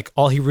 Like,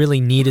 all he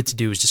really needed to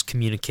do was just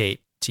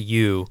communicate to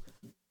you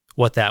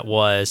what that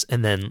was,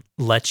 and then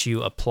let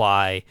you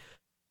apply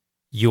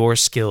your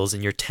skills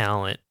and your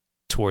talent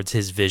towards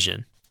his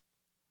vision.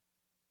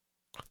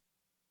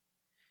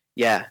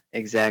 Yeah,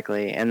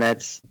 exactly. And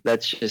that's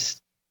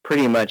just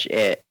pretty much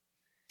it.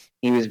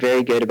 he was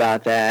very good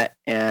about that.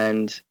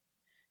 And,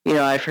 you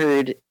know, I've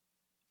heard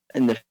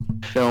in the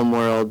film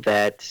world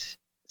that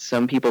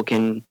some people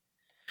can,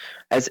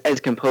 as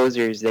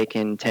composers, they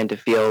can tend to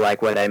feel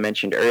like what I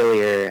mentioned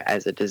earlier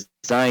as a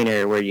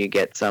designer, where you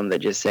get some that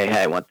just say,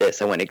 hey, I want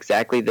this. I want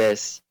exactly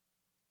this.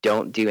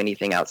 Don't do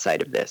anything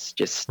outside of this.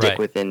 Just stick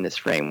within this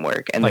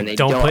framework. And like, then they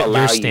don't put allow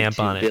your stamp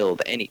you to on it.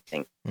 build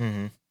anything.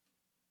 Mm-hmm.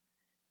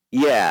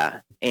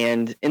 Yeah.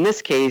 And in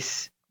this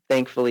case,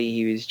 thankfully,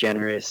 he was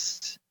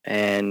generous.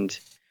 And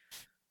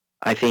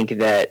I think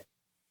that,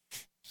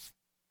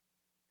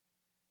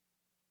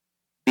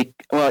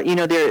 well, you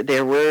know,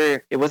 there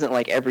were, it wasn't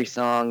like every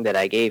song that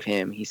I gave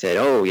him, he said,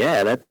 oh,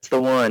 yeah, that's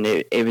the one.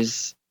 It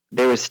was,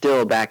 there was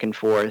still back and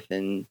forth.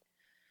 And,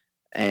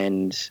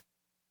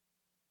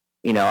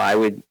 you know, I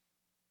would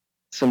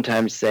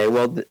sometimes say,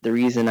 well, the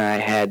reason I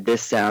had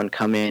this sound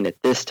come in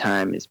at this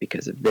time is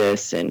because of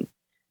this. And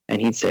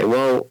he'd say,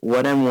 well,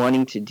 what I'm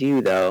wanting to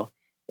do, though,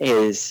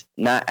 is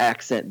not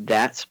accent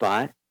that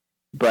spot,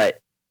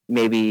 but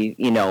maybe,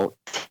 you know,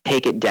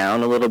 take it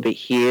down a little bit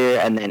here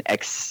and then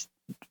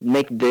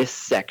make this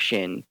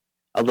section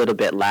a little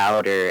bit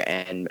louder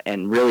and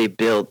really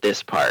build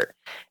this part.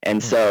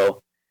 And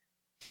so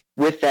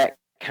with that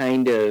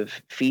kind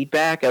of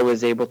feedback, I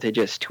was able to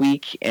just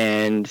tweak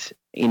and,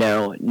 you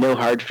know, no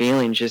hard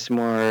feelings, just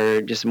more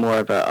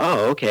of a,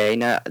 oh, okay,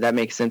 now that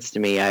makes sense to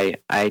me.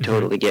 I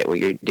totally get what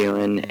you're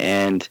doing.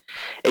 And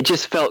it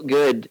just felt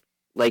good,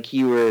 like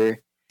you were,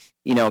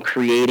 you know,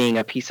 creating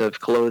a piece of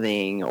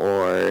clothing,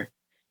 or,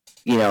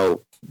 you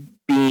know,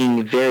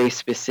 being very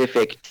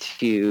specific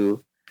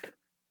to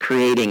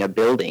creating a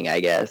building, I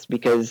guess,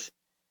 because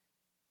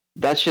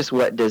that's just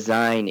what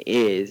design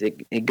is.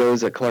 It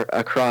goes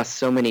across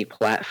so many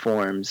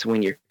platforms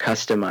when you're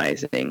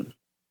customizing.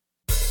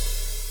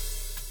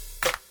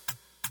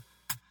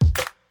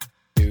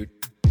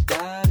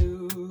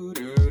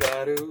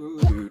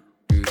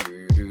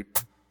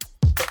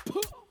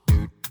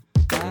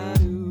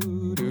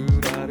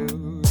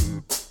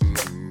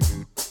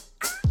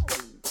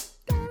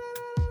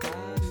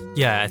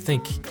 Yeah, I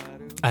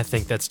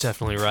think that's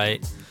definitely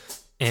right.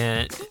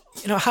 And,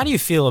 you know, how do you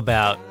feel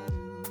about,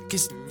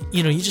 because,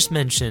 you know, you just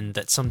mentioned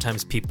that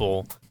sometimes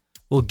people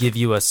will give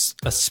you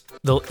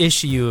they'll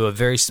issue you a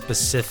very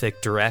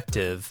specific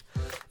directive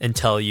and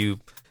tell you,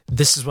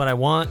 this is what I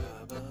want,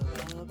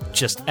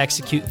 just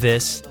execute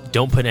this,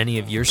 don't put any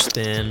of your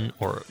spin,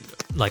 or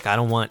like, I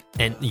don't want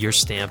your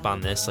stamp on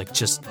this, like,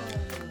 just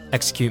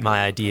execute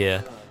my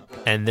idea.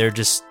 And they're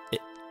just,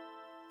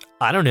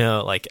 I don't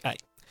know, like,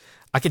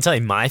 I can tell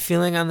you my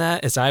feeling on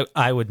that is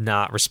I would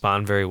not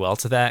respond very well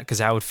to that,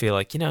 because I would feel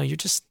like, you know, you're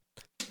just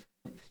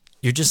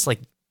like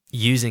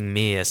using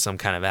me as some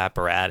kind of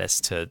apparatus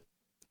to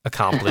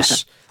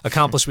accomplish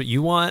what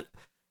you want.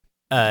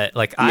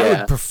 Like, I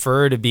would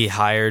prefer to be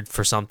hired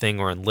for something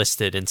or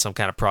enlisted in some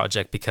kind of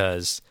project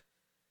because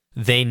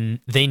they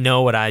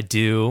know what I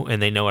do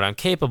and they know what I'm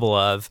capable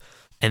of,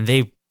 and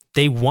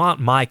they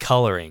want my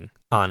coloring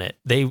on it.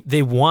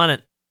 They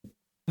want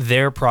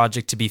their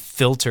project to be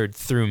filtered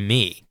through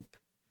me.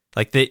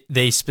 Like,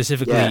 they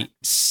specifically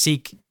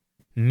seek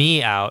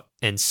me out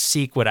and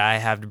seek what I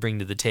have to bring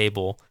to the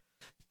table.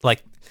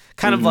 Like,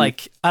 kind of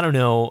like, I don't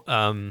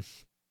know,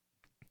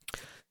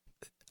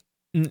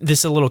 this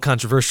is a little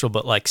controversial,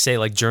 but like, say,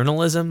 like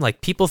journalism, like,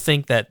 people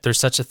think that there's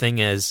such a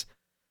thing as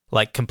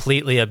like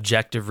completely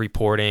objective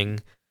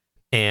reporting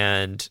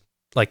and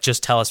like,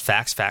 just tell us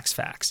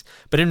facts.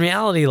 But in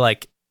reality,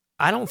 like,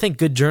 I don't think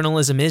good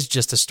journalism is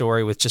just a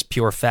story with just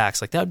pure facts.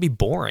 Like, that would be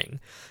boring.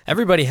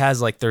 Everybody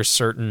has like their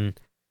certain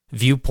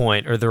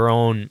viewpoint or their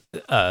own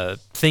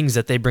things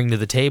that they bring to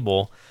the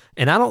table,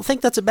 and I don't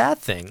think that's a bad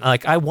thing.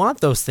 Like, I want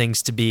those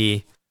things to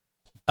be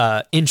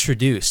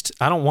introduced.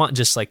 I don't want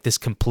just like this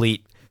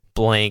complete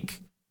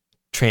blank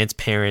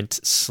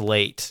transparent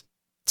slate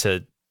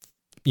to,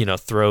 you know,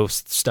 throw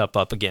stuff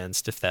up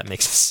against, if that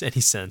makes any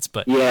sense.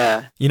 But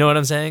you know what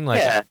I'm saying?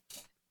 Like,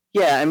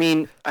 yeah, I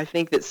mean, I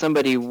think that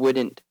somebody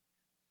wouldn't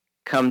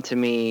come to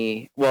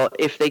me, well,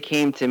 if they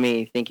came to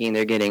me thinking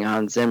they're getting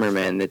Hans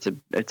Zimmerman, it's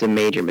a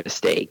major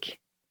mistake.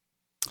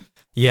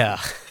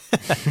 Yeah.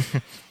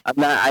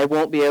 I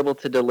won't be able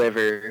to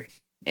deliver,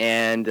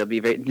 and they'll be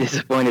very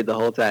disappointed the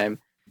whole time.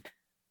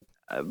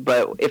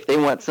 But if they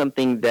want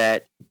something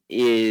that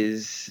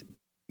is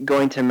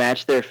going to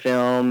match their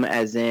film,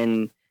 as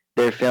in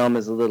their film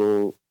is a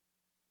little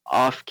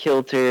off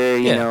kilter,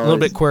 you know, a little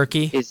bit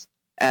quirky, is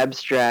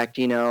abstract,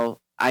 you know,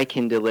 I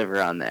can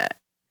deliver on that.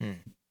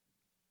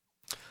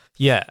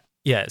 Yeah.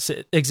 Yes,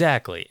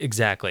 exactly.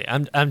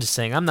 I'm just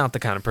saying, I'm not the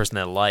kind of person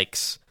that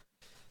likes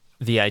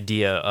the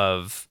idea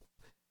of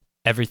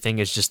everything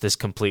is just this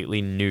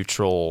completely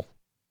neutral,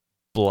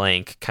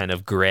 blank kind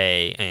of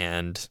gray.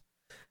 And,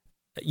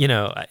 you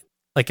know,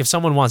 like, if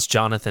someone wants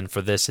Jonathan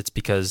for this, it's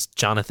because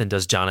Jonathan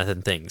does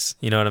Jonathan things.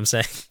 You know what I'm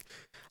saying?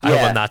 I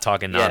hope I'm not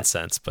talking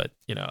nonsense, but,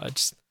 you know,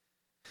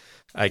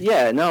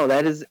 no,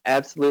 that is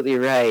absolutely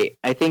right.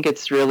 I think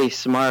it's really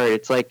smart.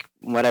 It's like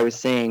what I was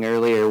saying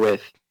earlier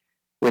with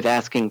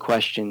asking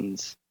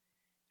questions.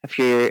 If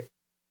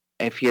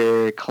if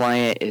your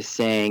client is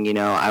saying,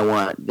 I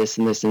want this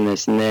and this and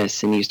this and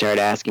this, and you start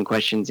asking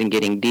questions and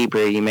getting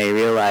deeper, you may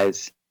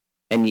realize,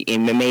 and you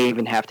may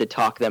even have to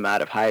talk them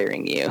out of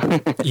hiring you.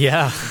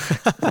 Yeah.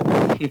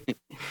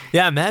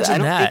 Yeah, imagine I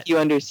don't that. think you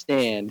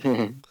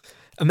understand.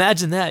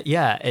 Imagine that.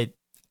 Yeah.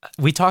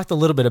 We talked a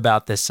little bit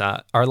about this.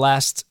 Our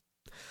last,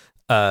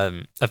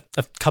 a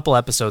couple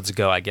episodes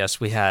ago, I guess,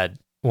 we had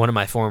one of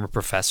my former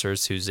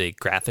professors who's a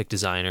graphic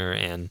designer,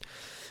 and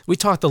we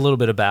talked a little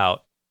bit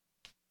about,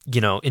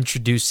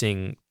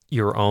 introducing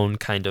your own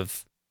kind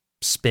of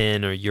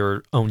spin or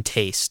your own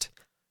taste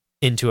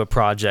into a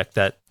project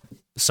that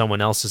someone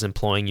else is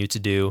employing you to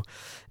do.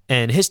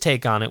 And his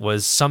take on it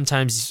was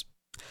sometimes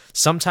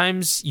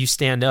you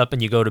stand up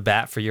and you go to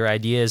bat for your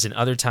ideas, and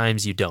other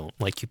times you don't.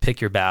 Like, you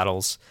pick your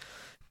battles.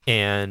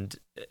 And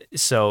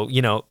so,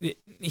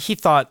 he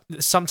thought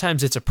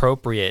sometimes it's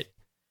appropriate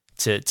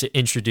to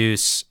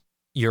introduce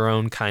your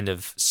own kind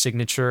of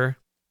signature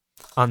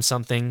on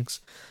some things,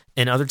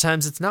 and other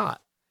times it's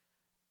not.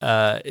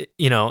 Yeah.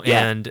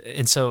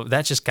 And so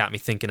that just got me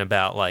thinking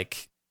about,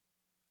 like,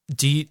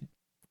 do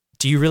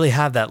you really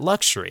have that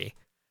luxury?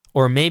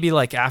 Or maybe,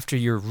 like, after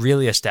you're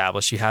really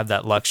established, you have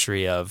that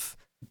luxury of,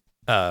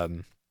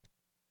 some,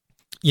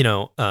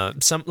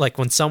 like,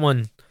 when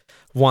someone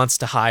wants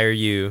to hire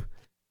you,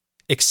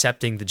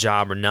 accepting the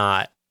job or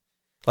not,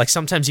 like,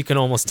 sometimes you can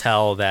almost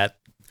tell that,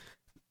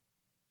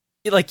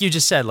 like you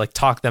just said, like,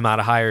 talk them out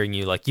of hiring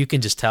you. Like, you can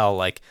just tell,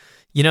 like,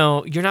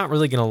 you're not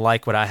really going to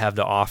like what I have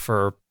to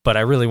offer, but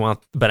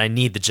I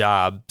need the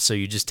job, so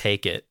you just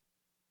take it.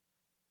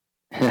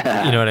 You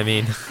know what I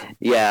mean?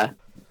 Yeah.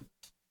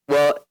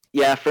 Well,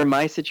 yeah, for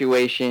my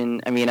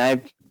situation, I mean,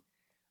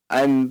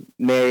 I'm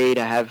married.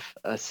 I have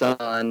a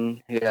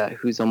son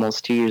who's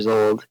almost 2 years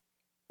old,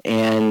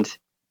 and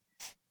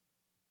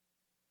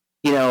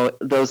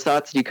those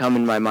thoughts do come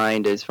in my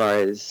mind as far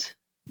as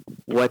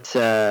what's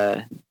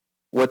going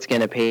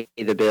to pay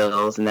the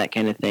bills and that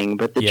kind of thing.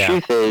 But the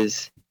truth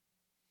is,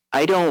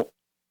 I don't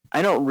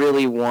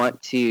really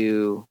want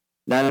to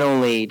not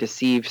only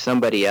deceive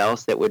somebody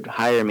else that would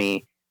hire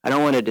me, I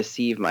don't want to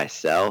deceive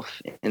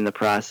myself in the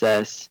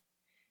process,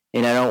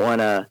 and I don't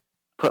want to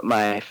put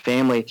my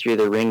family through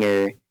the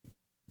ringer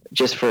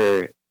just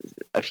for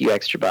a few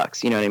extra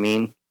bucks. You know what I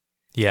mean?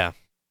 Yeah.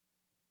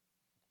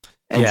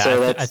 And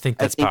so I think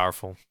that's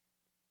powerful.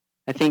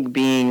 I think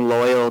being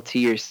loyal to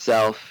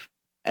yourself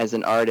as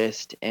an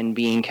artist and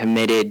being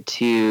committed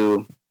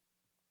to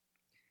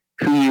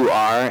who you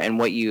are and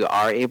what you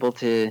are able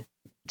to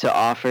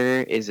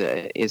offer is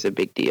a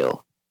big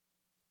deal.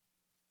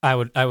 I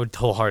would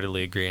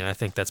wholeheartedly agree, and I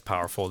think that's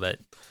powerful that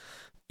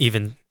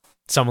even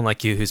someone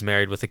like you who's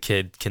married with a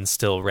kid can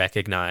still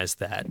recognize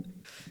that,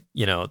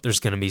 there's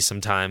going to be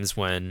some times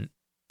when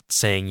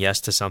saying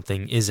yes to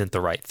something isn't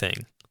the right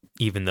thing,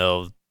 even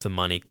though the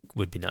money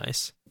would be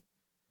nice.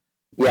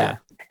 Yeah.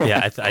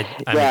 Yeah.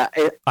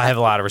 I have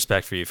a lot of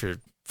respect for you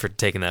for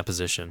taking that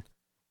position.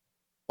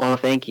 Well,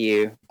 thank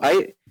you.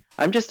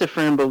 I'm just a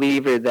firm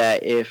believer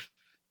that if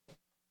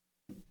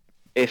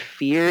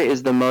fear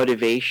is the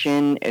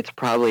motivation, it's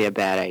probably a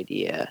bad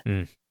idea.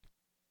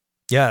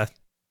 Yeah.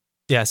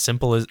 Yeah. As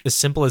simple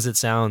as it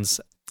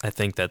sounds, I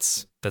think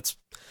that's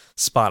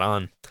spot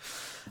on.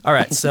 All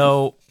right.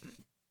 So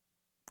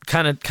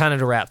kind of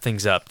to wrap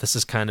things up, this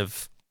is kind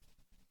of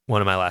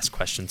one of my last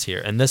questions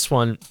here. And this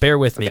one, bear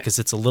with me because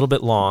it's a little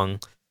bit long,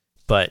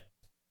 but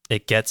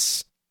it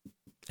gets,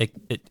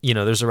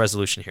 there's a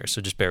resolution here. So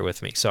just bear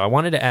with me. So I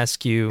wanted to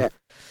ask you,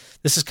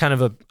 this is kind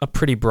of a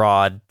pretty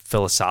broad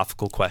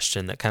philosophical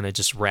question that kind of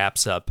just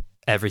wraps up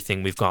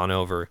everything we've gone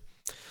over.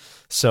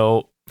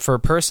 So for a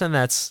person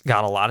that's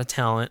got a lot of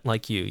talent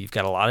like you've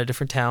got a lot of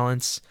different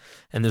talents,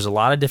 and there's a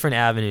lot of different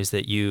avenues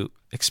that you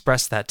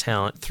express that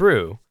talent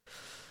through.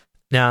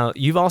 Now,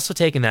 you've also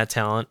taken that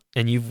talent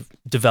and you've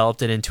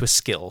developed it into a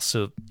skill.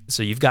 So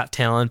you've got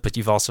talent, but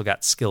you've also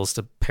got skills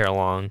to pair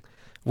along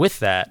with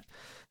that.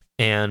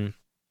 And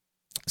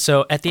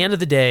so at the end of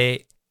the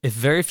day, if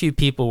very few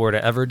people were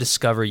to ever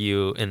discover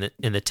you in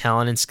the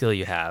talent and skill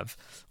you have,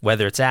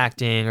 whether it's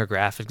acting or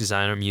graphic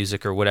design or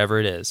music or whatever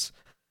it is,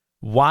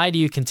 why do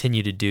you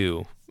continue to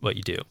do what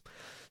you do?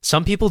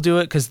 Some people do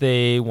it because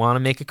they want to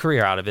make a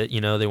career out of it.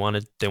 They want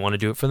to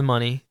do it for the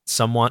money.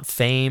 Some want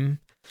fame.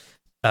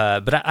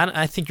 But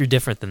I think you're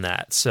different than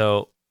that.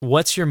 So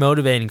what's your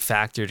motivating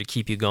factor to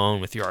keep you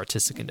going with your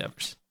artistic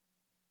endeavors?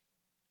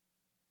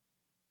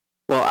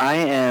 Well,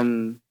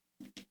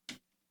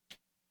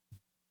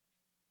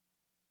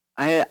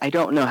 I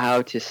don't know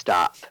how to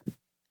stop.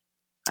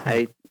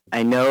 I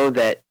know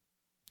that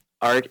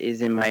art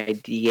is in my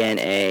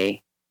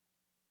DNA.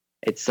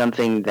 It's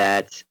something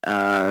that,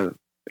 has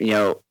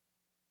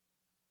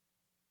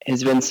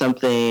been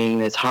something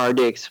that's hard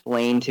to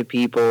explain to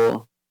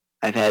people.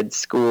 I've had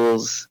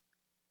schools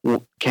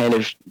kind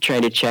of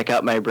trying to check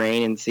out my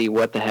brain and see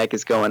what the heck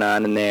is going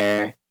on in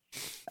there.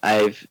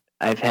 I've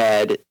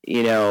had,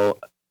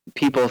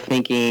 people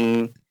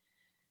thinking,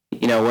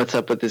 what's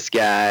up with this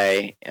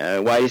guy?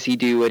 Why does he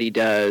do what he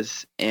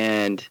does?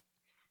 And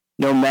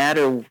no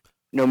matter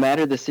no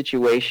matter the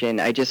situation,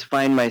 I just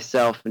find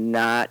myself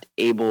not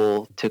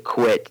able to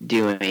quit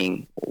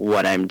doing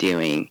what I'm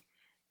doing.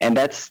 And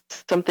that's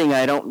something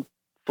I don't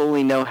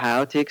fully know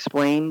how to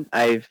explain.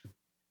 I've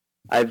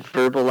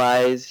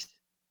verbalized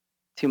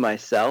to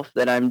myself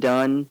that I'm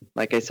done.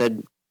 Like I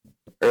said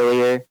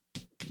earlier,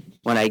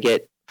 when I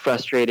get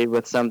frustrated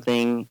with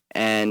something,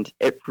 and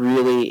it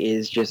really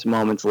is just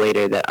moments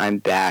later that I'm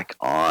back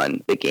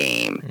on the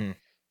game.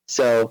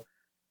 So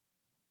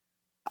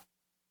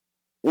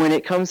when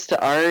it comes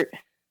to art,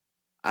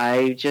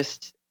 I'm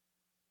just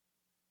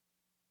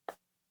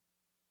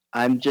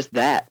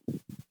that.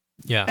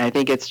 Yeah. And I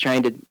think it's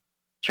trying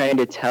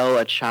to tell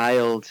a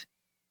child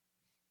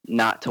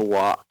not to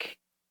walk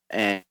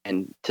and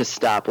to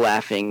stop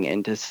laughing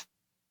and to stop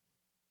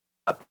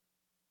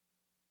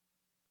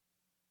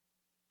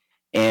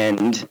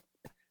and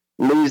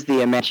lose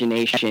the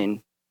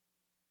imagination.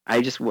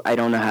 I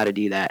don't know how to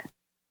do that.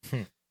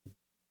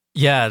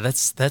 Yeah,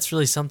 that's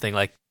really something.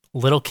 Like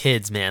little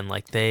kids, man,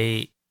 like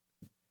they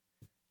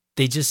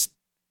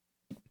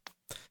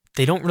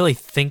don't really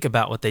think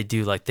about what they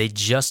do. Like they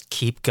just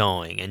keep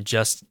going and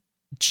just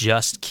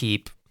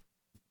keep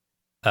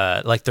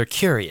like they're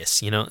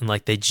curious, and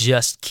like they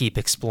just keep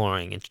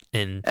exploring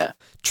and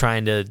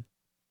trying to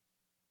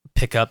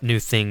pick up new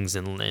things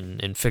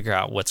and figure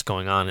out what's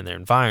going on in their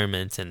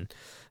environment, and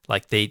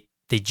like they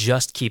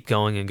just keep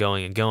going and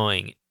going and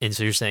going. And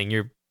so you're saying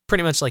you're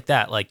pretty much like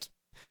that. Like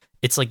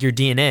it's like your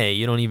DNA.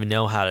 You don't even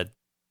know how to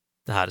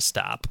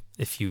stop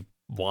if you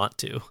want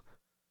to.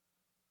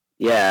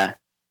 Yeah.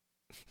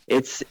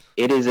 It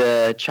is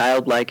a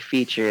childlike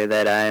feature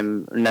that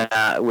I'm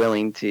not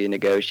willing to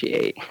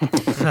negotiate.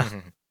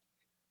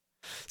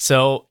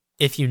 So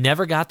if you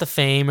never got the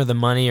fame or the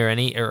money or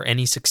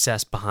any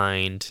success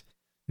behind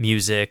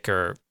music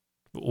or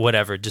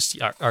whatever, just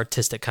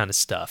artistic kind of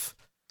stuff,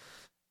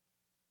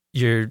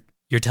 you're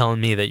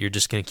telling me that you're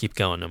just going to keep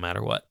going no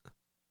matter what.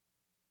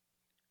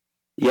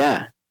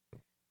 Yeah.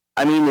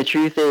 I mean, the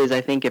truth is,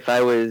 I think if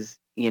I was,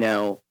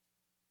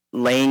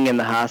 laying in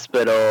the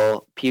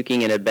hospital,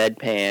 puking in a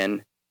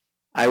bedpan,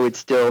 I would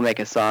still make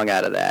a song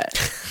out of that.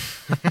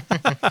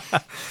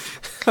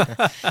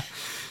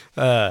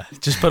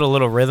 Just put a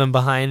little rhythm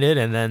behind it,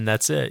 and then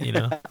that's it,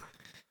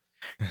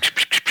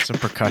 Some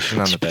percussion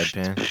on the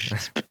bedpan.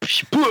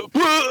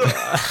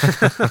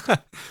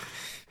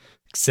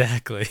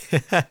 Exactly.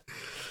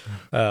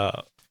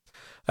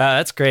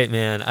 That's great,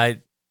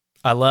 man.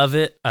 I love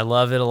it. I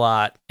love it a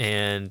lot,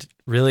 and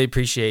really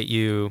appreciate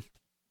you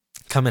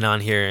coming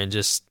on here and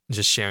just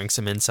sharing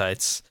some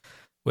insights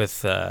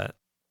with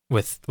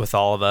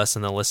all of us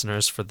and the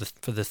listeners for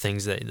the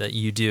things that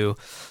you do.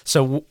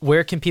 So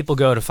where can people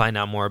go to find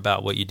out more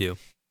about what you do?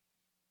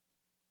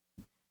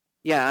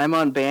 Yeah, I'm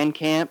on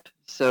Bandcamp,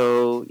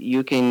 so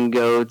you can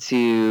go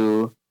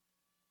to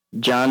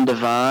John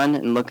Devon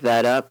and look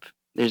that up.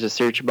 There's a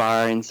search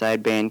bar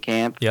inside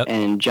Bandcamp. Yep.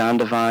 And John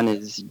Devon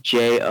is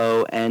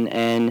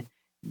JONND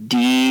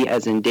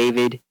as in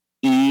David,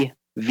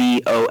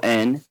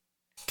 EVON.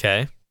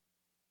 Okay.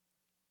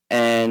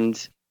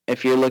 And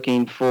if you're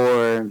looking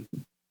for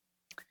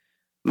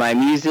my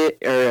music,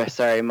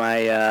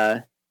 my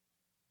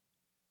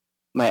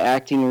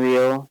acting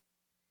reel,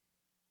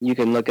 you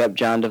can look up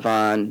John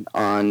Devon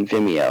on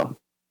Vimeo.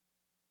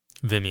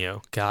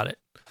 Vimeo, got it.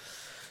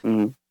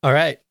 Mm-hmm. All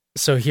right.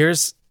 So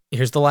here's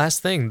the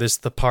last thing. This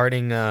the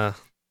parting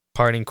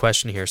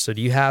question here. So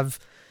do you have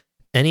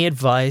any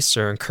advice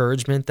or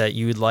encouragement that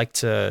you would like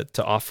to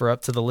offer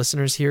up to the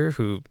listeners here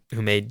who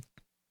may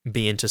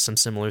be into some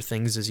similar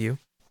things as you?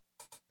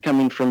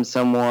 Coming from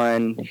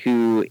someone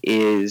who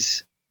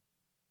sees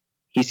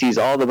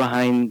all the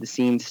behind the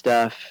scenes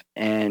stuff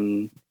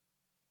and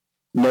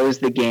knows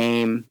the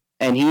game,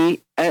 and you're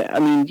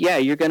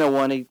going to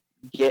want to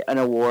get an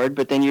award,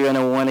 but then you're going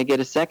to want to get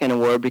a second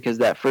award because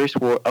that first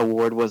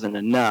award wasn't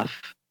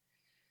enough.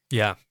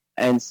 Yeah.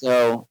 And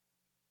so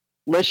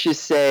let's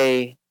just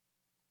say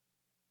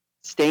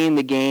stay in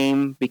the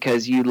game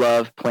because you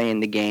love playing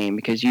the game,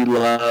 because you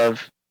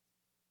love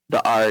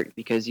the art,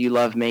 because you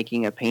love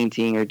making a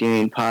painting or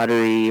doing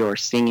pottery or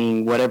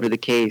singing, whatever the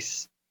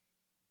case.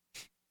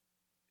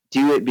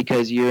 Do it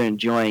because you're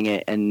enjoying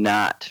it and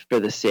not for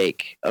the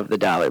sake of the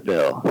dollar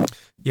bill.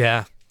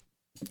 Yeah.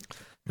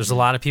 There's a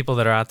lot of people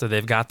that are out there,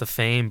 they've got the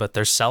fame, but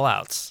they're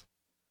sellouts.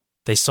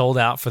 They sold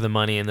out for the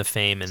money and the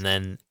fame, and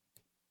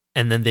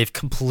then they've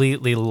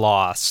completely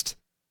lost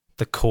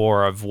the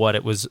core of what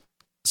it was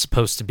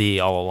supposed to be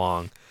all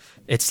along.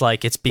 It's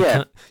like it's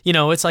become,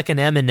 it's like an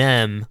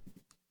M&M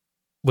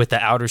with the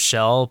outer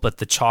shell, but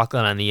the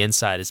chocolate on the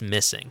inside is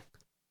missing.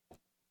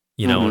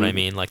 You know what I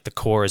mean? Like the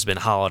core has been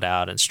hollowed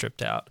out and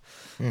stripped out.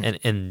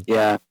 And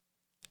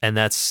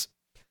that's,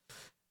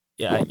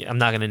 I'm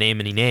not going to name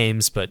any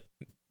names, but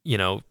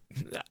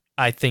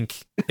I think,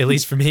 at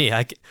least for me,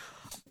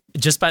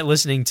 just by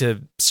listening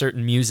to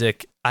certain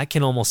music, I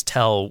can almost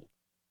tell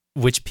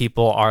which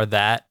people are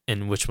that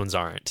and which ones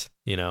aren't,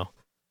 Yeah,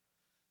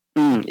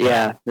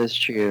 that's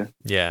true.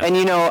 Yeah. And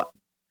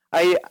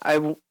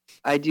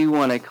I do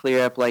want to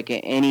clear up, like,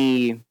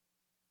 any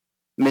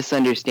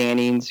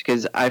misunderstandings,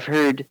 because I've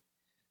heard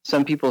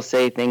some people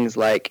say things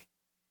like,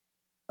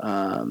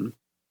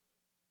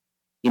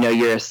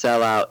 you're a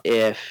sellout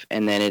if,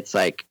 and then it's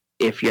like,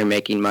 if you're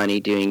making money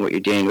doing what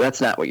you're doing.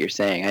 That's not what you're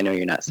saying. I know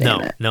you're not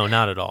saying that. No,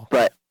 not at all.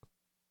 But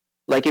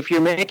like, if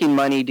you're making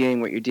money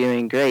doing what you're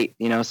doing, great,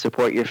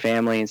 support your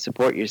family and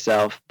support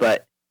yourself.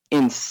 But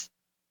in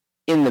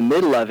the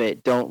middle of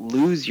it, don't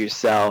lose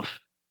yourself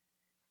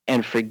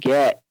and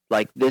forget,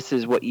 like, this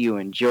is what you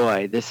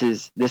enjoy. This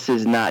is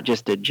not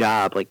just a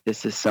job. Like,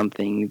 this is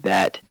something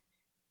that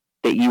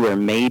you were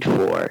made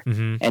for.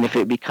 Mm-hmm. And if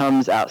it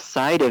becomes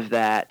outside of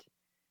that,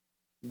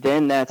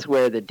 then that's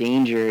where the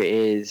danger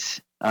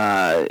is.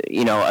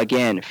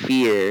 Again,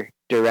 fear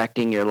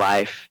directing your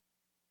life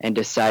and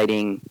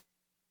deciding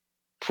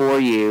for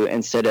you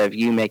instead of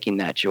you making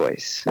that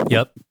choice.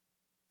 Yep.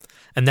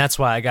 And that's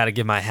why I got to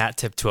give my hat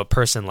tip to a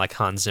person like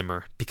Hans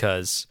Zimmer,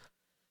 because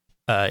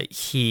I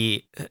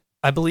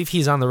believe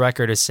he's on the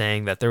record as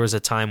saying that there was a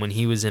time when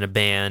he was in a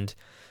band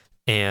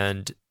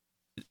and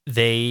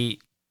they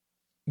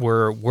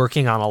were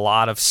working on a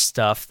lot of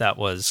stuff that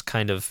was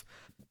kind of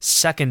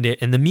secondary,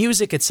 and the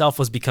music itself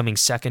was becoming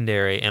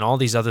secondary, and all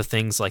these other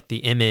things like the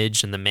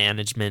image and the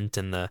management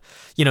and the,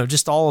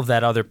 just all of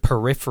that other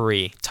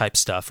periphery type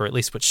stuff, or at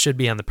least what should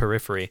be on the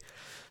periphery,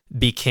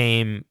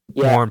 became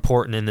more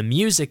important, and the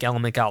music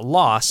element got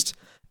lost.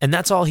 And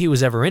that's all he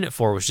was ever in it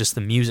for, was just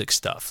the music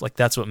stuff. Like,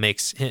 that's what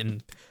makes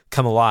him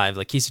come alive.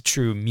 Like, he's a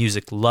true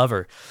music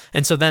lover.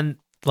 And so then,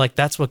 like,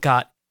 that's what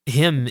got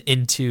him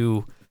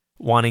into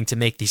wanting to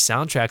make these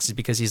soundtracks, is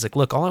because he's like,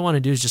 look, all I want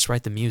to do is just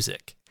write the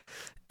music.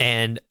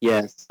 And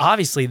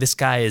obviously this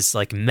guy is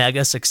like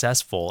mega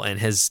successful and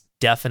has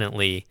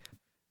definitely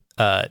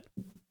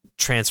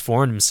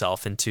transformed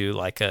himself into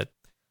like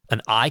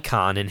an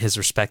icon in his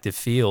respective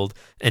field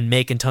and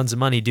making tons of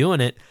money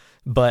doing it.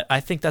 But I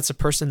think that's a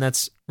person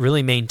that's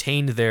really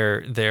maintained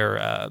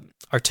their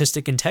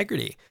artistic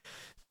integrity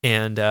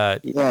and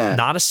not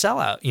a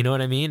sellout. You know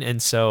what I mean?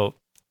 And so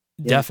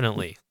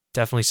definitely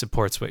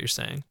supports what you're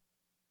saying.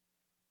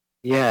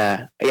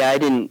 Yeah. I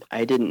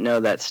didn't know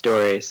that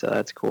story, so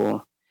that's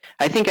cool.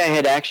 I think I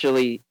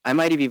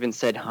might have even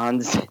said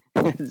Hans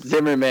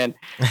Zimmerman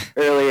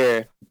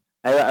earlier.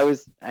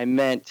 I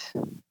meant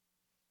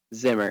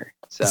Zimmer.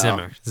 So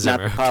Zimmer.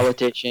 Not the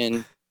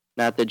politician,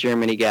 not the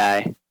Germany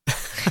guy.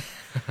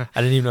 I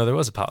didn't even know there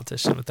was a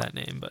politician with that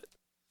name, but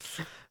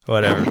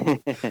whatever.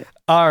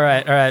 All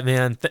right,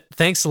 man.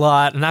 Thanks a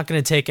lot. I'm not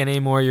going to take any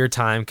more of your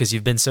time because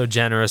you've been so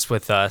generous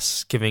with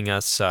us, giving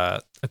us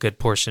a good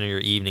portion of your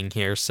evening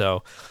here.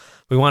 So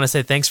we want to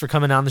say thanks for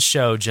coming on the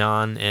show,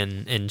 John,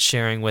 and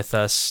sharing with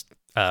us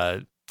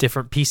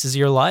different pieces of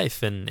your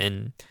life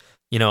and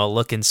a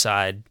look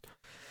inside.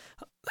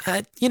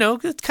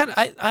 It's kind of,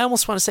 I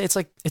almost want to say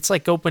it's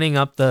like opening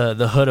up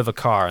the hood of a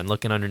car and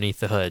looking underneath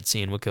the hood,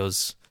 seeing what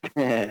goes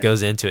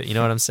into it. You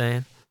know what I'm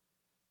saying?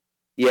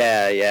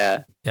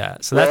 Yeah.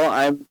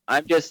 So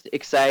I'm just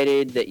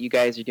excited that you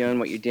guys are doing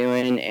what you're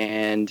doing,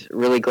 and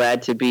really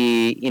glad to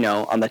be,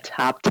 on the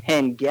top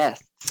 10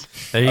 guests.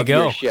 There you of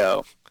go. Your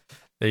show.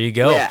 There you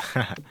go. Yeah.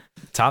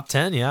 Top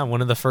 10. Yeah.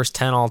 One of the first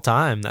 10 all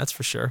time. That's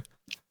for sure.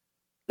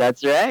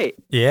 That's right.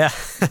 Yeah.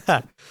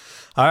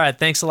 All right.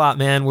 Thanks a lot,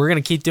 man. We're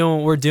going to keep doing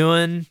what we're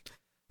doing.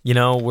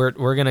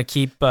 We're going to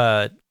keep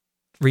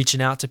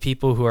reaching out to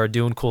people who are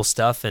doing cool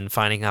stuff and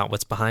finding out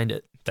what's behind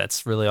it.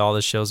 That's really all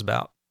this show's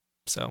about.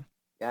 So.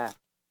 Yeah.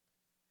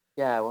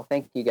 Well,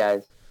 thank you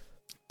guys.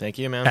 Thank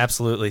you, man.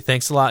 Absolutely.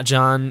 Thanks a lot,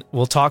 John.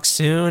 We'll talk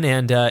soon,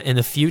 and in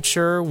the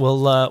future,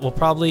 we'll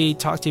probably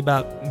talk to you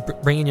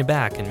about bringing you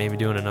back and maybe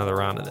doing another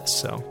round of this.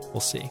 So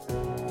we'll see.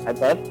 I'd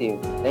love to.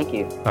 Thank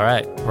you. All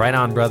right. Right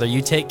on, brother.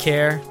 You take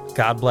care.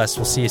 God bless.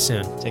 We'll see you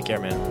soon. Take care,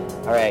 man.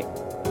 All right.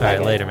 All right.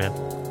 Guys. Later, man.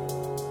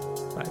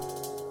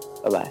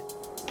 Bye. Bye-bye.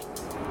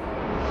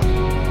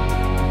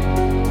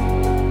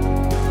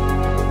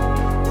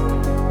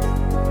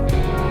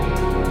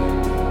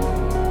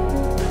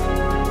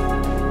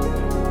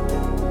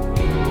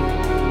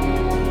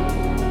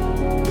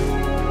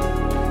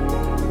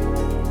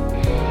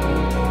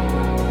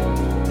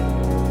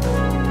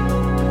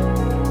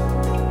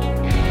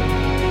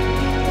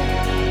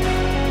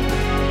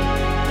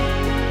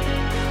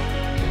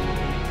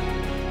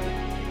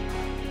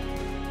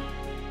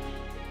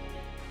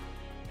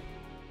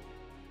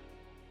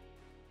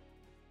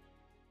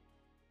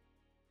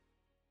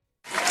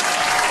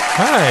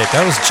 All right,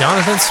 that was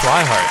Jonathan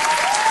Swihart.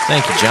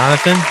 Thank you,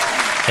 Jonathan.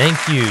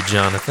 Thank you,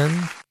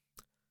 Jonathan.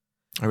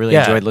 I really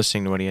enjoyed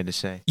listening to what he had to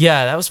say.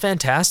 Yeah, that was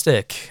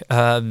fantastic.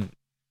 I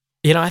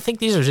think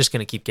these are just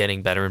going to keep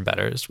getting better and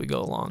better as we go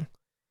along.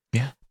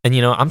 Yeah. And,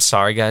 I'm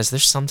sorry, guys.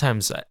 There's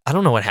sometimes, I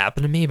don't know what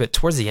happened to me, but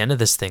towards the end of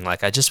this thing,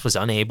 like, I just was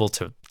unable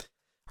to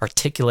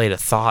articulate a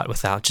thought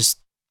without just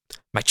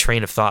my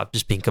train of thought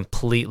just being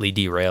completely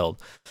derailed.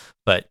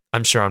 But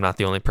I'm sure I'm not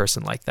the only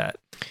person like that.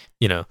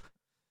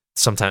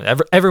 Sometimes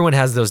everyone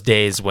has those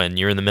days when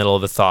you're in the middle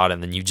of a thought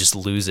and then you just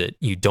lose it.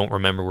 You don't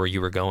remember where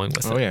you were going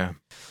with it. Oh, yeah.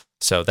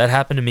 So that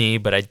happened to me,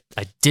 but I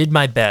did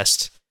my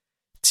best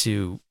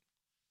to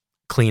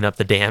clean up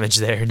the damage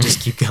there and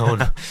just keep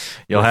going.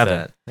 You'll have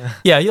that.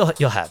 Yeah,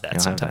 you'll have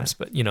that sometimes,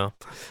 but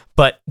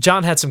but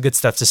John had some good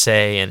stuff to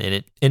say, and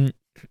it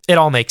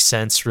all makes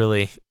sense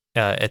really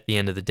at the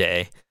end of the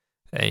day.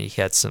 He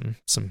had some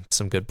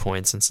good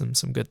points and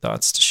some good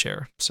thoughts to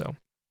share. So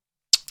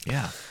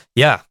yeah.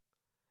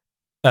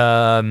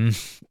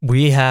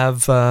 We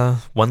have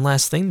one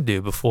last thing to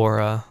do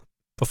before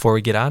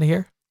we get out of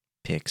here.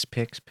 Picks.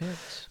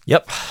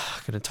 Yep,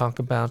 going to talk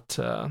about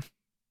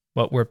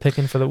what we're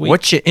picking for the week.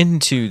 What you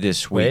into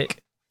this week? Wait,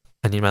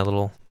 I need my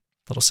little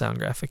sound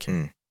graphic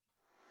here.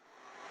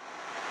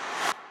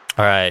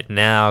 All right,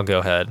 now go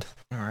ahead.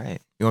 All right,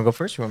 you want to go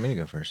first? Or you want me to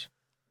go first?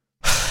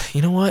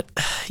 You know what?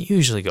 You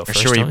usually go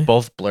first. Sure, we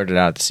both blurt it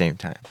out at the same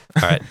time.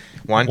 All right,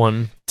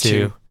 one,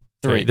 two,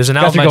 three. There's an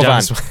album by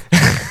John.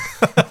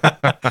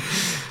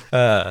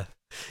 I'm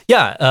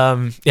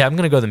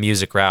gonna go the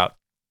music route.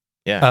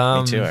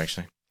 Yeah, me too,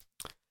 actually.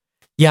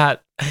 Yeah,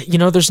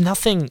 there's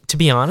nothing, to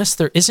be honest,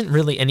 there isn't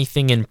really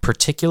anything in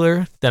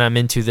particular that I'm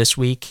into this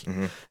week.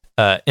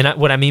 And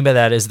what I mean by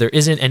that is there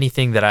isn't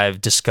anything that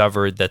I've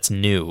discovered that's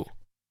new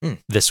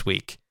this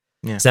week.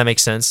 Yeah. Does that make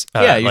sense?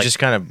 You're just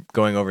kind of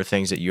going over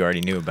things that you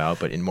already knew about,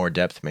 but in more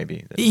depth,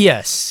 maybe.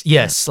 Yes.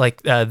 Yeah.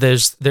 Like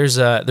there's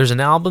an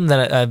album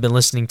that I've been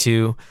listening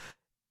to,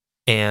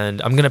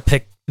 and I'm gonna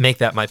make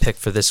that my pick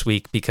for this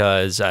week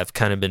because I've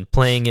kind of been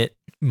playing it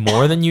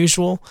more than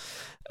usual.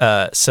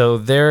 So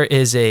there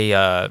is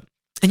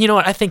and you know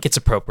what? I think it's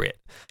appropriate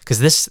because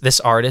this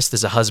artist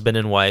is a husband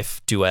and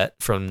wife duet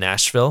from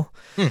Nashville,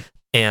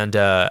 and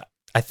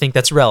I think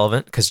that's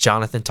relevant because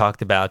Jonathan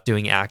talked about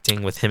doing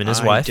acting with him and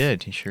his wife. He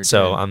did. He sure did.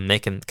 So I'm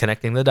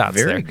connecting the dots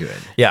there. Very good.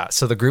 Yeah.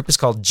 So the group is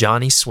called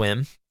Johnny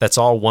Swim. That's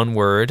all one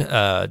word.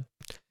 I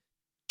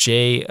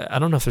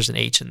don't know if there's an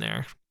H in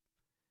there.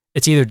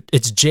 It's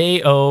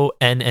JONNY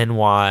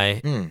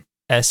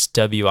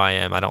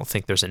SWIM. I don't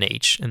think there's an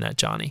H in that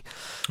Johnny.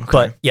 Okay.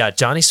 But yeah,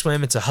 Johnny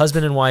Swim. It's a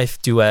husband and wife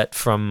duet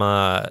from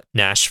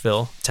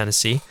Nashville,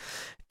 Tennessee.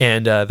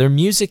 And their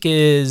music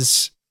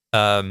is,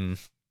 let's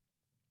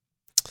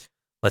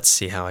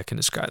see how I can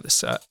describe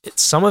this.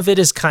 Some of it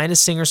is kind of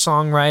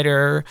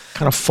singer-songwriter.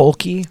 Kind of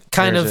folky?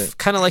 Kind of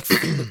like,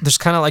 there's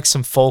kind of like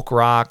some folk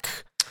rock.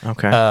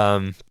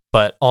 Okay.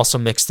 But also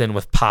mixed in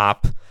with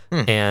pop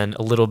and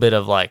a little bit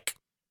of like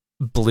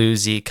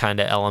bluesy kind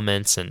of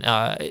elements, and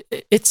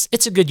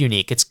it's a good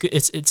unique. It's good.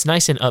 It's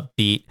nice and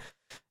upbeat,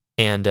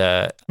 and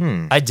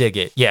I dig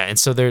it. Yeah, and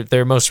so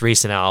their most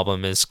recent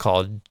album is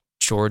called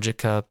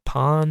Georgica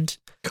Pond.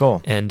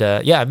 Cool. And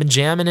I've been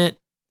jamming it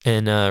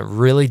and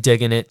really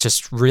digging it.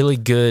 Just really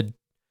good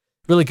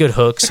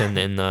hooks, and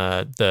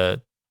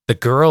the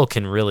girl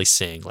can really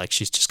sing. Like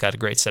she's just got a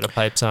great set of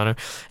pipes on her,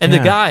 and the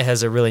guy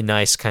has a really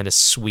nice kind of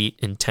sweet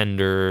and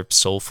tender,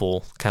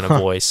 soulful kind of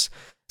voice.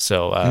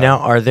 So now,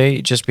 are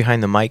they just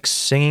behind the mics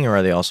singing, or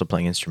are they also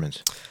playing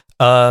instruments?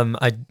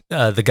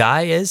 The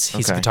guy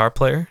he's a guitar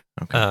player,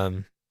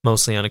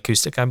 mostly on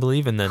acoustic, I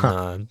believe, and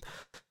then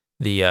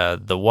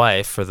the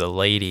wife or the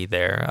lady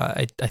there,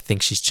 I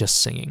think she's just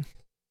singing.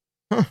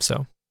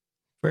 So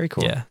very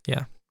cool. Yeah.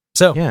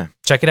 So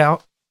check it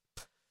out.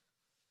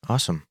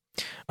 Awesome.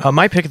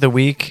 My pick of the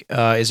week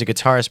is a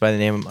guitarist by the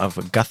name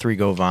of Guthrie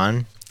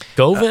Govan.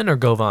 Govan or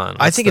Govan?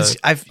 I think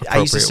I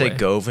used to say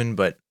Govan,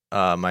 but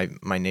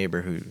my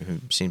neighbor who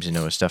seems to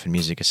know his stuff in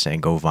music is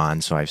saying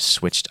Govan, so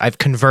I've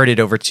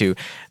converted over to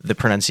the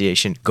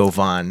pronunciation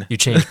Govan. You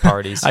changed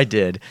parties. I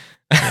did.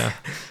 Yeah.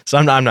 So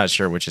I'm not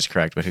sure which is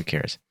correct, but who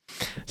cares?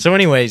 So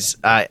anyways,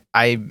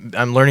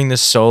 I'm learning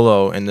this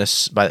solo in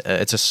this,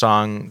 it's a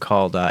song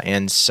called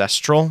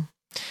Ancestral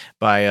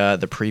by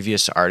the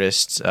previous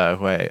artist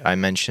who I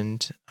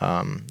mentioned.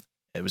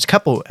 It was a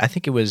couple, I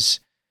think it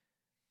was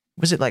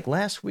it like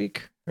last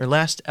week or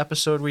last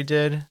episode we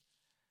did?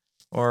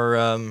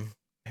 Or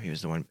maybe it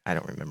was the one, I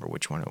don't remember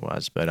which one it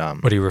was, but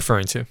what are you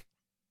referring to?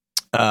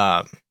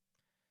 We're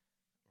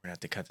gonna have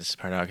to cut this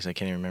part out because I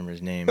can't even remember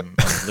his name. I'm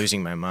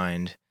losing my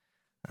mind.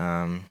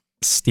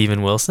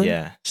 Steven Wilson?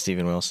 Yeah,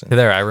 Steven Wilson.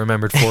 There, I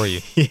remembered for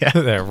you. Yeah.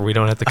 There, we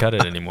don't have to cut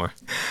it anymore.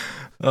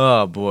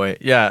 Oh boy.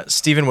 Yeah,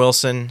 Steven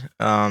Wilson.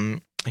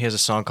 He has a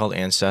song called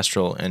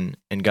Ancestral, and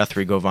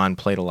Guthrie Govan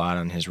played a lot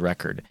on his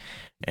record.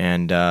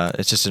 And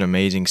it's just an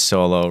amazing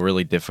solo,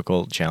 really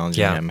difficult,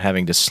 challenging. I'm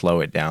having to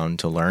slow it down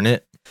to learn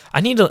it.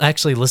 I need to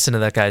actually listen to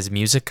that guy's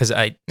music because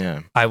I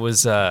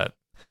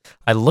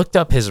looked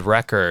up his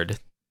record,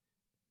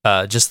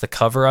 just the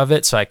cover of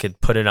it, so I could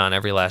put it on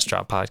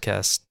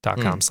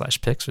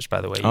everylastdroppodcast.com/picks, which,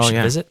 by the way, you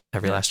should visit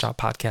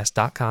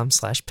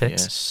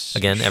everylastdroppodcast.com/picks. Yes,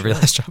 Again,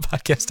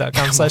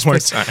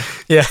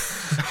 everylastdroppodcast.com/picks. Yeah.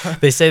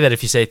 They say that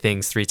if you say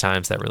things 3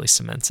 times, that really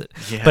cements it.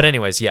 Yeah. But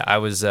anyways, I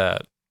was...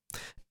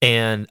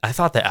 and I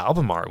thought the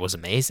album art was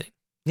amazing.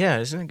 Yeah,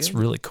 isn't it good? It's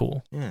really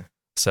cool. Yeah.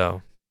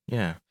 So,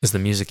 yeah. Is the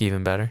music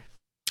even better?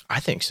 I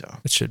think so.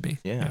 It should be.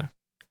 Yeah.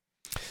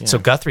 So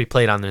Guthrie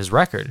played on his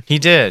record. He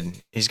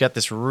did. He's got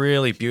this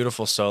really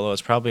beautiful solo.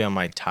 It's probably on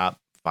my top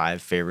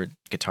 5 favorite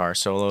guitar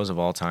solos of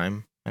all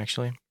time,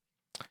 actually.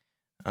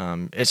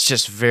 It's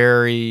just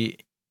very...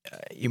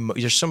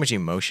 there's so much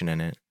emotion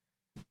in it.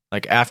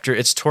 Like after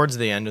it's towards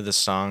the end of the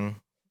song,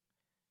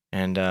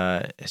 and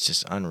it's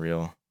just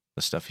unreal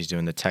the stuff he's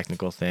doing, the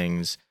technical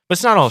things. But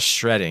it's not all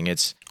shredding.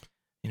 It's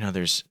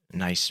there's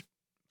nice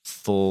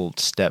full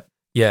step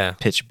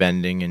pitch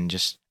bending and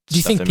just. Do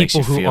you think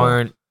people who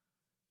aren't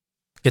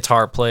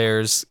guitar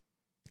players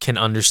can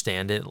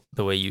understand it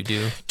the way you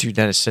do? Dude,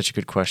 that is such a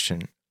good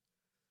question.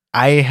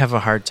 I have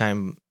a hard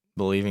time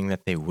believing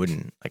that they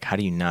wouldn't. Like, how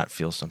do you not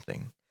feel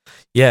something?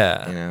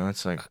 Yeah.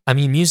 It's like... I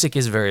mean, music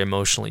is very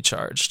emotionally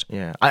charged.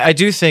 Yeah. I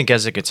do think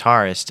as a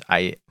guitarist,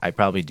 I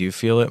probably do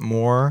feel it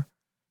more.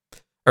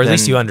 Or at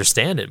least you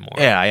understand it more.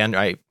 Yeah,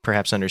 I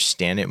perhaps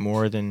understand it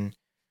more than,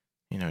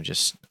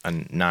 just a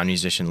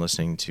non-musician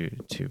listening to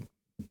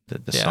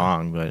the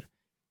song, but...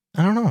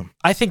 I don't know.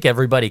 I think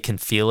everybody can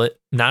feel it.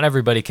 Not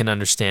everybody can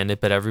understand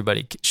it, but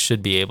everybody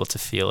should be able to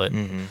feel it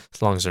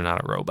as long as they're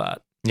not a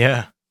robot.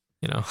 Yeah.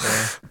 Yeah.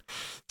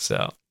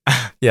 So,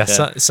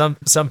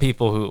 some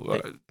people who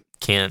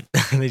can't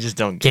they just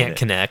can't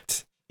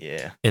connect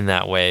in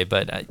that way,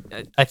 but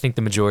I think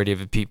the majority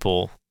of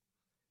people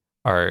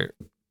are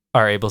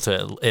able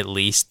to at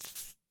least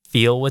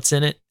feel what's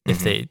in it if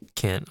they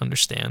can't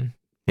understand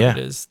what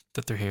it is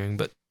that they're hearing.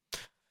 But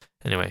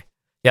anyway,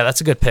 yeah,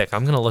 that's a good pick.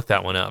 I'm going to look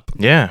that one up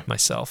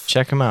myself.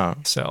 Check them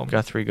out. So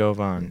Guthrie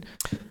Govan.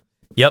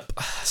 Yep.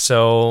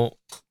 So,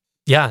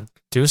 yeah,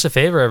 do us a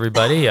favor,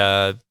 everybody.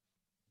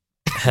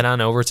 Head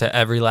on over to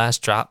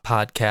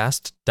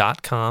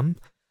everylastdroppodcast.com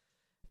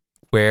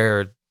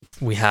where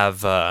we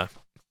have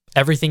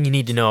everything you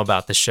need to know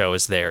about the show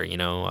is there.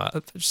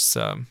 There's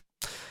a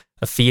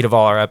feed of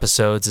all our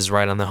episodes is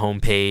right on the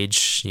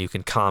homepage. You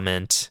can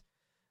comment.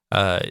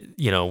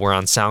 We're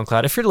on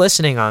SoundCloud. If you're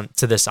listening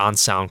to this on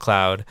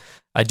SoundCloud,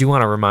 I do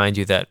want to remind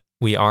you that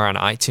we are on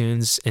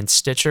iTunes and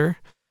Stitcher.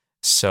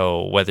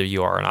 So whether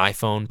you are an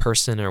iPhone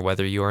person or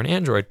whether you are an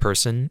Android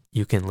person,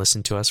 you can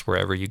listen to us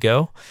wherever you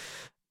go.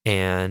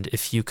 And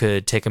if you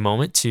could take a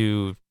moment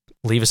to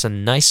leave us a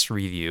nice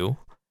review,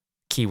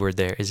 keyword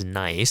there is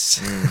nice,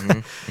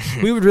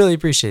 we would really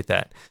appreciate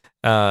that.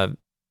 In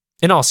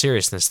all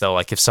seriousness, though,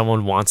 like if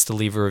someone wants to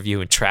leave a review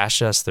and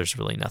trash us, there's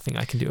really nothing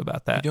I can do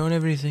about that. You don't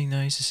have anything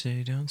nice to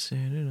say, don't say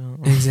it at all.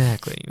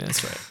 Exactly,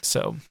 that's right.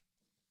 So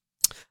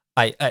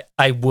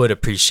I would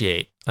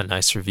appreciate a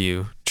nice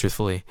review,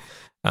 truthfully.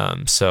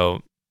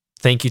 So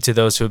thank you to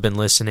those who have been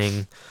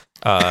listening.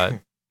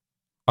 Our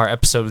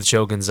episode with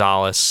Joe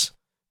Gonzalez,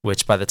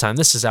 which by the time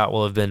this is out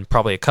will have been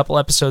probably a couple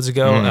episodes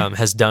ago,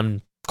 has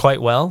done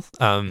quite well.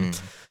 A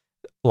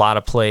lot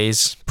of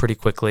plays pretty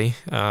quickly.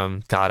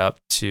 Got up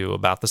to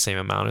about the same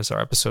amount as our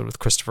episode with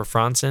Christopher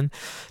Franzen.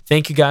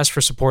 Thank you guys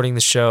for supporting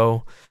the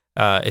show.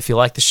 If you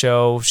like the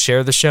show,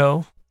 share the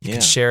show. You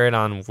can share it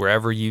on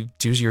wherever you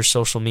do your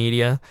social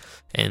media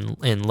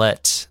and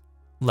let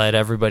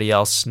everybody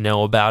else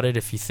know about it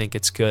if you think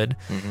it's good.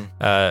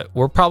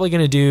 We're probably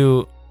going to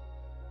do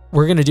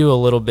a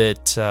little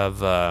bit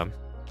of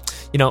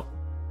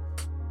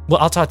well,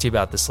 I'll talk to you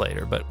about this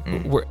later, but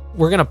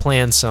we're going to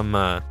plan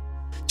some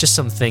just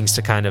some things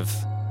to kind of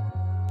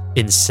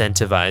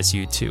incentivize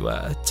you to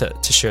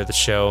share the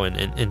show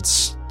and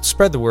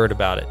spread the word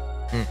about it.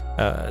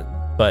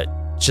 But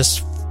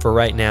just for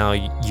right now,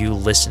 you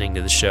listening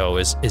to the show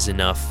is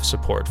enough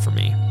support for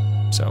me.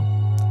 So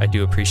I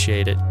do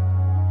appreciate it.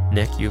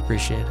 Nick, you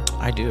appreciate it?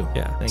 I do.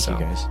 Yeah. Thank you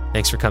guys.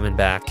 Thanks for coming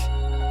back.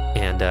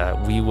 And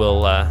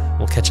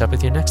we'll catch up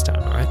with you next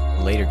time, all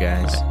right? Later,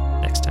 guys. All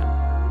right, next time.